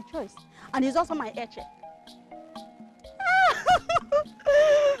it's my choice, and it's also my Eche.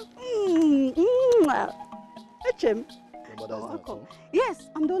 Echem. Yes,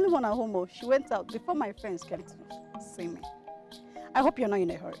 I'm the only one at home. She went out before my friends came to see me. I hope you're not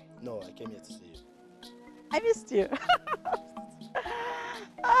in a hurry. No, I came here to see you. I missed you.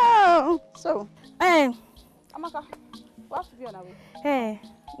 Oh, so, hey, Amaka, we have to be on our way. Hey,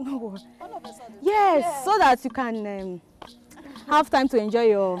 no. All of a sudden. Yes, so that you can have time to enjoy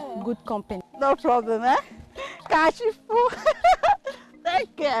your good company. No problem, eh? Kashifu.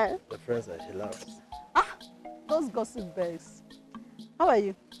 Take care. The friends are hilarious. Those gossip bears. How are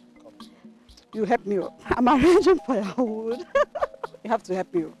you? You help me up. I'm arranging firewood. You have to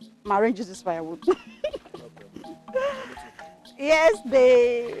help me up. I'm arranging this firewood. Yes,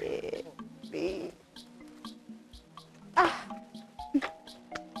 baby.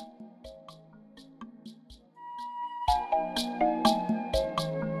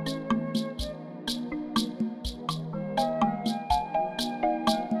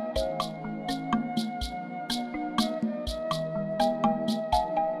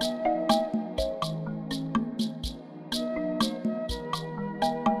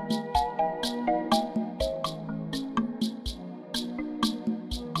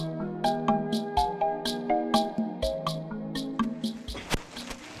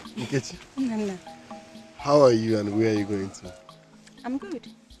 How are you and where are you going to? I'm good.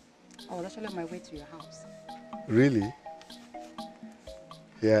 I was actually on my way to your house. Really?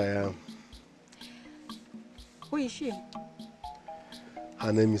 Yeah, I am. Who is she?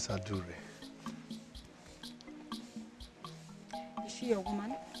 Her name is Adure. Is she your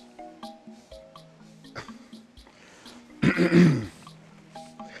woman?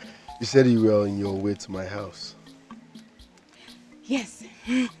 You said you were on your way to my house. Yes.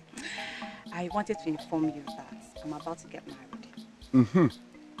 I wanted to inform you that I'm about to get married.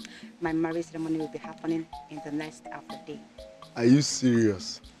 My marriage ceremony will be happening in the next half a day. Are you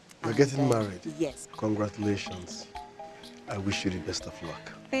serious? You're getting married? Yes. Congratulations. I wish you the best of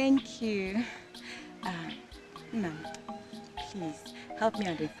luck. Thank you. Ma'am, please help me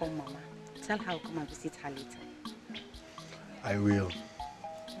and inform Mama. Tell her I'll come and visit her later. I will.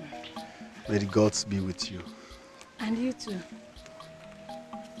 May the gods be with you. And you too.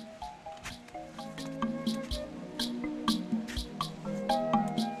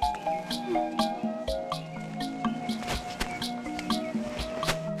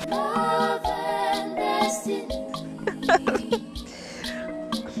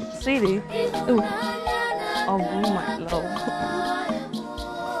 Sweetie. Ooh. Oh, my love.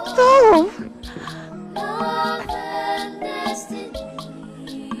 Stop!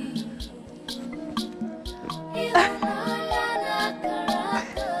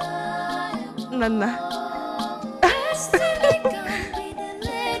 Nana.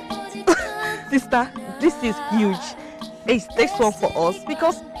 Sister, this is huge. It's this one for us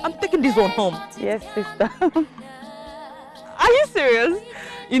because I'm taking this one home. Yes, sister. Are you serious?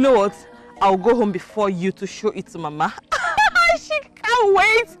 You know what? I'll go home before you to show it to Mama. She can't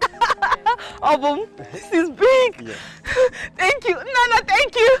wait. This is big. Yeah. Thank you. Nana,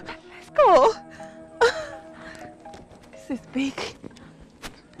 thank you. Let's go. This is big.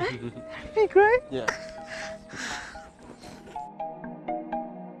 Big, right? Yeah.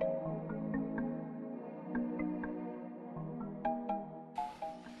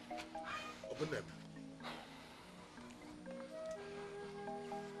 Open them.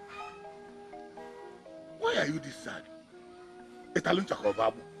 Why are you this sad?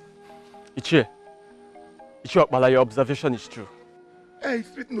 Ichie, Okpala, your observation is true. Hey,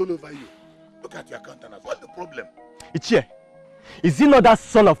 it's written all over you. Look at your countenance. What's the problem? Ichie, is he not that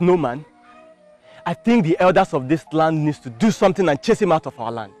son of no man? I think the elders of this land needs to do something and chase him out of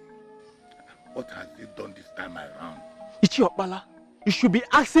our land. What has he done this time around? Ichie Okpala, you should be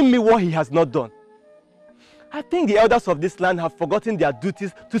asking me what he has not done. I think the elders of this land have forgotten their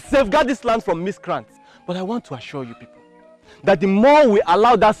duties to safeguard this land from miscreants. But I want to assure you people that the more we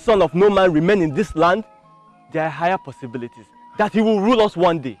allow that son of no man remain in this land, there are higher possibilities that he will rule us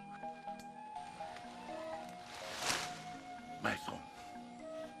one day. My son,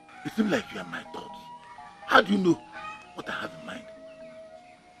 it seems like you are my thoughts. How do you know what I have in mind?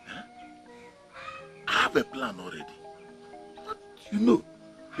 Huh? I have a plan already. But you know,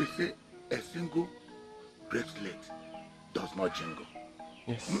 they say a single bracelet does not jingle.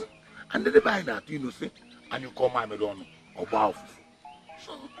 Yes. Hmm? And then they buy that, you know, say, and you come and on or bow.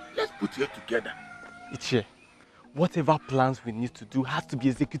 So let's put it together. Ichie, whatever plans we need to do has to be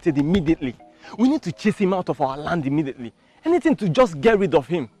executed immediately. We need to chase him out of our land immediately. Anything to just get rid of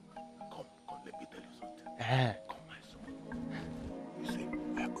him. Come, Come, my son. You see,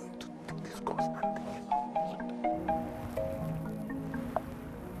 we are going to discuss and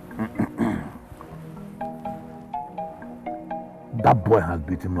That boy has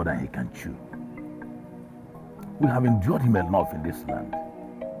beaten more than he can chew. We have endured him enough in this land.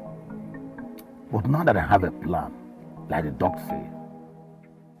 But now that I have a plan, like the doc say,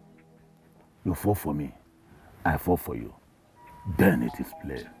 you fall for me, I fall for you. Then it is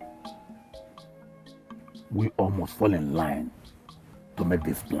play. We almost fall in line to make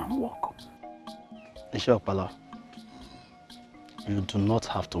this plan work. Ishokpala, you do not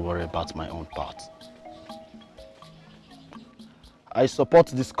have to worry about my own part. I support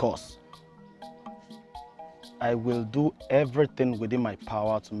this cause. I will do everything within my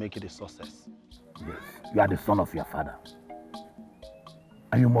power to make it a success. Yes, you are the son of your father.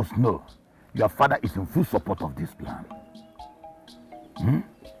 And you must know, your father is in full support of this plan.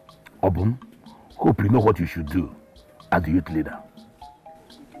 Obum, hope you know what you should do as the youth leader.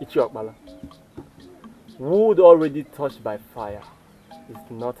 Ichiokpala, wood already touched by fire is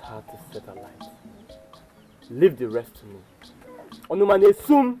not hard to set alight. Leave the rest to me. Onumane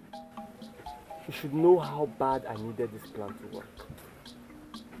soon, you should know how bad I needed this plan to work.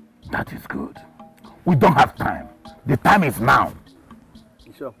 That is good. We don't have time. The time is now.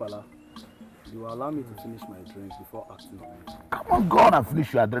 Ishokpala, you will allow me to finish my drink before acting on it. Come on, go on and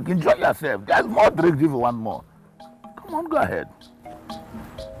finish your drink. Enjoy yourself. There's more drinks if you want more. Come on, go ahead.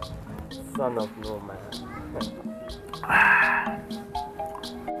 Son of no man.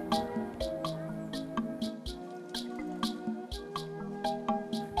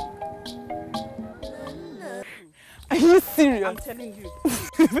 Are you serious? I'm telling you.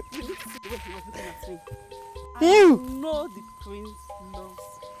 You need to see the way he was looking at me. You? I know the prince loves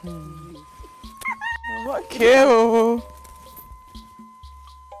you. Okay. Oh.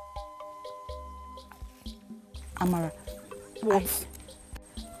 Amara, what?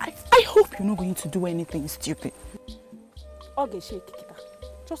 I hope you're not going to do anything stupid. Okay, shake Kikita.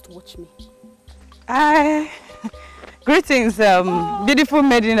 Just watch me. Greetings, beautiful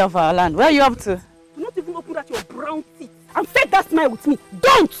maiden of our land. Where are you up to? Do not even open that your brown teeth and fake that smile with me.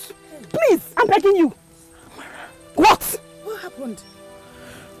 Don't! Please, I'm begging you. What? What happened?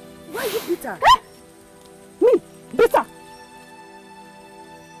 Why are you bitter? Me? Bitter?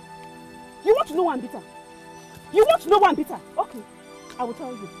 You want to know why I'm bitter? You want to know why I'm bitter? Okay, I will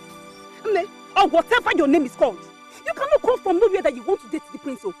tell you. Nne, or whatever your name is called. You cannot come from nowhere that you want to date the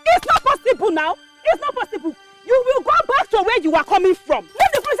prince. It's not possible now. It's not possible. You will go back to where you are coming from.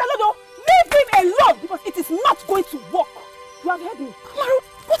 Leave the prince alone, though. Leave him alone because it is not going to work. You have heard me. Amaru,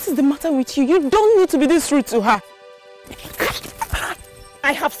 what is the matter with you? You don't need to be this rude to her.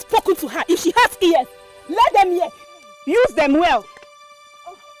 I have spoken to her. If she has ears, let them hear. Use them well.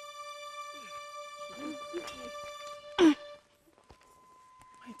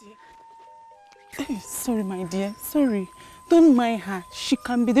 Sorry, my dear. Sorry. Don't mind her. She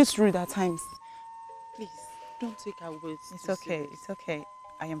can be this rude at times. Please, don't take her words. It's okay. It's okay.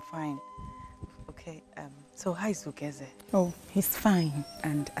 I am fine. Okay. So how is Ugeze? Oh, he's fine.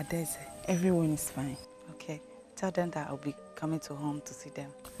 And Adeze? Everyone is fine. Okay. Tell them that I'll be coming to home to see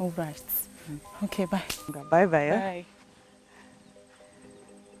them. All right. Okay, bye. Bye-bye. Bye.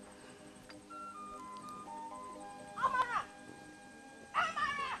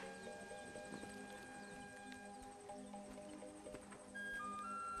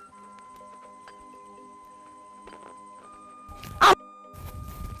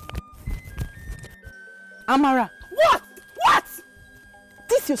 Amara. What? What?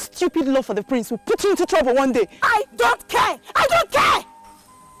 This your stupid love for the prince will put you into trouble one day. I don't care. I don't care.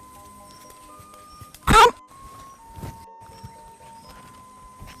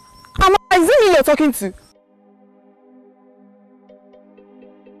 Amara, is it me you're talking to?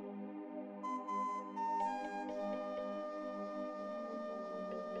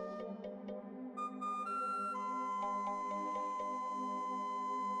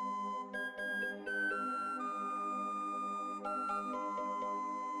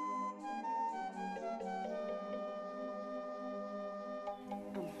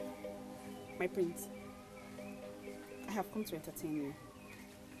 My prince, I have come to entertain you.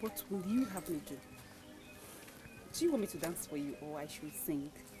 What will you have me do? Do you want me to dance for you or I should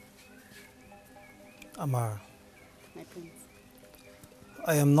sing? Amara, My prince.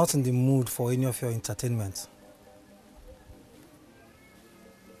 I am not in the mood for any of your entertainment.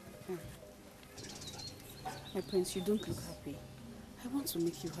 My prince, you don't look happy. I want to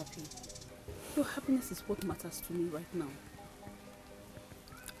make you happy. Your happiness is what matters to me right now.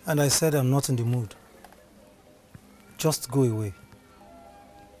 And I said I'm not in the mood. Just go away.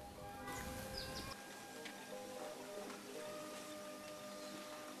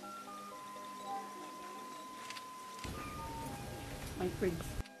 My prince.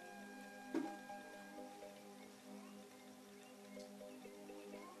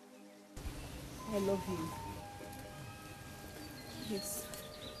 I love you. Yes.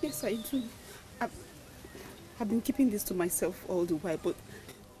 Yes, I do. I've been keeping this to myself all the while,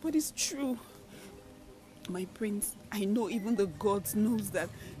 but it's true. My prince, I know even the gods knows that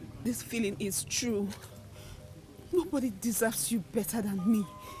this feeling is true. Nobody deserves you better than me.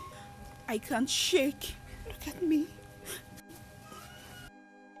 I can't shake. Look at me.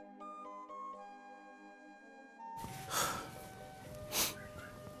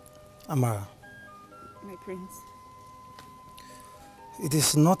 Amara. My prince. It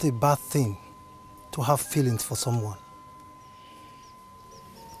is not a bad thing to have feelings for someone.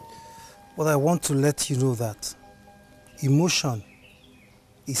 But I want to let you know that emotion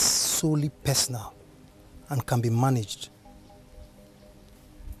is solely personal and can be managed.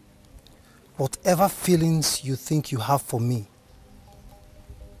 Whatever feelings you think you have for me,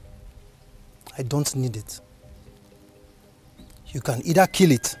 I don't need it. You can either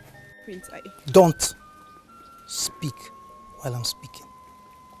kill it. Prince, Don't speak while I'm speaking.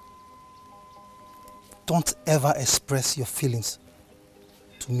 Don't ever express your feelings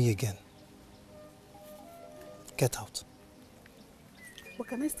to me again. Get out. But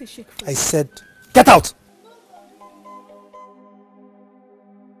can I still shake for I you? said, get out!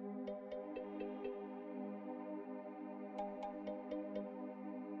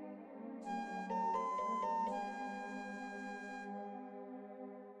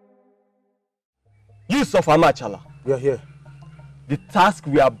 Youths of Amachala. We are here. The task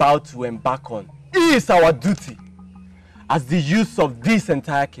we are about to embark on is our duty as the youths of this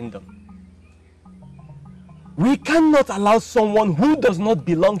entire kingdom. We cannot allow someone who does not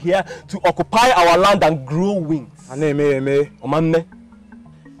belong here to occupy our land and grow wings.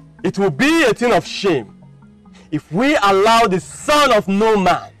 It will be a thing of shame if we allow the son of no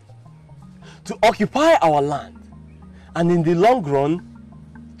man to occupy our land and in the long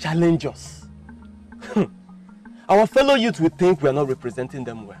run challenge us. Our fellow youth will think we are not representing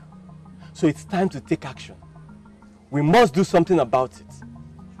them well. So it's time to take action. We must do something about it.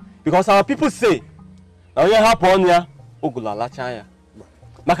 Because our people say, do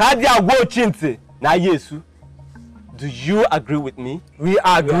you agree with me? We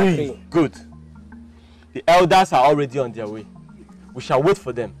agree. Good. The elders are already on their way. We shall wait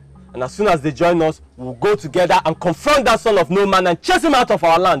for them. And as soon as they join us, we'll go together and confront that son of no man and chase him out of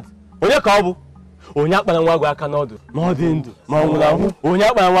our land. Onye akpara nwa agwa aka n'ọdụ ma ọ dị ndụ ma ọ nwụrụ anwụ onye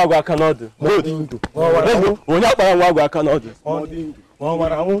akpara nwa agwa aka n'ọdụ onye akpara nwa agwa aka n'ọdụ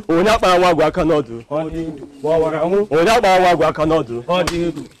onye akpara nwa agwa aka n'ọdụ onye akpara nwa agwa aka n'ọdụ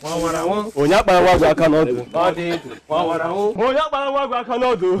onye akpara nwa agwa aka n'ọdụ onye akpara nwa agwa aka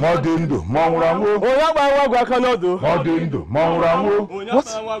n'ọdụ ma ọ dị ndụ ma ọ nwụrụ anwụ onye akpara nwa agwa aka n'ọdụ ma ọ dị ndụ ma ọ nwụrụ anwụ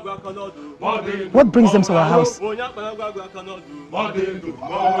What brings them to our house? onye akpara nwa agwa aka n'ọdụ ma ọ dị ndụ ma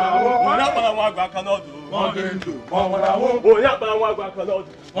ọ nwụrụ anwụ onye akpara nwa agwa aka n'ọdụ ma ọ dị ndụ ma ọ nwụrụ anwụ onye akpara nwa agwa aka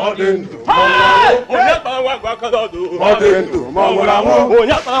n'ọdụ ma ọ dị ndụ ma ọ nwụrụ anwụ onye akpara nwa agwa aka n'ọdụ ma ọ dị ndụ ma ọ nwụrụ anwụ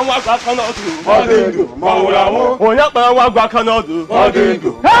onye akpara nwa agwa aka n'ọdụ ma ọ dị ndụ ma ọ nwụrụ anwụ onye akpara nwa agwa aka n'ọdụ ma ọ dị ndụ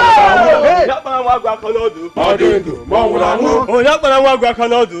onye akpara nwa agwa aka n'ọdụ ma ọ dị ndụ ma ọ nwụrụ anwụ onye akpara nwa agwa aka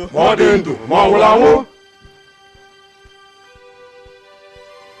n'ọdụ ma ọ dị ndụ ma ọ nwụrụ anwụ.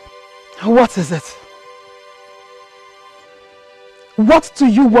 What is it? What do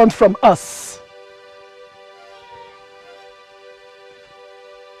you want from us?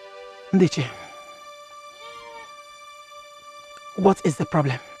 Ndiche, what is the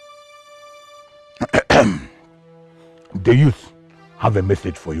problem? The youth have a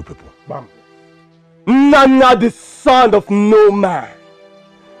message for you people. Bam. Nana, the son of no man.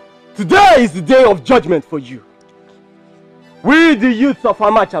 Today is the day of judgment for you. We, the youths of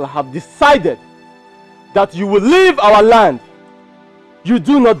Amachala, have decided that you will leave our land. You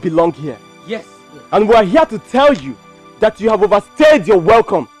do not belong here. Yes. And we are here to tell you that you have overstayed your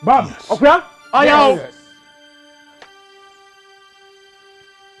welcome. Bam. Yes. Okay? Yes.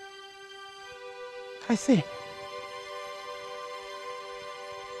 I see.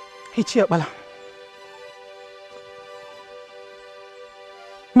 Hichiakbala.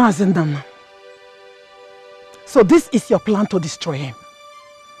 Mazindana. So this is your plan to destroy him?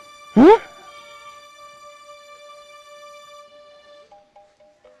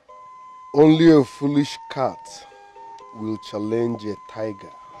 Only a foolish cat will challenge a tiger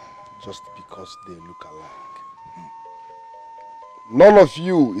just because they look alike. None of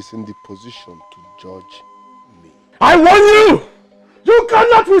you is in the position to judge me. I warn you! You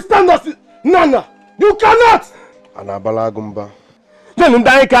cannot withstand us! Nana! You cannot! Anabala Gumba.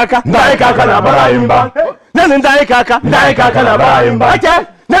 Ndaikaka na Baraimba. Nani dai kaka na barayimba.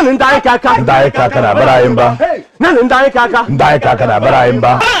 Nani dai kaka na barayimba. Nani dai kaka na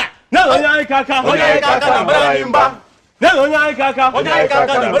barayimba. Nani dai kaka na barayimba. Nani dai kaka na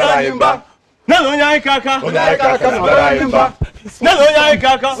barayimba. Nani dai kaka na barayimba. Nani dai kaka na barayimba. Nani dai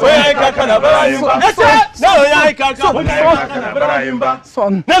kaka na barayimba.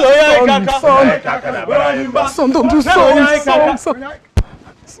 Son. Nani dai kaka na barayimba. Son, don't do son.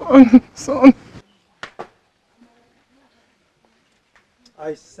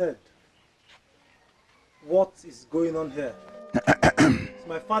 I said, what is going on here? Is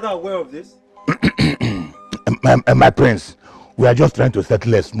my father aware of this? My prince, we are just trying to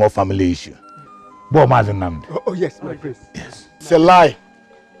settle a small family issue. Oh, yes, my prince. Yes. It's a lie.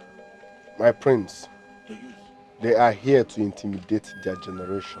 My prince, they are here to intimidate their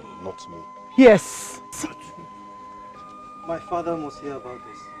generation, not me. Yes. My father must hear about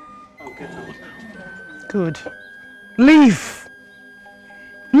this. I'll get out. Good. Leave.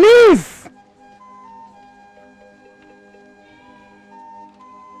 Leave.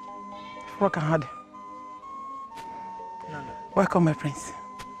 Work hard. Welcome, my prince.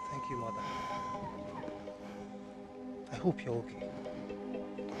 Thank you, mother. I hope you're okay.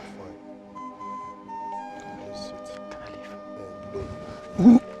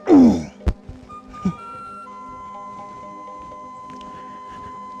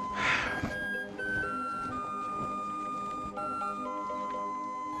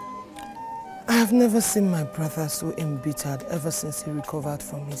 I have never seen my brother so embittered ever since he recovered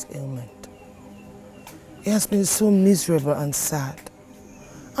from his ailment. He has been so miserable and sad,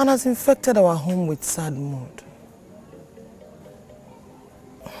 and has infected our home with sad mood.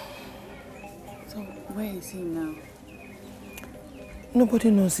 So, where is he now?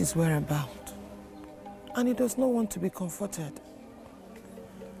 Nobody knows his whereabouts, and he does not want to be comforted.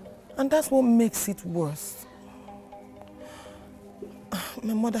 And that's what makes it worse.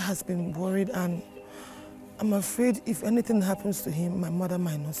 My mother has been worried, and I'm afraid if anything happens to him, my mother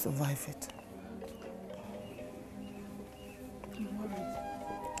might not survive it.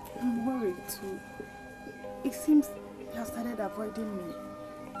 I'm worried too. It seems he has started avoiding me.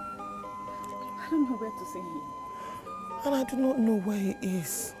 I don't know where to see him. And I do not know where he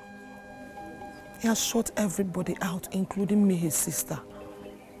is. He has shut everybody out, including me, his sister.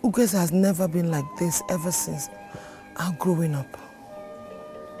 Ugeza has never been like this ever since our growing up.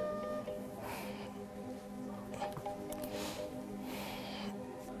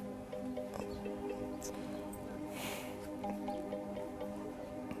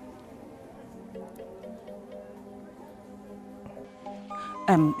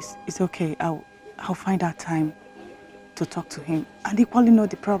 It's okay. I'll find out time to talk to him and equally know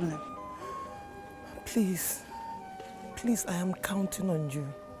the problem. Please, I am counting on you.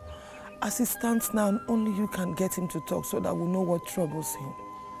 As it stands now, only you can get him to talk so that we'll know what troubles him.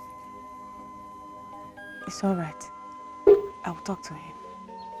 It's all right. I'll talk to him.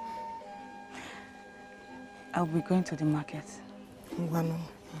 I'll be going to the market. Ngwano,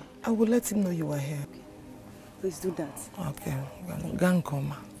 I will let him know you are here. Please do that. Okay,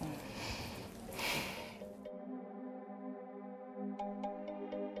 Gankoma.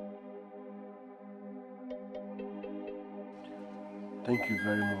 Thank you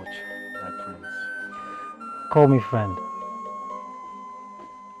very much, my prince. Call me friend.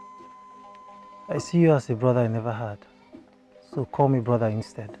 I see you as a brother I never had, so call me brother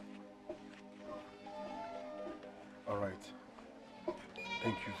instead. All right.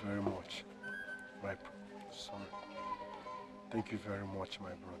 Thank you very much, my son. Thank you very much,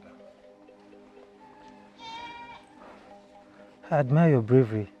 my brother. I admire your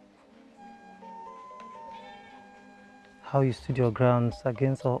bravery. How you stood your grounds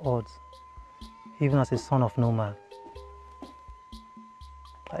against all odds, even as a son of no man.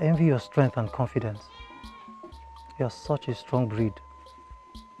 I envy your strength and confidence. You are such a strong breed.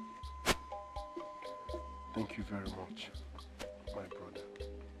 Thank you very much, my brother.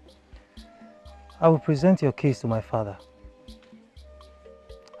 I will present your case to my father.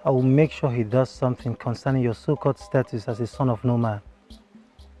 I will make sure he does something concerning your so-called status as a son of no man.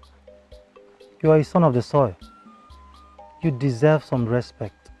 You are a son of the soil. You deserve some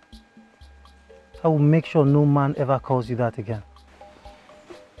respect. I will make sure no man ever calls you that again.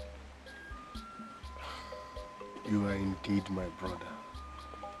 You are indeed my brother.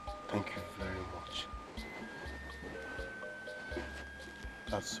 Thank you very much.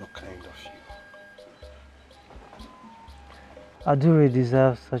 That's so kind of you. Adure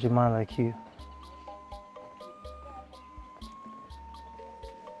deserves such a man like you.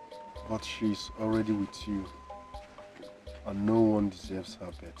 But she's already with you. And no one deserves her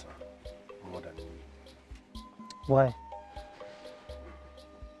better, more than me. Why?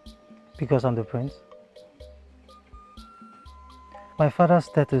 Because I'm the prince? My father's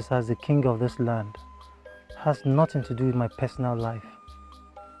status as the king of this land has nothing to do with my personal life.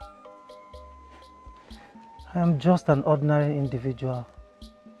 I am just an ordinary individual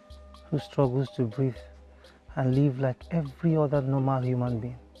who struggles to breathe and live like every other normal human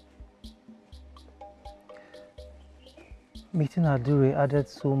being. Meeting Adure added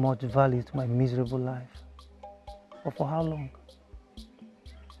so much value to my miserable life. But for how long?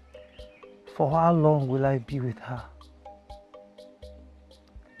 For how long will I be with her?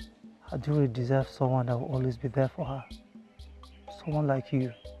 Adure deserves someone that will always be there for her. Someone like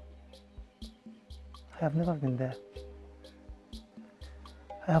you. I have never been there.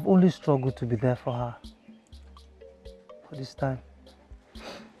 I have only struggled to be there for her. For this time,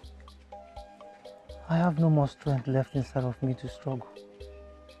 I have no more strength left inside of me to struggle.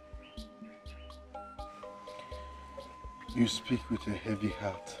 You speak with a heavy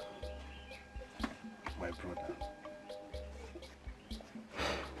heart, my brother.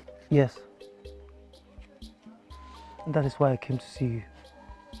 Yes. And that is why I came to see you.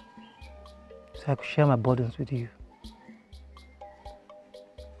 So I could share my burdens with you.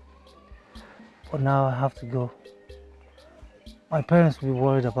 But now I have to go. My parents will be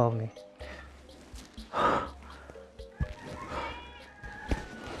worried about me.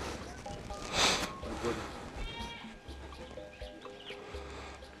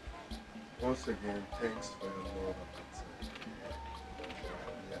 Once again, thanks for your love and concern.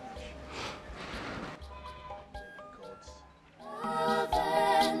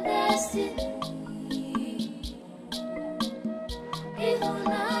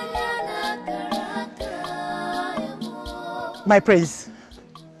 My praise.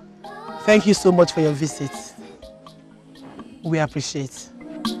 Thank you so much for your visit. We appreciate.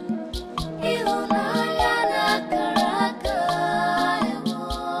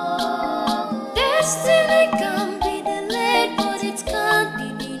 Destiny can be delayed, but it can't be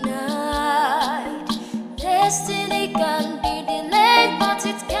denied. Destiny can be delayed, but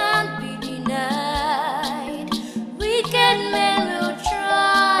it can't be denied. Wicked men will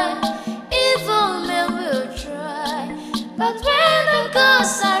try, evil men will try, but when the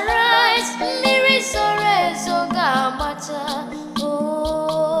gods arise, miracles are gamata. Oh,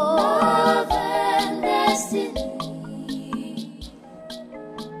 love and destiny.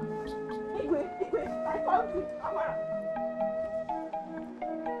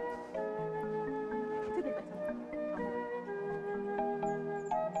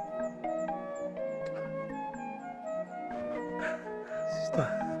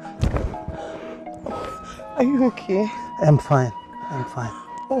 Are you okay? I'm fine. I'm fine.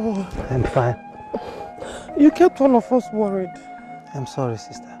 Oh, I'm fine. you kept all of us worried. I'm sorry,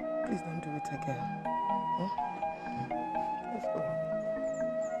 sister. Please don't do it again. Huh? Let's go.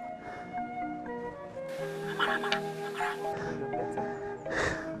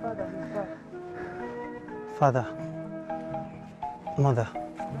 Father, Mother,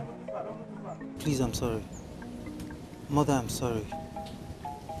 please, I'm sorry. Mother, I'm sorry.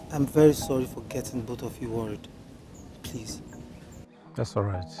 I'm very sorry for getting both of you worried. Please. That's all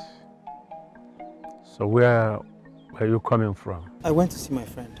right. So where are you coming from? I went to see my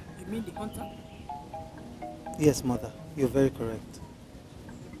friend. You mean the hunter? Yes, Mother, you're very correct.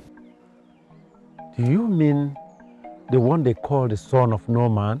 Do you mean the one they call the son of no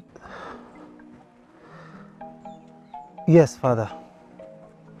man? Yes, Father.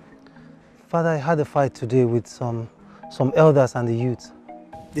 Father, I had a fight today with some elders and the youth.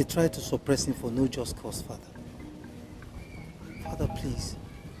 They tried to suppress him for no just cause, Father. Father, please.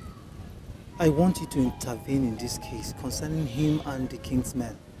 I want you to intervene in this case concerning him and the king's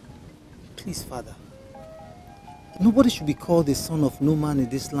men. Please, Father. Nobody should be called the son of no man in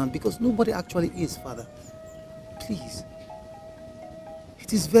this land because nobody actually is, Father. Please.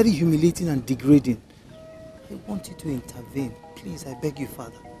 It is very humiliating and degrading. I want you to intervene. Please, I beg you,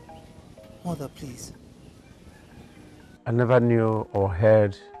 Father. Mother, please. I never knew or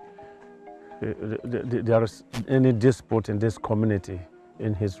heard there is any dispute in this community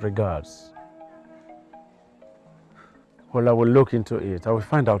in his regards. Well, I will look into it. I will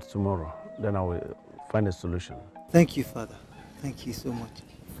find out tomorrow. Then I will find a solution. Thank you, Father. Thank you so much.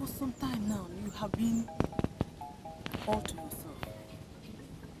 For some time now, you have been all to yourself.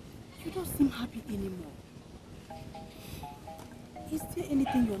 You don't seem happy anymore. Is there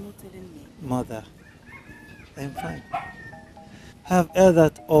anything you're not telling me? Mother, I'm fine. I have heard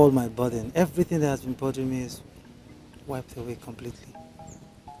that all my burden, everything that has been bothering me is wiped away completely.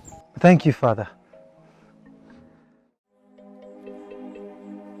 Thank you, Father.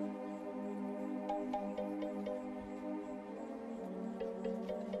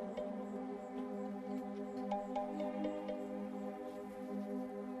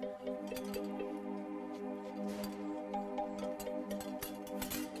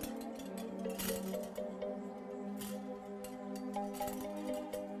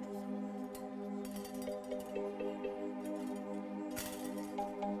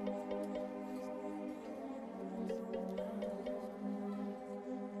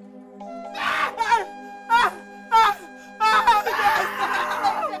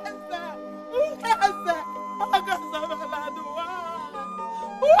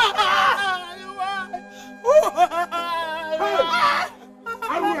 Are you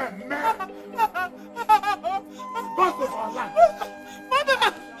a man? Boss of our land.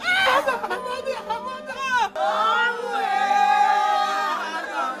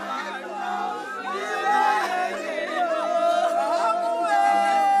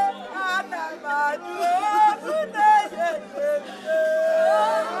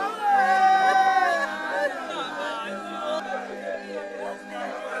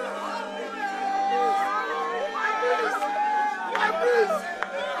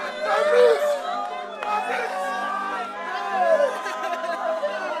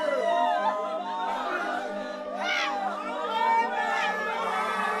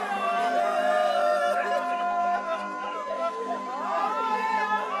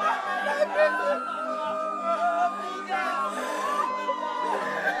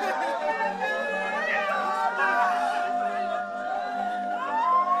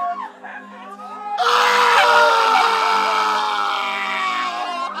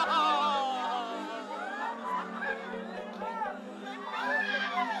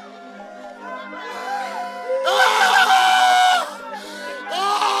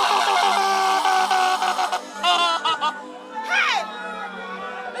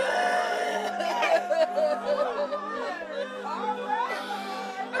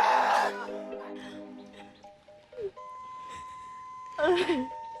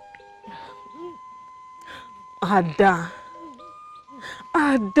 Ada,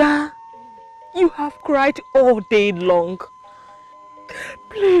 Ada, you have cried all day long.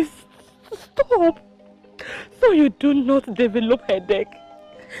 Please, stop, so you do not develop headache.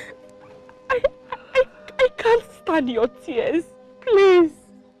 I can't stand your tears. Please.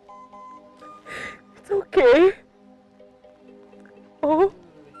 It's okay. Oh.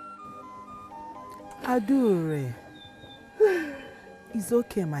 Adure. It's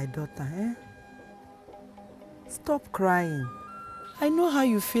okay, my daughter, eh? Stop crying. I know how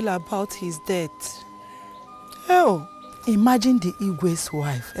you feel about his death. Hell, imagine the Igwe's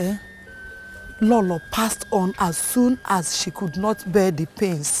wife, eh? Lolo passed on as soon as she could not bear the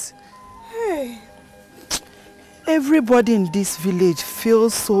pains. Hey. Everybody in this village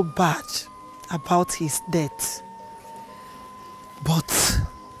feels so bad about his death. But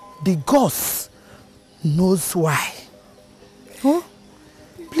the gods knows why. Huh?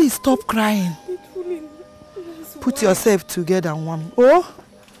 Please stop crying. Put yourself together, one. Oh?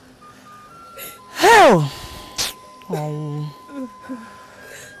 Hell! Oh.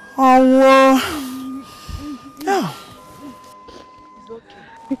 Oh. Yeah.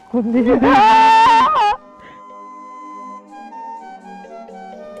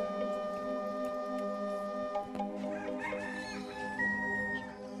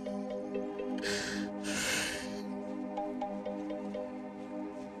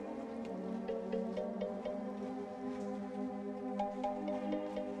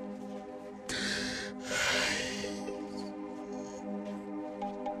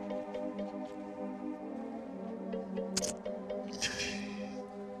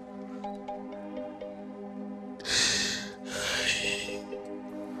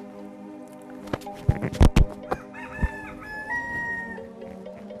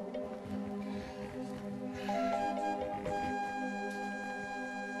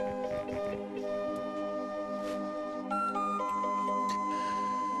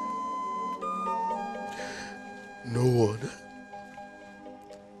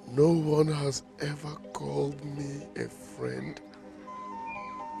 No one has ever called me a friend,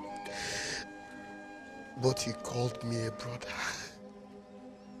 but he called me a brother.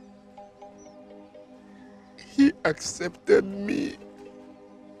 He accepted me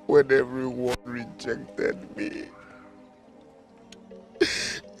when everyone rejected me.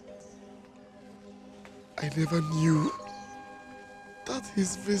 I never knew that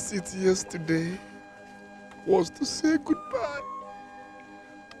his visit yesterday was to say goodbye.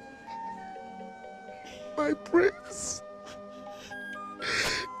 My prince.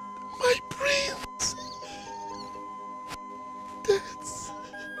 My prince. Death.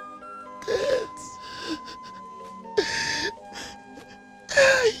 Death.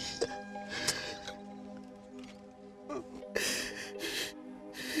 Hey.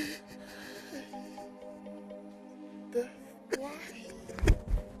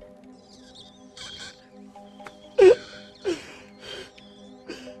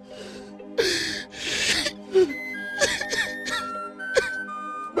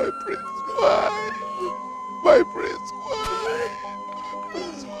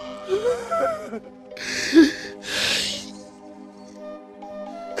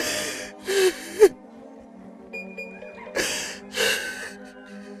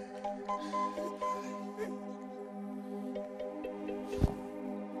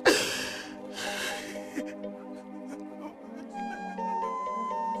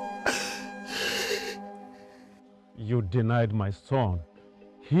 denied my son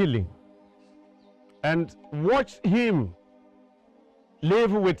healing and watched him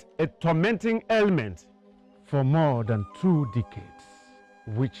live with a tormenting ailment for more than 2 decades,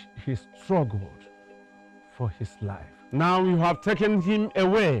 which he struggled for his life. Now you have taken him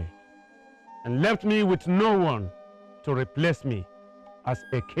away and left me with no one to replace me as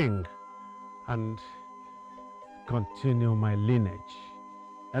a king and continue my lineage.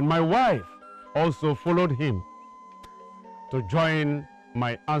 And my wife also followed him to join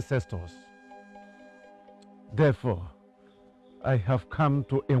my ancestors. Therefore, I have come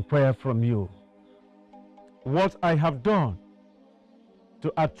to inquire from you what I have done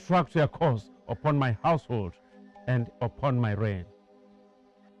to attract your curse upon my household and upon my reign.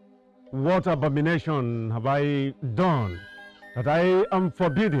 What abomination have I done that I am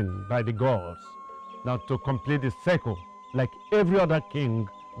forbidden by the gods not to complete the cycle like every other king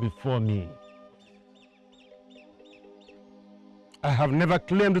before me? I have never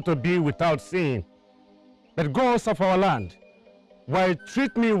claimed to be without sin, but gods of our land, why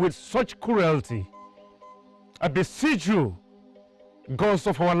treat me with such cruelty? I beseech you, gods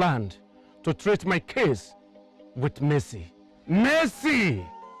of our land, to treat my case with mercy. Mercy!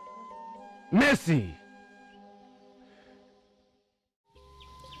 Mercy!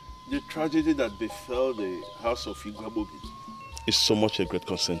 The tragedy that befell the house of Igwabogi is so much a great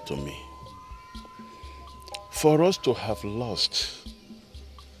concern to me. For us to have lost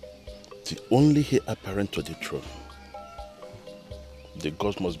the only heir apparent to the throne, the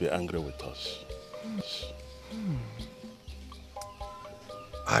gods must be angry with us.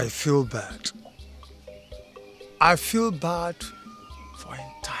 I feel bad. I feel bad for our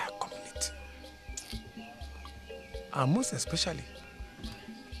entire community. And most especially,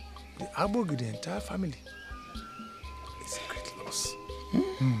 the Agbogi, the entire family. It's a great loss.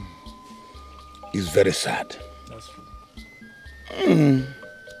 It's very sad. That's true.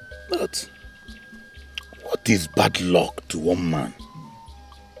 But what is bad luck to one man?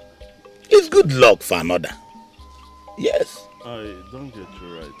 It's good luck for another. Yes. I don't get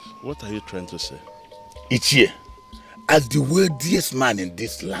you right. What are you trying to say? Ichie, as the wealthiest man in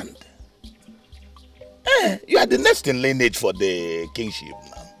this land, you are the next in lineage for the kingship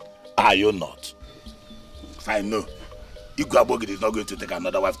now. Are you not? I know. Igwabogi is not going to take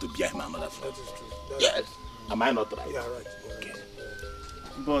another wife to bear him another throne. That is true. Yes. Am I not right? Yeah, right. Okay.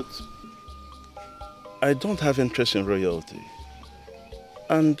 But I don't have interest in royalty.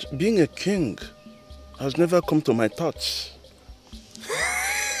 And being a king has never come to my thoughts.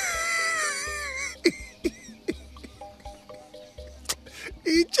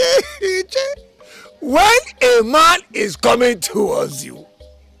 Iche, when a man is coming towards you,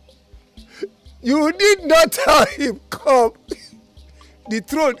 you need not tell him, come. The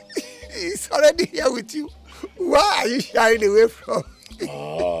throne is already here with you. Why are you shying away from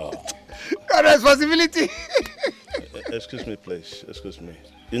your responsibility? Excuse me, please. Excuse me.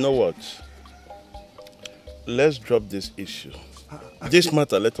 You know what? Let's drop this issue. This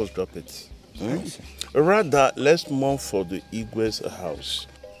matter, let us drop it. Rather, let's mourn for the Igwe's house.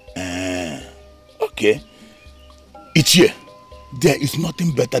 Okay. Ichie, there is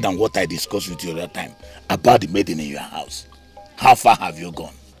nothing better than what I discussed with you that time about the maiden in your house. How far have you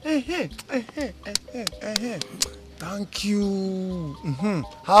gone? Thank you.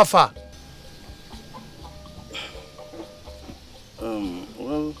 How far?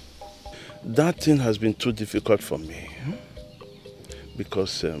 Well, that thing has been too difficult for me.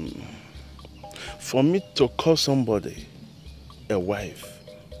 Because for me to call somebody a wife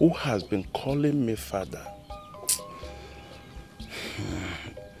who has been calling me father,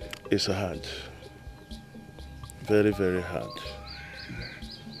 it's hard. Very, very hard.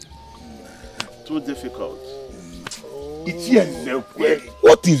 Too difficult.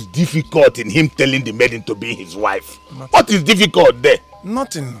 What is difficult in him telling the maiden to be his wife? What is difficult there?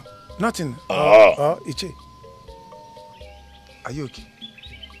 Nothing. Iche, are you okay?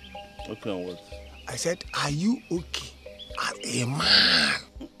 Okay on what? I said, are you okay as a man?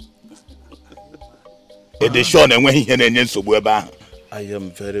 I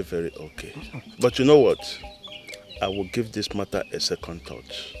am very, very okay. But you know what? I will give this matter a second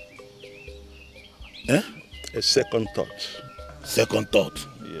thought. A second thought. Second thought?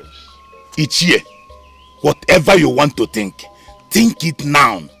 Yes. Ichie, whatever you want to think it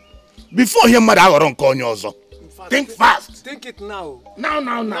now. Before your mother will call you also. Think fast. Think it now. Now.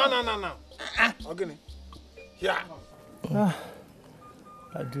 No. Okay. Yeah.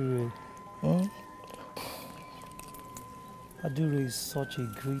 Adure. Adure is such a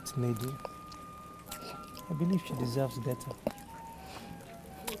great lady. I believe she deserves better.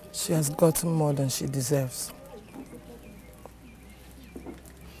 She has gotten more than she deserves.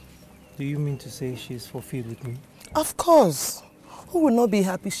 Do you mean to say she's fulfilled with me? Of course. Who will not be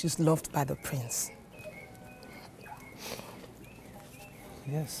happy she's loved by the prince?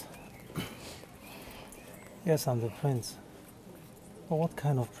 Yes. Yes, I'm the prince. But what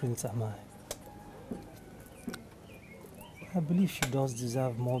kind of prince am I? I believe she does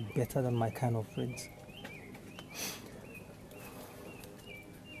deserve more better than my kind of prince.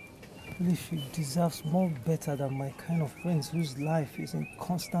 I believe she deserves more better than my kind of prince whose life is in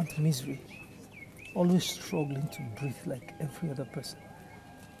constant misery, always struggling to breathe like every other person.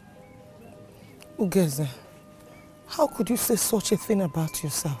 Ugeze, how could you say such a thing about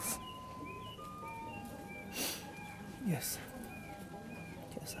yourself? Yes.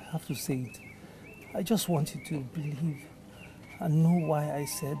 Yes, I have to say it. I just want you to believe and know why I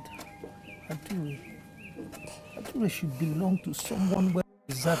said Adure should belong to someone well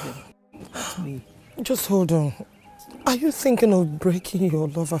deserving. Not me. Just hold on. Are you thinking of breaking your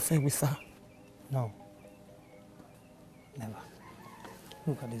love affair with her? No. Never.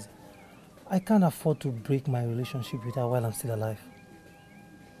 Look at this. I can't afford to break my relationship with her while I'm still alive.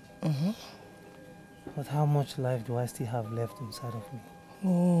 But how much life do I still have left inside of me?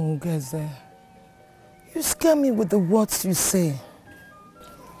 Oh, Geze. You scare me with the words you say.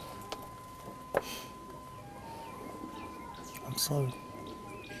 I'm sorry.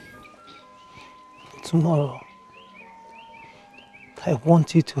 Tomorrow, I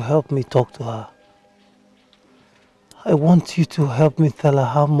want you to help me talk to her. I want you to help me tell her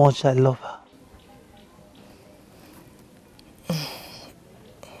how much I love her.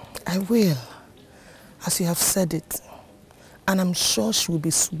 I will, as you have said it, and I'm sure she will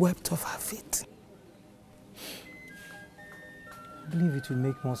be swept off her feet. I believe it will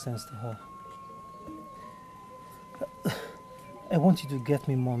make more sense to her. I want you to get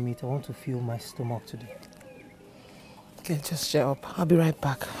me more meat. I want to fill my stomach today. Okay, just shut up. I'll be right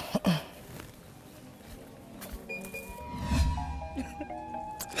back.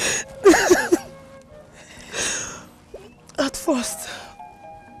 At first,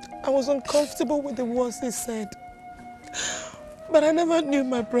 I was uncomfortable with the words he said. But I never knew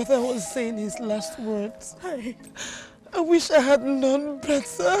my brother was saying his last words. I wish I had known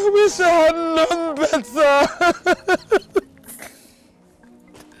better. I wish I had known better.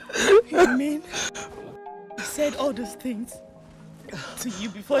 You mean he said all those things to you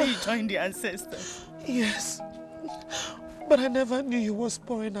before you joined the ancestors? Yes. But I never knew he was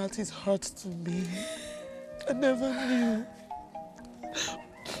pouring out his heart to me. I never knew.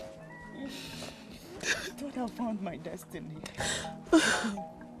 I thought I found my destiny.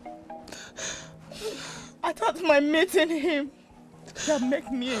 I thought my meeting him would make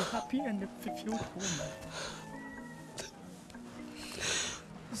me a happy and a fulfilled woman.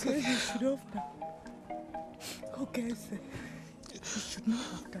 So you should have done. Okay, sir. You should not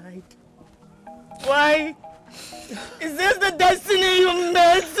have died. Why? Is this the destiny you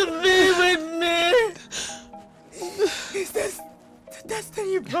meant to be with me? Is this the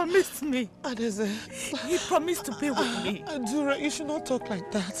destiny you promised me? Adeze. He promised to be with me. Adura, you should not talk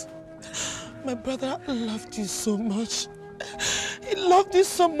like that. My brother loved you so much. He loved you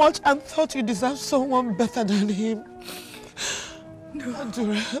so much and thought you deserved someone better than him. No.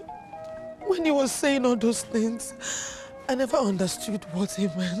 Adura, when he was saying all those things, I never understood what he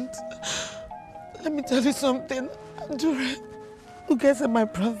meant. Let me tell you something. Adura, Ugeze, my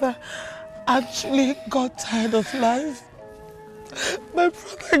brother, actually got tired of life. My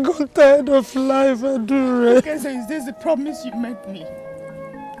brother got tired of life, Adura. Ugeze, is this the promise you made me?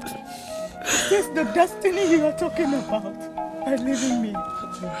 Is this the destiny you are talking about by leaving me?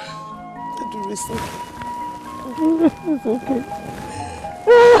 Adura, it's okay. It's okay.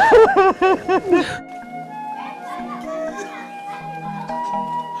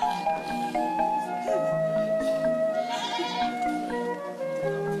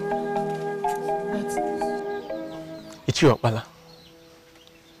 Ichiopala,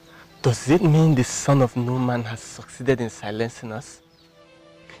 does it mean the son of no man has succeeded in silencing us?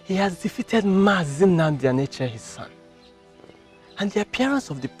 He has defeated Mazin Namdianeche, his son. And the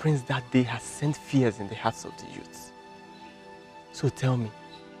appearance of the prince that day has sent fears in the hearts of the youths. So tell me,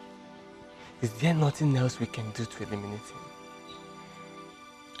 is there nothing else we can do to eliminate him?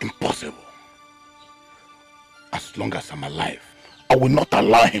 Impossible. As long as I'm alive, I will not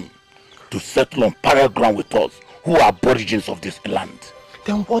allow him to settle on parallel ground with us, who are aborigines of this land.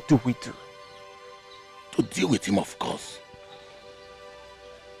 Then what do we do? To deal with him, of course.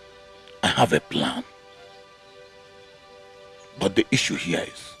 I have a plan. But the issue here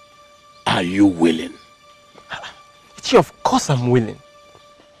is, are you willing? Ichi, of course I'm willing.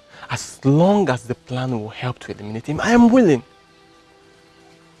 As long as the plan will help to eliminate him, I am willing.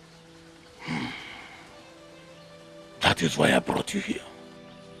 That is why I brought you here.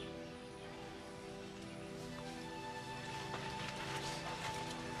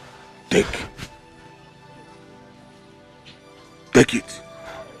 Take it.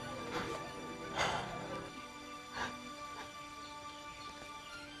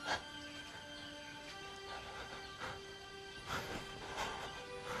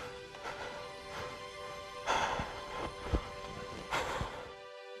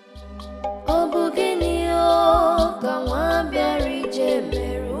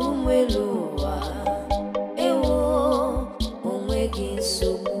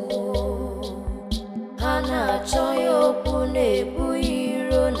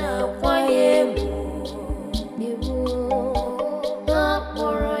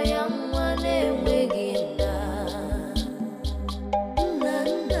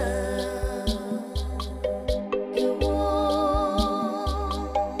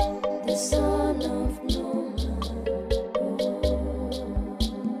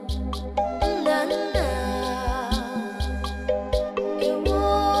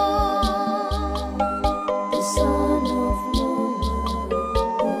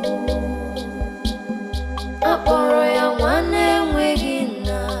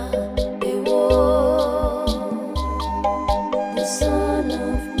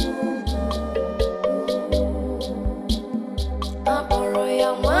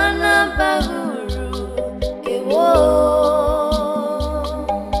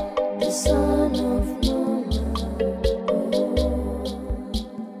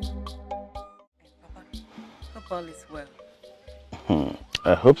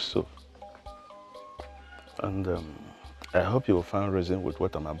 I hope so. And I hope you will find reason with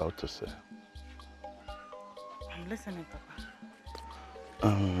what I'm about to say. I'm listening,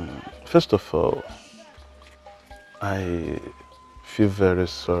 Papa. First of all, I feel very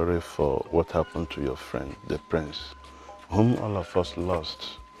sorry for what happened to your friend, the prince, whom all of us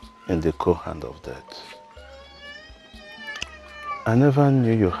lost in the cold hand of death. I never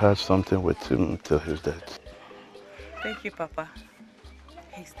knew you had something with him till his death. Thank you, Papa.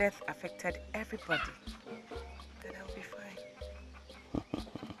 His death affected everybody. Then I'll be fine.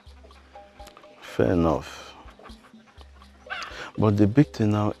 Fair enough. But the big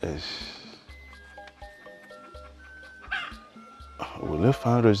thing now is, will you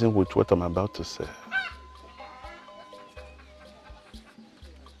find reason with what I'm about to say?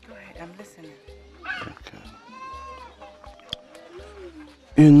 Go ahead, I'm listening. Okay.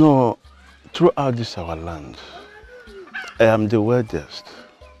 You know, throughout this our land, I am the wealthiest.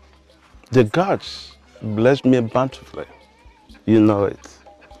 The gods bless me bountifully. You know it.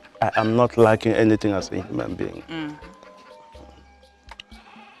 I am not lacking anything as a human being.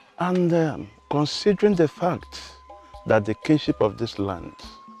 And considering the fact that the kingship of this land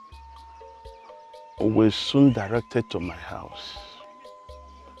will soon direct it to my house.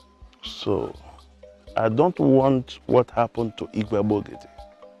 So, I don't want what happened to Igwe Bogidi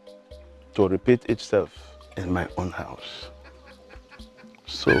to repeat itself in my own house.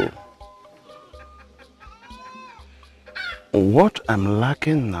 So, what I'm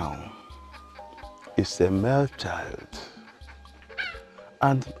lacking now is a male child.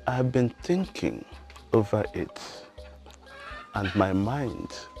 And I've been thinking over it, and my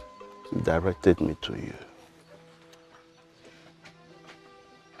mind directed me to you.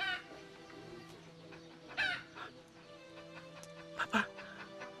 Papa,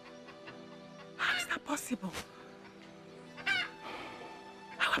 how is that possible?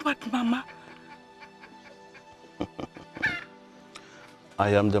 How about Mama? I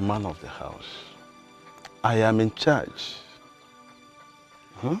am the man of the house. I am in charge.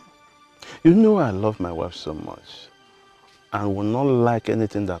 Huh? You know I love my wife so much and will not like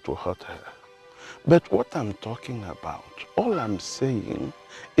anything that will hurt her. But what I'm talking about, all I'm saying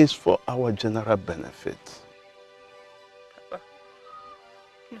is for our general benefit. Papa,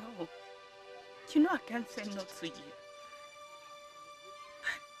 no. You know I can't say no to you.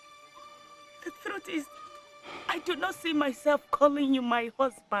 The truth is, I do not see myself calling you my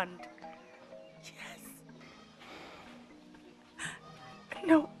husband. Yes.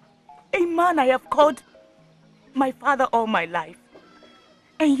 No, a man I have called my father all my life.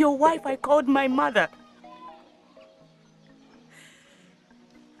 And your wife I called my mother.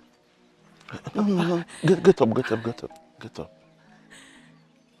 No. Get up.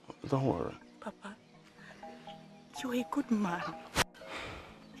 Don't worry. Papa, you're a good man.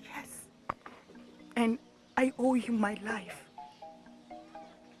 Yes. And I owe you my life.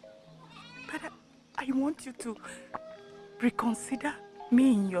 But I want you to reconsider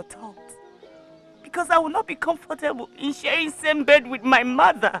me in your thoughts. Because I will not be comfortable in sharing same bed with my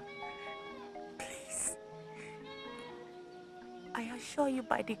mother. Please. assure you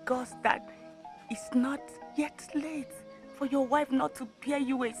by the gods that it's not yet late for your wife not to bear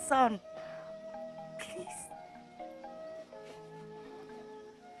you a son. Please.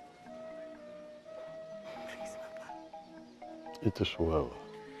 Please, Papa. It is well.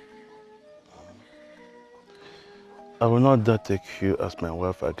 I will not dare take you as my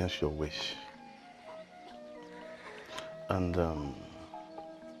wife against your wish. And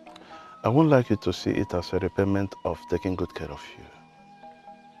I would like you to see it as a repayment of taking good care of you.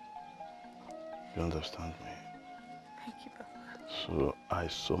 You understand me? Thank you, Papa. So I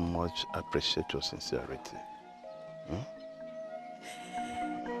so much appreciate your sincerity.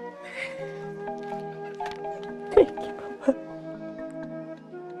 Thank you, Papa.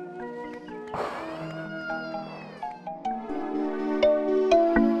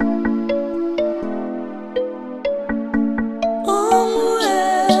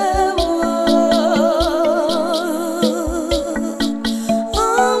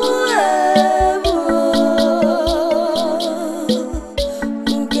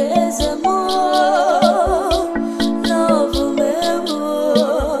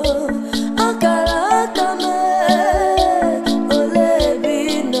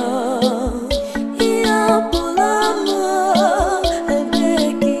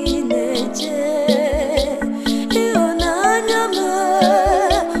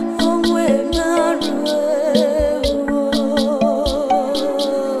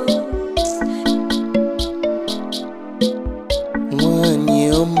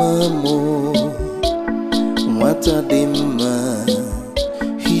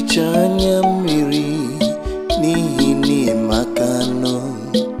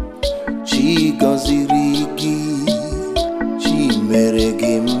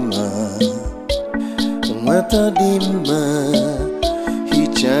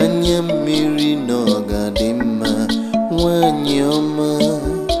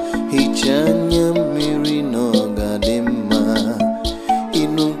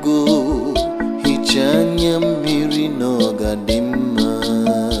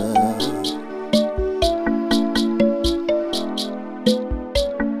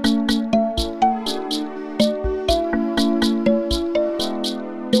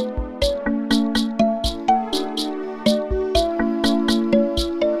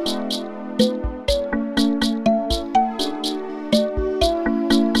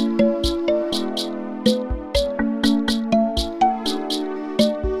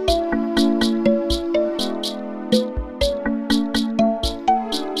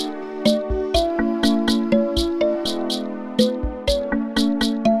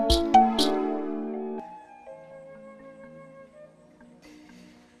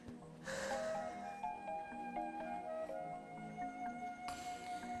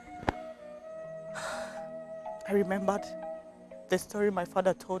 I remembered the story my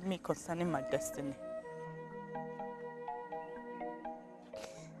father told me concerning my destiny.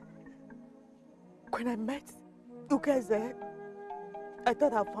 When I met you guys there, I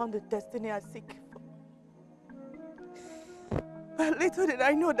thought I found the destiny I seek for. But little did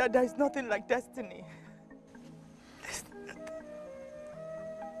I know that there is nothing like destiny.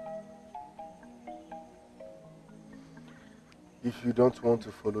 If you don't want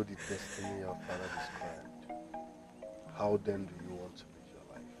to follow the destiny your father described, how then do you want to live your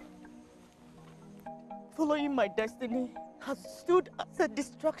life? Following my destiny has stood as a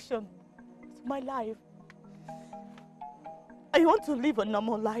distraction to my life. I want to live a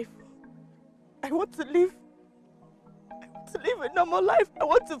normal life. I want to live a normal life. I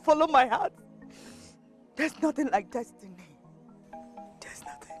want to follow my heart. There's nothing like destiny. There's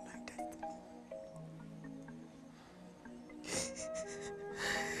nothing like destiny.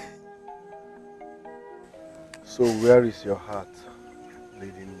 So where is your heart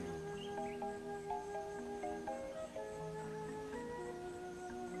leading you?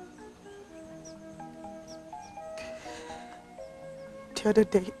 The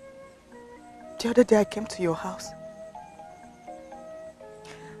other day I came to your house.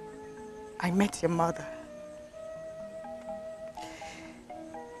 I met your mother.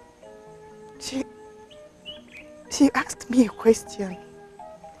 She asked me a question.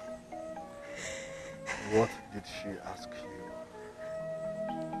 What did she ask you?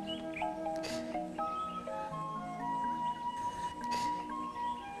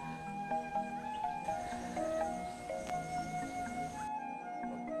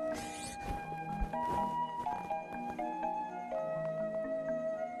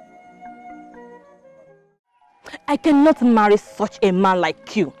 I cannot marry such a man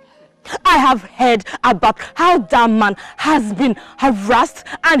like you. I have heard about how that man has been harassed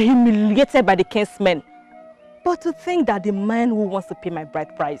and humiliated by the king's men. But to think that the man who wants to pay my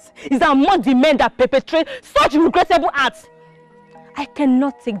bride price is among the men that perpetrate such regrettable acts, I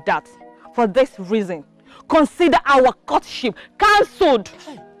cannot take that. For this reason, consider our courtship cancelled.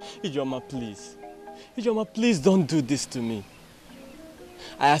 Ijoma, please. Ijoma, please don't do this to me.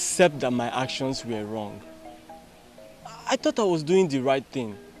 I accept that my actions were wrong. I thought I was doing the right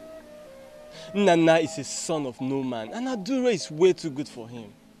thing. Nana is a son of no man, and Adura is way too good for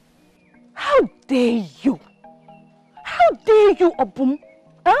him. How dare you? How dare you, Obum?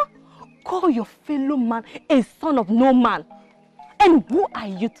 Huh? Call your fellow man a son of no man. And who are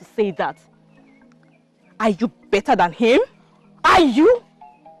you to say that? Are you better than him? Are you?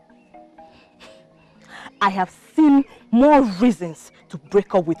 I have seen more reasons to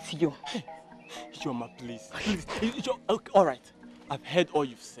break up with you. Ijoma, please. Okay, all right. I've heard all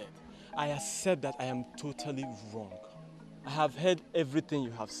you've said. I accept that I am totally wrong. I have heard everything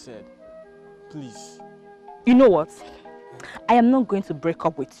you have said. Please. You know what? I am not going to break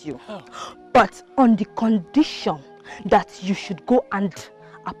up with you. But on the condition that you should go and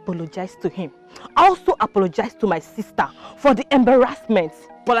apologize to him. Also apologize to my sister for the embarrassment.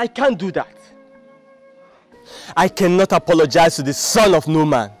 But I can't do that. I cannot apologize to the son of no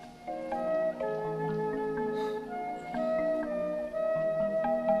man.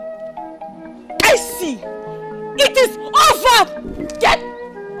 I see! It is over! Get...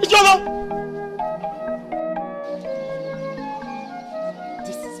 Ijoma!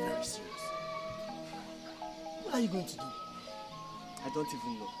 This is very serious. What are you going to do? I don't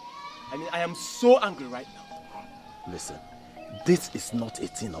even know. I mean, I am so angry right now. Listen, this is not a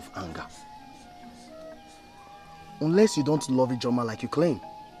thing of anger. Unless you don't love Ijoma like you claim.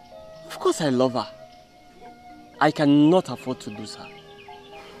 Of course I love her. I cannot afford to lose her.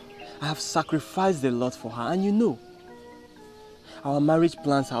 I have sacrificed a lot for her, and you know, our marriage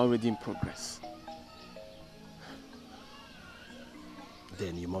plans are already in progress.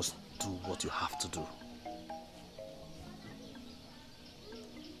 Then you must do what you have to do.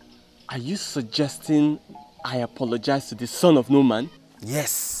 Are you suggesting I apologize to the son of no man?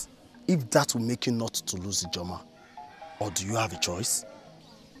 Yes, if that will make you not to lose Ijoma. Or do you have a choice?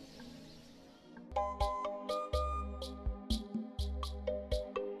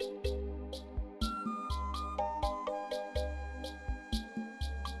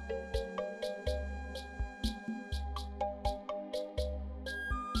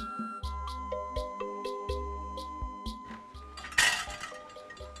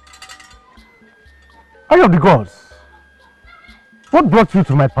 Eye of the gods, what brought you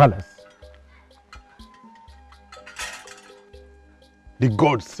to my palace? The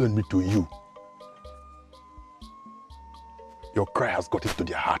gods sent me to you. Your cry has got into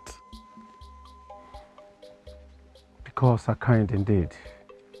their heart. Because are kind indeed.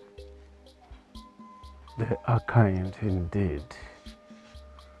 They are kind indeed.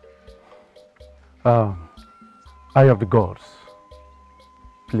 Eye of the gods,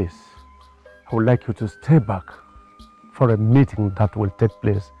 please, I would like you to stay back for a meeting that will take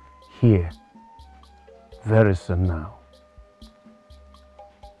place here very soon now.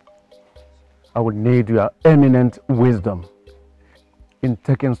 I will need your eminent wisdom in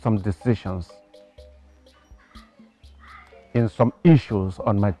taking some decisions in some issues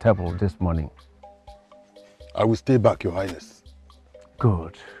on my table this morning. I will stay back, Your Highness.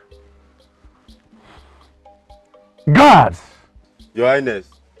 Good. Guards! Your Highness.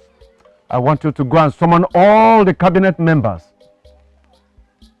 I want you to go and summon all the cabinet members.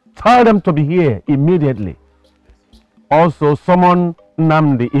 Tell them to be here immediately. Also summon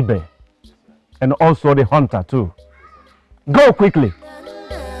Namdi Ibe. And also the hunter too. Go quickly.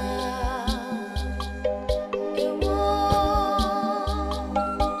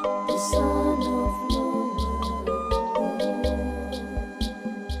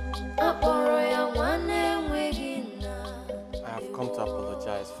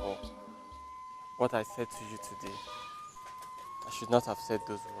 What I said to you today, I should not have said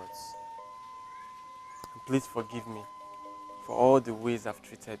those words. And please forgive me for all the ways I've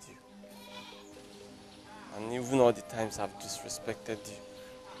treated you. And even all the times I've disrespected you.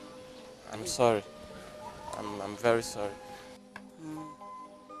 I'm sorry. I'm very sorry.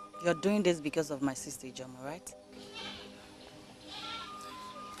 You're doing this because of my sister Ijoma, right?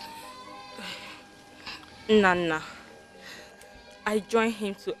 Nana, I joined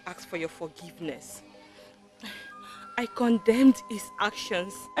him to ask for your forgiveness. I condemned his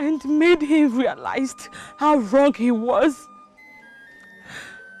actions and made him realize how wrong he was.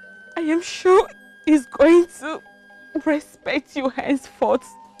 I am sure he's going to respect you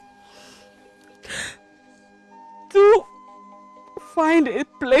henceforth. Do find a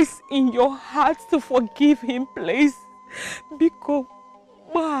place in your heart to forgive him, please. Because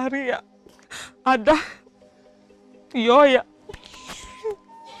Maria, Ada, Yoya.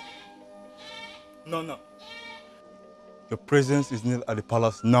 No. Your presence is needed at the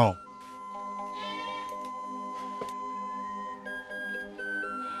palace now.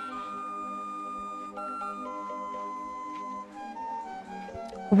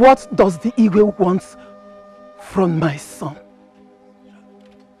 What does the Igwe want from my son?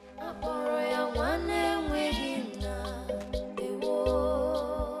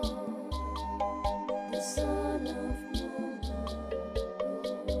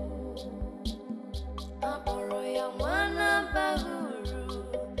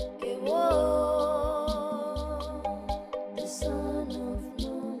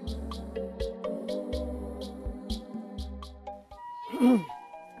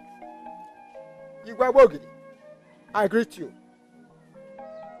 I greet you.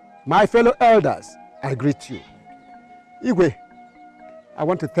 My fellow elders, I greet you. Igwe, I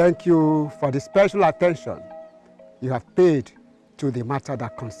want to thank you for the special attention you have paid to the matter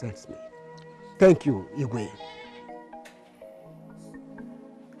that concerns me. Thank you, Igwe.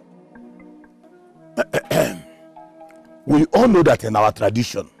 We all know that in our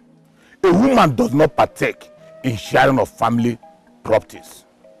tradition, a woman does not partake in sharing of family properties.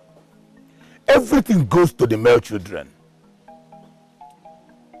 Everything goes to the male children.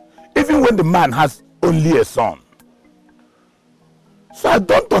 Even when the man has only a son. So I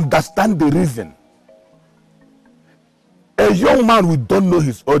don't understand the reason. A young man we don't know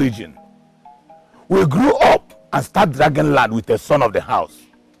his origin will grow up and start dragging land with a son of the house.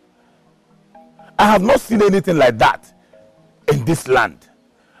 I have not seen anything like that in this land,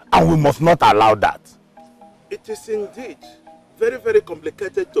 and we must not allow that. It is indeed very, very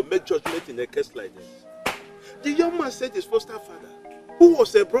complicated to make judgment in a case like this. The young man said his foster father, who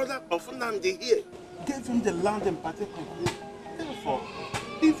was a brother of Nandi here, gave him the land in particular. Therefore,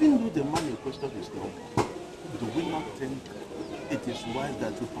 even though the man in question is not, do we not think it is wise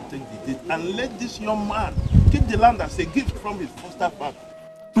that we protect the deed and let this young man keep the land as a gift from his foster father?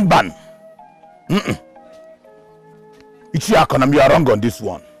 Ban. Ichiakonam, you are wrong on this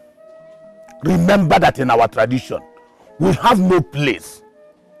one. Remember that in our tradition, we have no place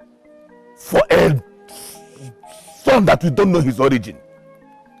for a son that we don't know his origin.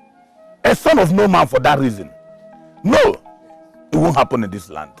 A son of no man for that reason. No, it won't happen in this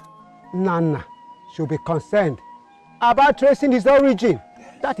land. Nana should be concerned about tracing his origin.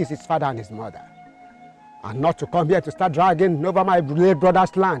 That is his father and his mother. And not to come here to start dragging over my late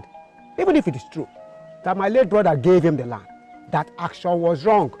brother's land. Even if it is true that my late brother gave him the land, that action was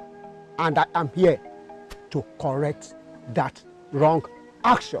wrong. And I am here to correct that wrong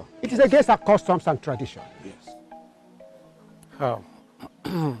action. It is against our customs and tradition. Yes.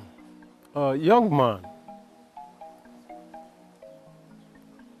 Young man,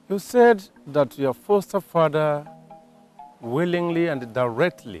 you said that your foster father willingly and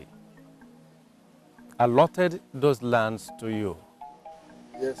directly allotted those lands to you.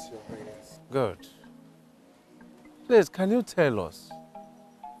 Yes, Your Highness. Good. Please, can you tell us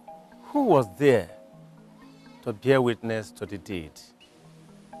who was there to bear witness to the deed?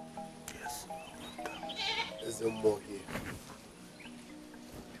 Yes. There's no more here.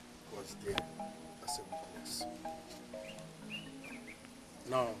 Was there as a witness.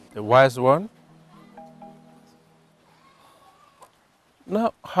 No. The wise one?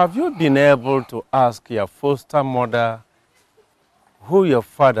 Now, have you been able to ask your foster mother who your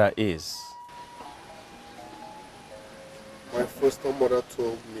father is? My foster mother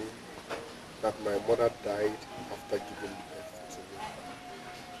told me that my mother died after giving birth to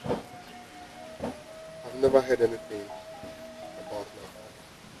me. I've never heard anything about my father.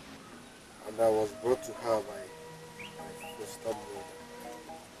 And I was brought to her by my foster mother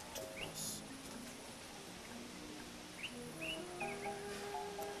to us.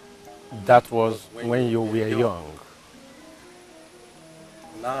 That was when you were young.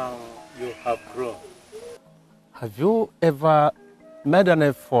 Now you have grown. Have you ever made an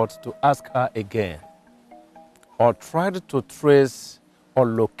effort to ask her again? Or tried to trace or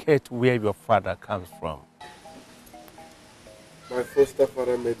locate where your father comes from? My foster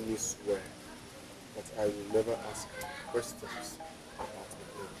father made me swear that I will never ask questions about my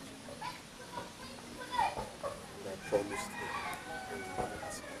origin. And I promised him I will never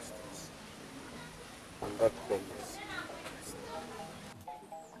ask questions. And that promise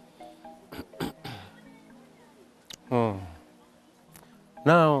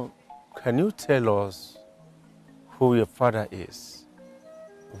Now, can you tell us who your father is?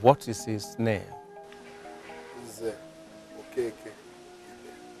 What is his name? is okay.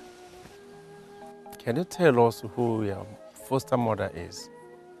 Can you tell us who your foster mother is?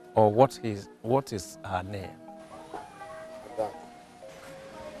 Or what is her name?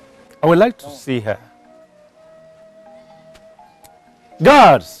 I would like to see her.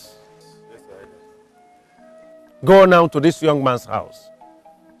 Guards! Go now to this young man's house.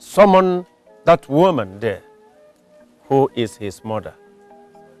 Summon that woman there, who is his mother.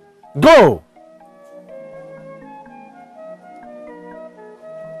 Go!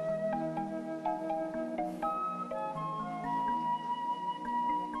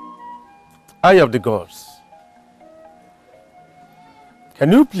 Eye of the gods,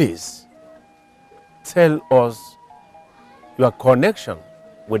 can you please tell us your connection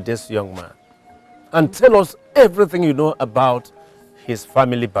with this young man and tell us everything you know about his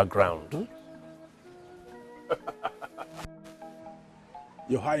family background?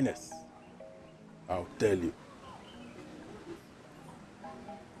 Your Highness, I'll tell you.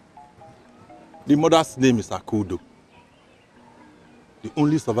 The mother's name is Akudo, the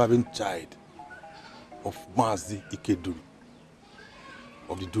only surviving child of Mazi Ikeduru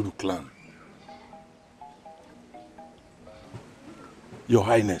of the Duru clan. Your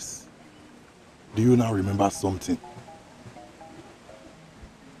Highness, do you now remember something?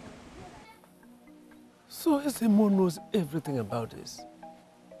 So Ezemo knows everything about this,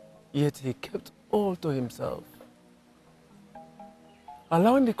 yet he kept all to himself,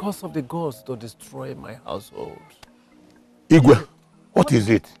 allowing the curse of the gods to destroy my household. Igwe, what is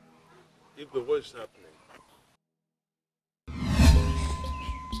it? Igwe, what is happening?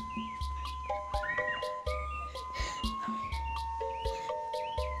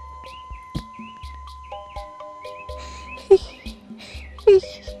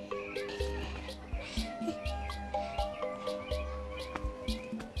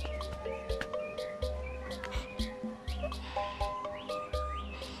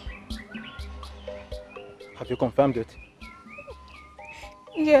 Have you confirmed it?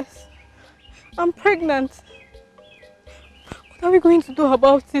 Yes, I'm pregnant. What are we going to do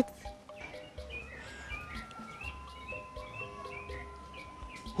about it?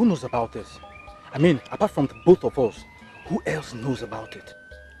 Who knows about this? I mean, apart from the both of us, who else knows about it?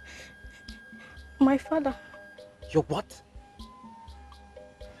 My father. Your what?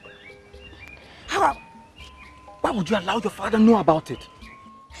 Why would you allow your father know about it?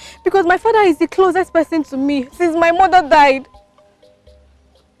 Because my father is the closest person to me since my mother died.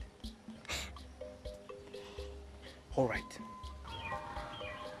 All right.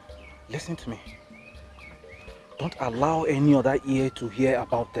 Listen to me. Don't allow any other ear to hear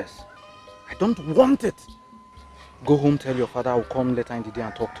about this. I don't want it. Go home, tell your father I'll come later in the day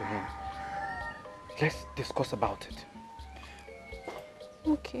and talk to him. Let's discuss about it.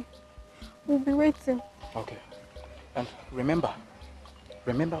 Okay. We'll be waiting. Okay. And remember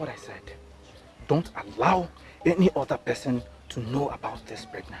what I said. Don't allow any other person to know about this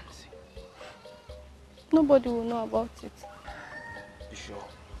pregnancy. Nobody will know about it. You sure?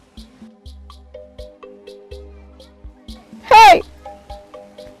 Hey!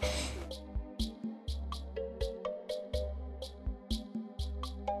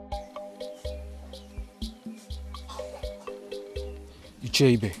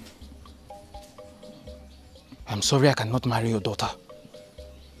 Ucheibe, I'm sorry I cannot marry your daughter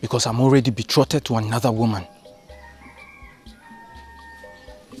because I'm already betrothed to another woman.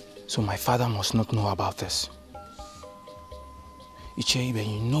 So my father must not know about this. Ucheibe,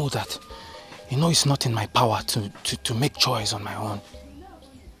 you know that, it's not in my power to make choice on my own.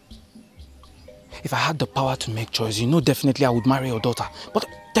 If I had the power to make choice, definitely I would marry your daughter. But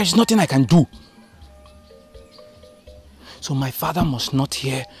there's nothing I can do. So my father must not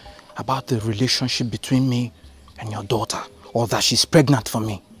hear about the relationship between me and your daughter, or that she's pregnant for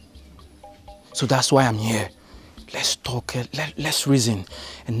me. So that's why I'm here. Let's talk, let's reason,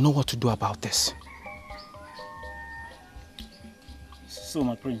 and know what to do about this. So,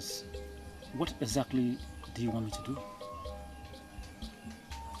 my prince, what exactly do you want me to do?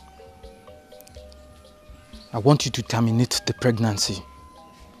 I want you to terminate the pregnancy.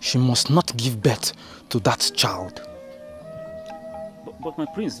 She must not give birth to that child. But my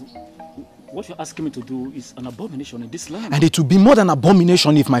prince, what you're asking me to do is an abomination in this land. And it will be more than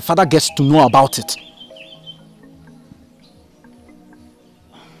abomination if my father gets to know about it.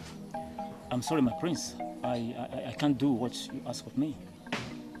 I'm sorry, my prince. I can't do what you ask of me.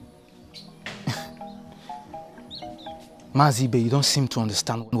 Mazibe, you don't seem to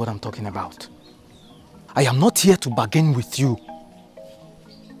understand what I'm talking about. I am not here to bargain with you.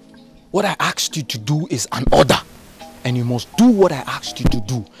 What I asked you to do is an order. And you must do what I asked you to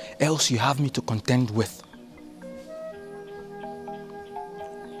do, else you have me to contend with.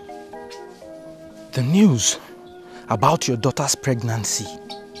 The news about your daughter's pregnancy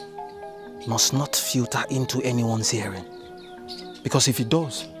must not filter into anyone's hearing. Because if it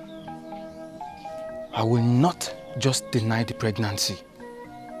does, I will not just deny the pregnancy,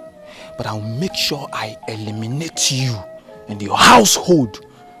 but I'll make sure I eliminate you and your household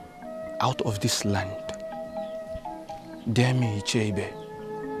out of this land. Dare me, Ichebe.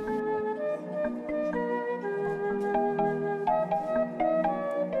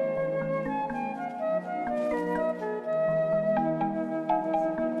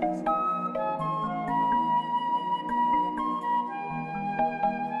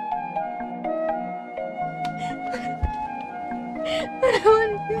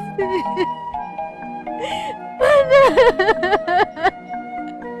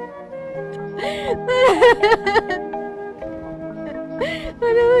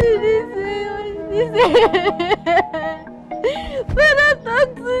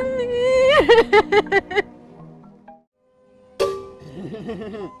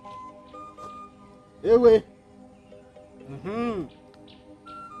 Ewe.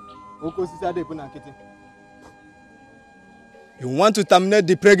 You want to terminate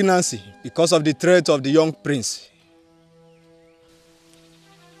the pregnancy because of the threat of the young prince.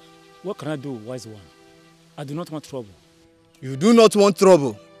 What can I do, wise one? I do not want trouble. You do not want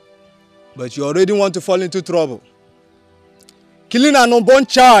trouble, but you already want to fall into trouble. Killing an unborn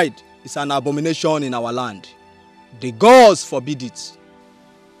child is an abomination in our land. The gods forbid it.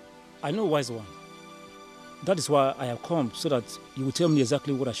 I know, wise one. That is why I have come, so that you will tell me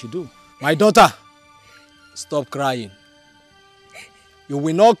exactly what I should do. My daughter, stop crying. You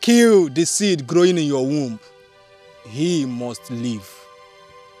will not kill the seed growing in your womb. He must live.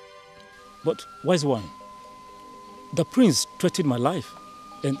 But, wise one, the prince threatened my life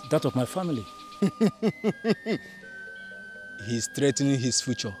and that of my family. He is threatening his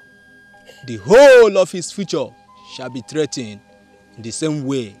future. The whole of his future shall be threatened in the same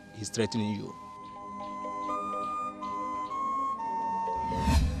way he is threatening you.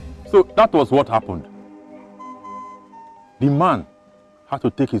 So that was what happened. The man had to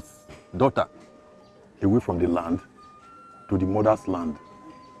take his daughter away from the land to the mother's land.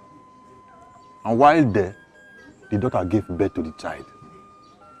 And while there, the daughter gave birth to the child.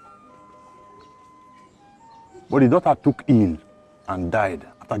 But the daughter took ill and died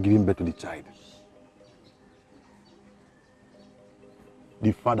after giving birth to the child.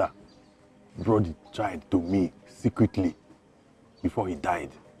 The father brought the child to me secretly before he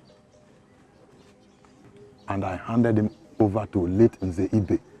died. And I handed him over to late Nze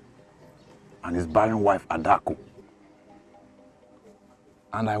Ibe and his barren wife Adako.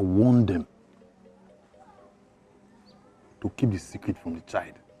 And I warned them to keep the secret from the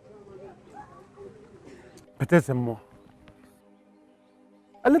child. Petesemo,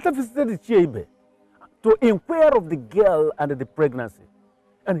 I later visited the Chiebe to inquire of the girl and the pregnancy.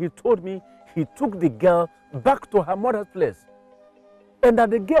 And he told me he took the girl back to her mother's place. And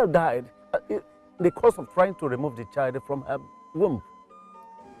that the girl died in the course of trying to remove the child from her womb.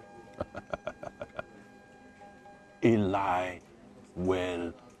 A lie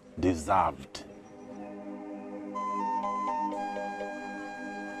well deserved.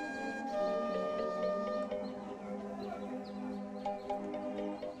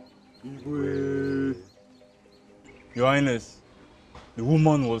 Your Highness, the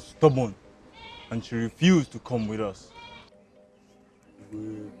woman was stubborn and she refused to come with us.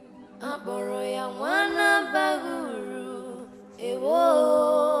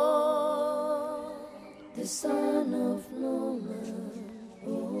 The son of no man.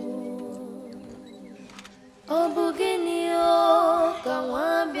 Obugenio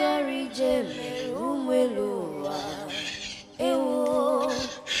kawambiari jeme umweluwa ewo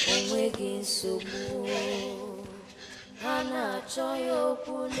omwegi sobu hana choyo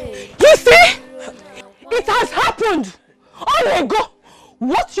kule. You see? It has happened! Olego!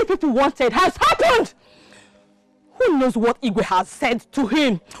 What you people wanted has happened! Who knows what Igwe has said to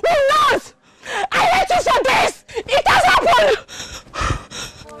him? Who knows? I let you for this! It has happened!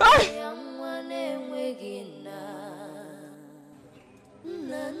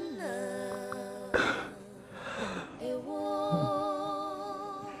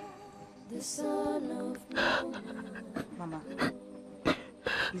 Mama,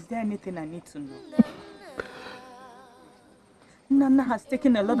 is there anything I need to know? Nana has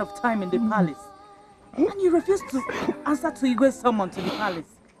taken a lot of time in the palace. And you refuse to answer to Igwe's summon to the palace.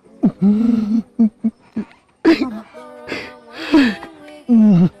 Mama.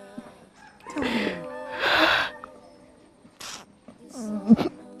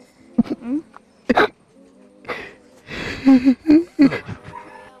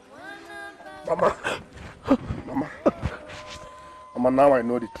 Tell me. Mama. Mama, now I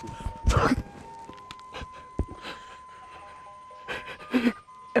know the truth.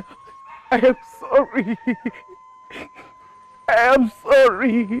 I am sorry. I am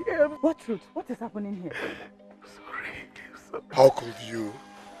sorry. What truth? What is happening here? Sorry. How could you?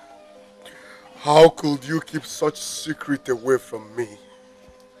 How could you keep such secret away from me?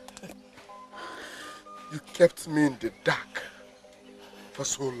 You kept me in the dark for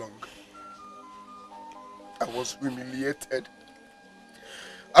so long. I was humiliated.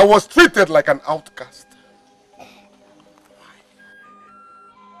 I was treated like an outcast.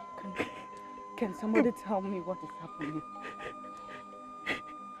 Can somebody tell me what is happening?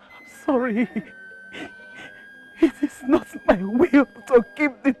 I'm sorry. It is not my will to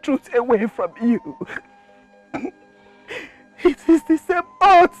keep the truth away from you. It is the same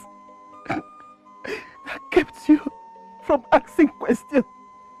odds that kept you from asking questions.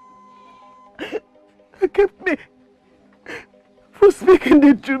 That kept me from speaking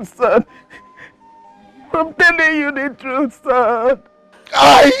the truth, son. From telling you the truth, son.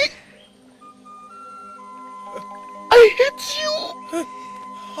 I hate you.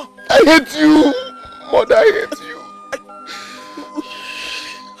 I hate you. Mother, I hate you.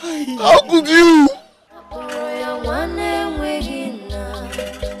 How could you?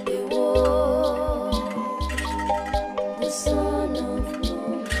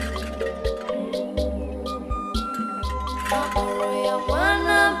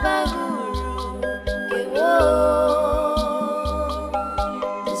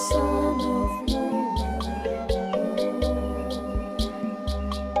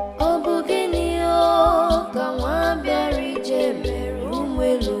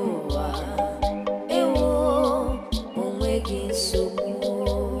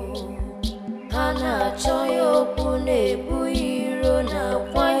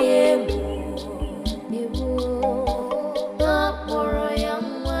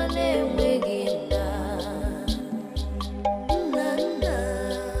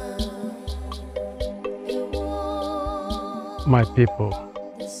 My people,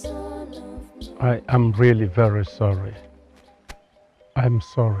 I am really very sorry. I'm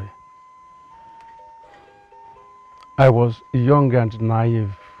sorry. I was young and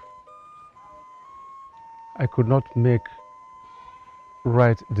naive. I could not make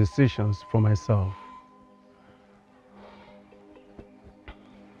right decisions for myself.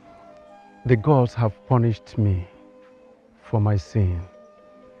 The gods have punished me for my sin.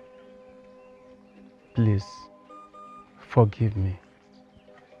 Please, forgive me.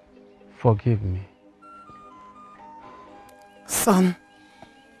 Forgive me. Son,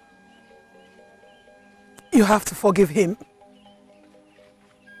 you have to forgive him.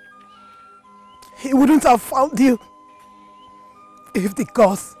 He wouldn't have found you if the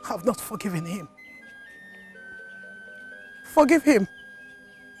gods have not forgiven him. Forgive him.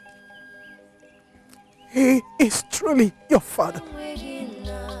 He is truly your father.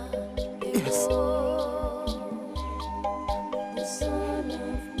 Yes.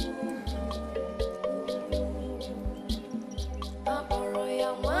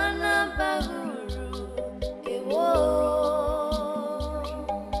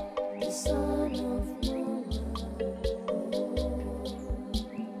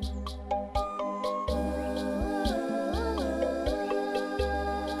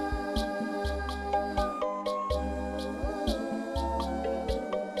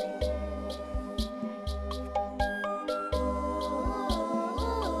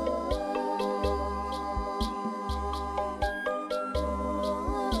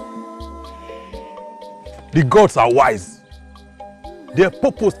 The gods are wise. Their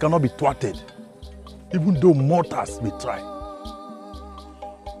purpose cannot be thwarted, even though mortals may try.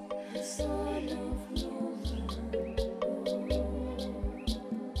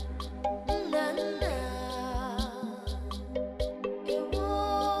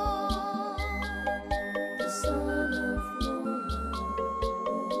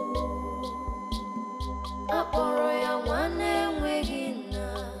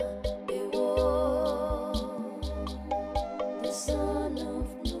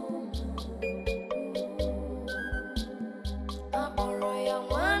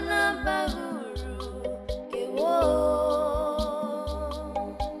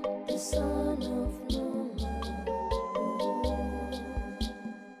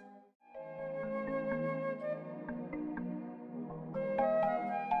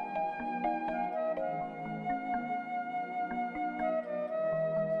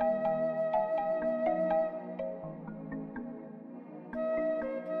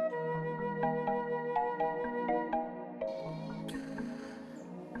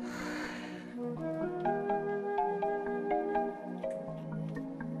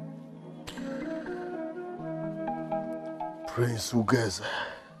 Prince Ugeze,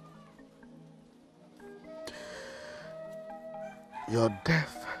 your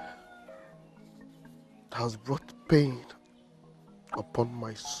death has brought pain upon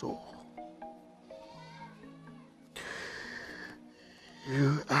my soul.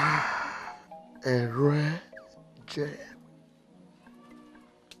 You are a rare gem.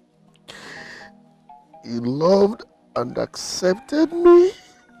 You loved and accepted me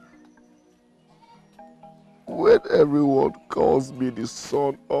when everyone calls me the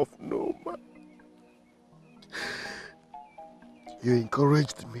son of no man. You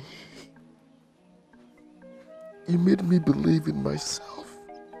encouraged me. You made me believe in myself.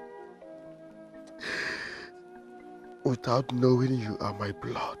 Without knowing you are my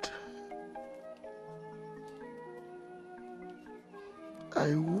blood.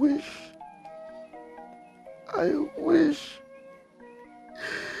 I wish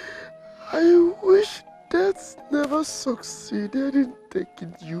death never succeeded in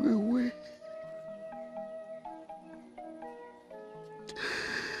taking you away.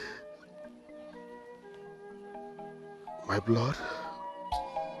 My blood,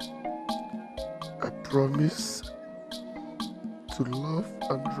 I promise to love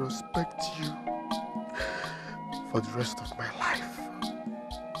and respect you for the rest of my life.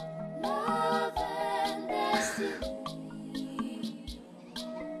 Love and destiny.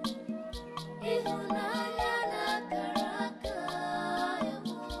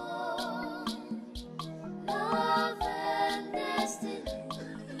 Love and destiny.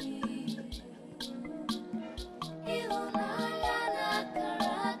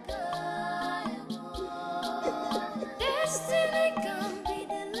 Destiny can be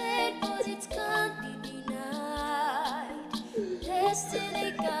delayed, but it can't be denied. Destiny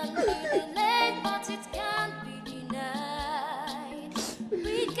can be delayed, but it can't be denied.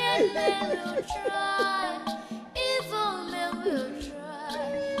 Wicked men will try, evil men will try,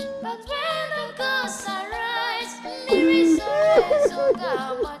 but when the gods arise, mirrors arise, oh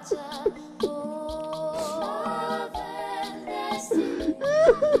God, matter. Oh, love and destiny.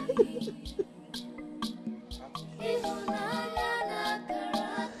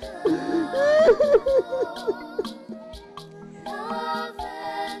 Love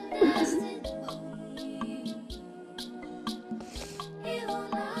and destiny.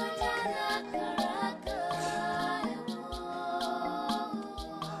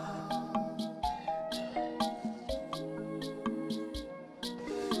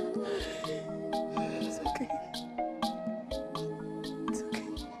 It's okay. It's okay.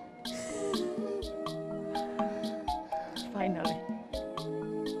 Finally,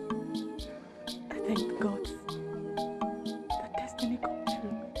 I thank God that destiny come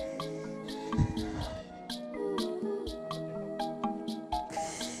true.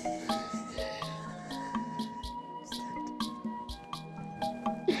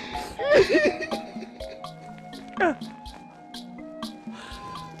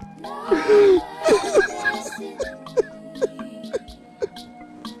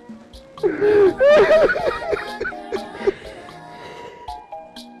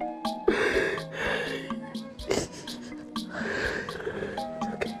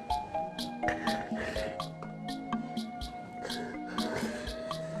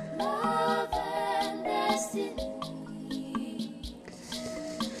 Love and destiny.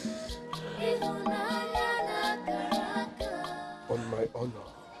 On my honor,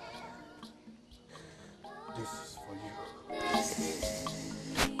 this is for you.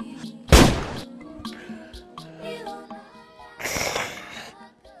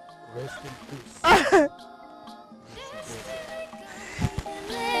 Rest in peace.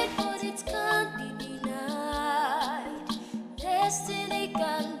 But it can't be denied. Destiny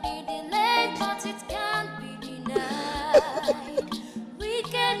can be delayed, but it can't be denied.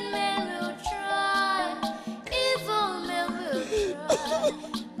 Wicked men will try, evil men will try,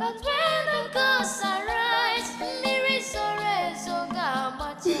 but when the gods arise, mirrors arise, oh God,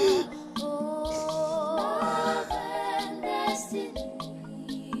 matter. Oh, love and destiny.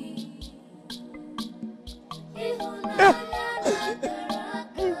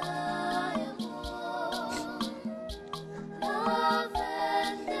 Love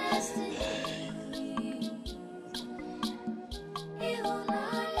and destiny.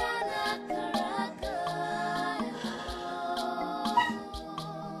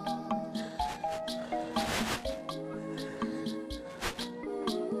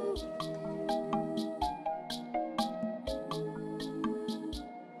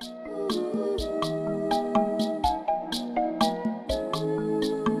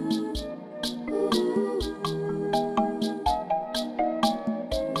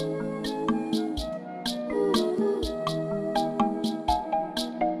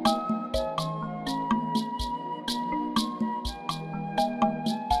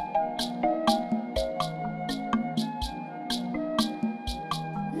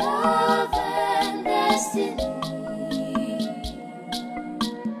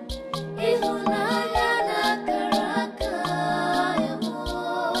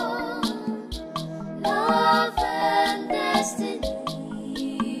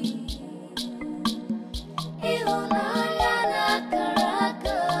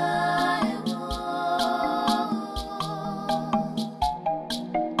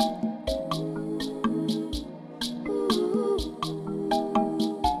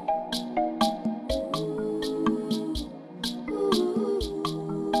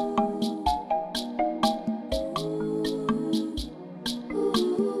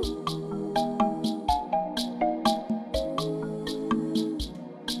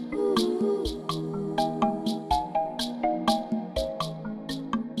 you.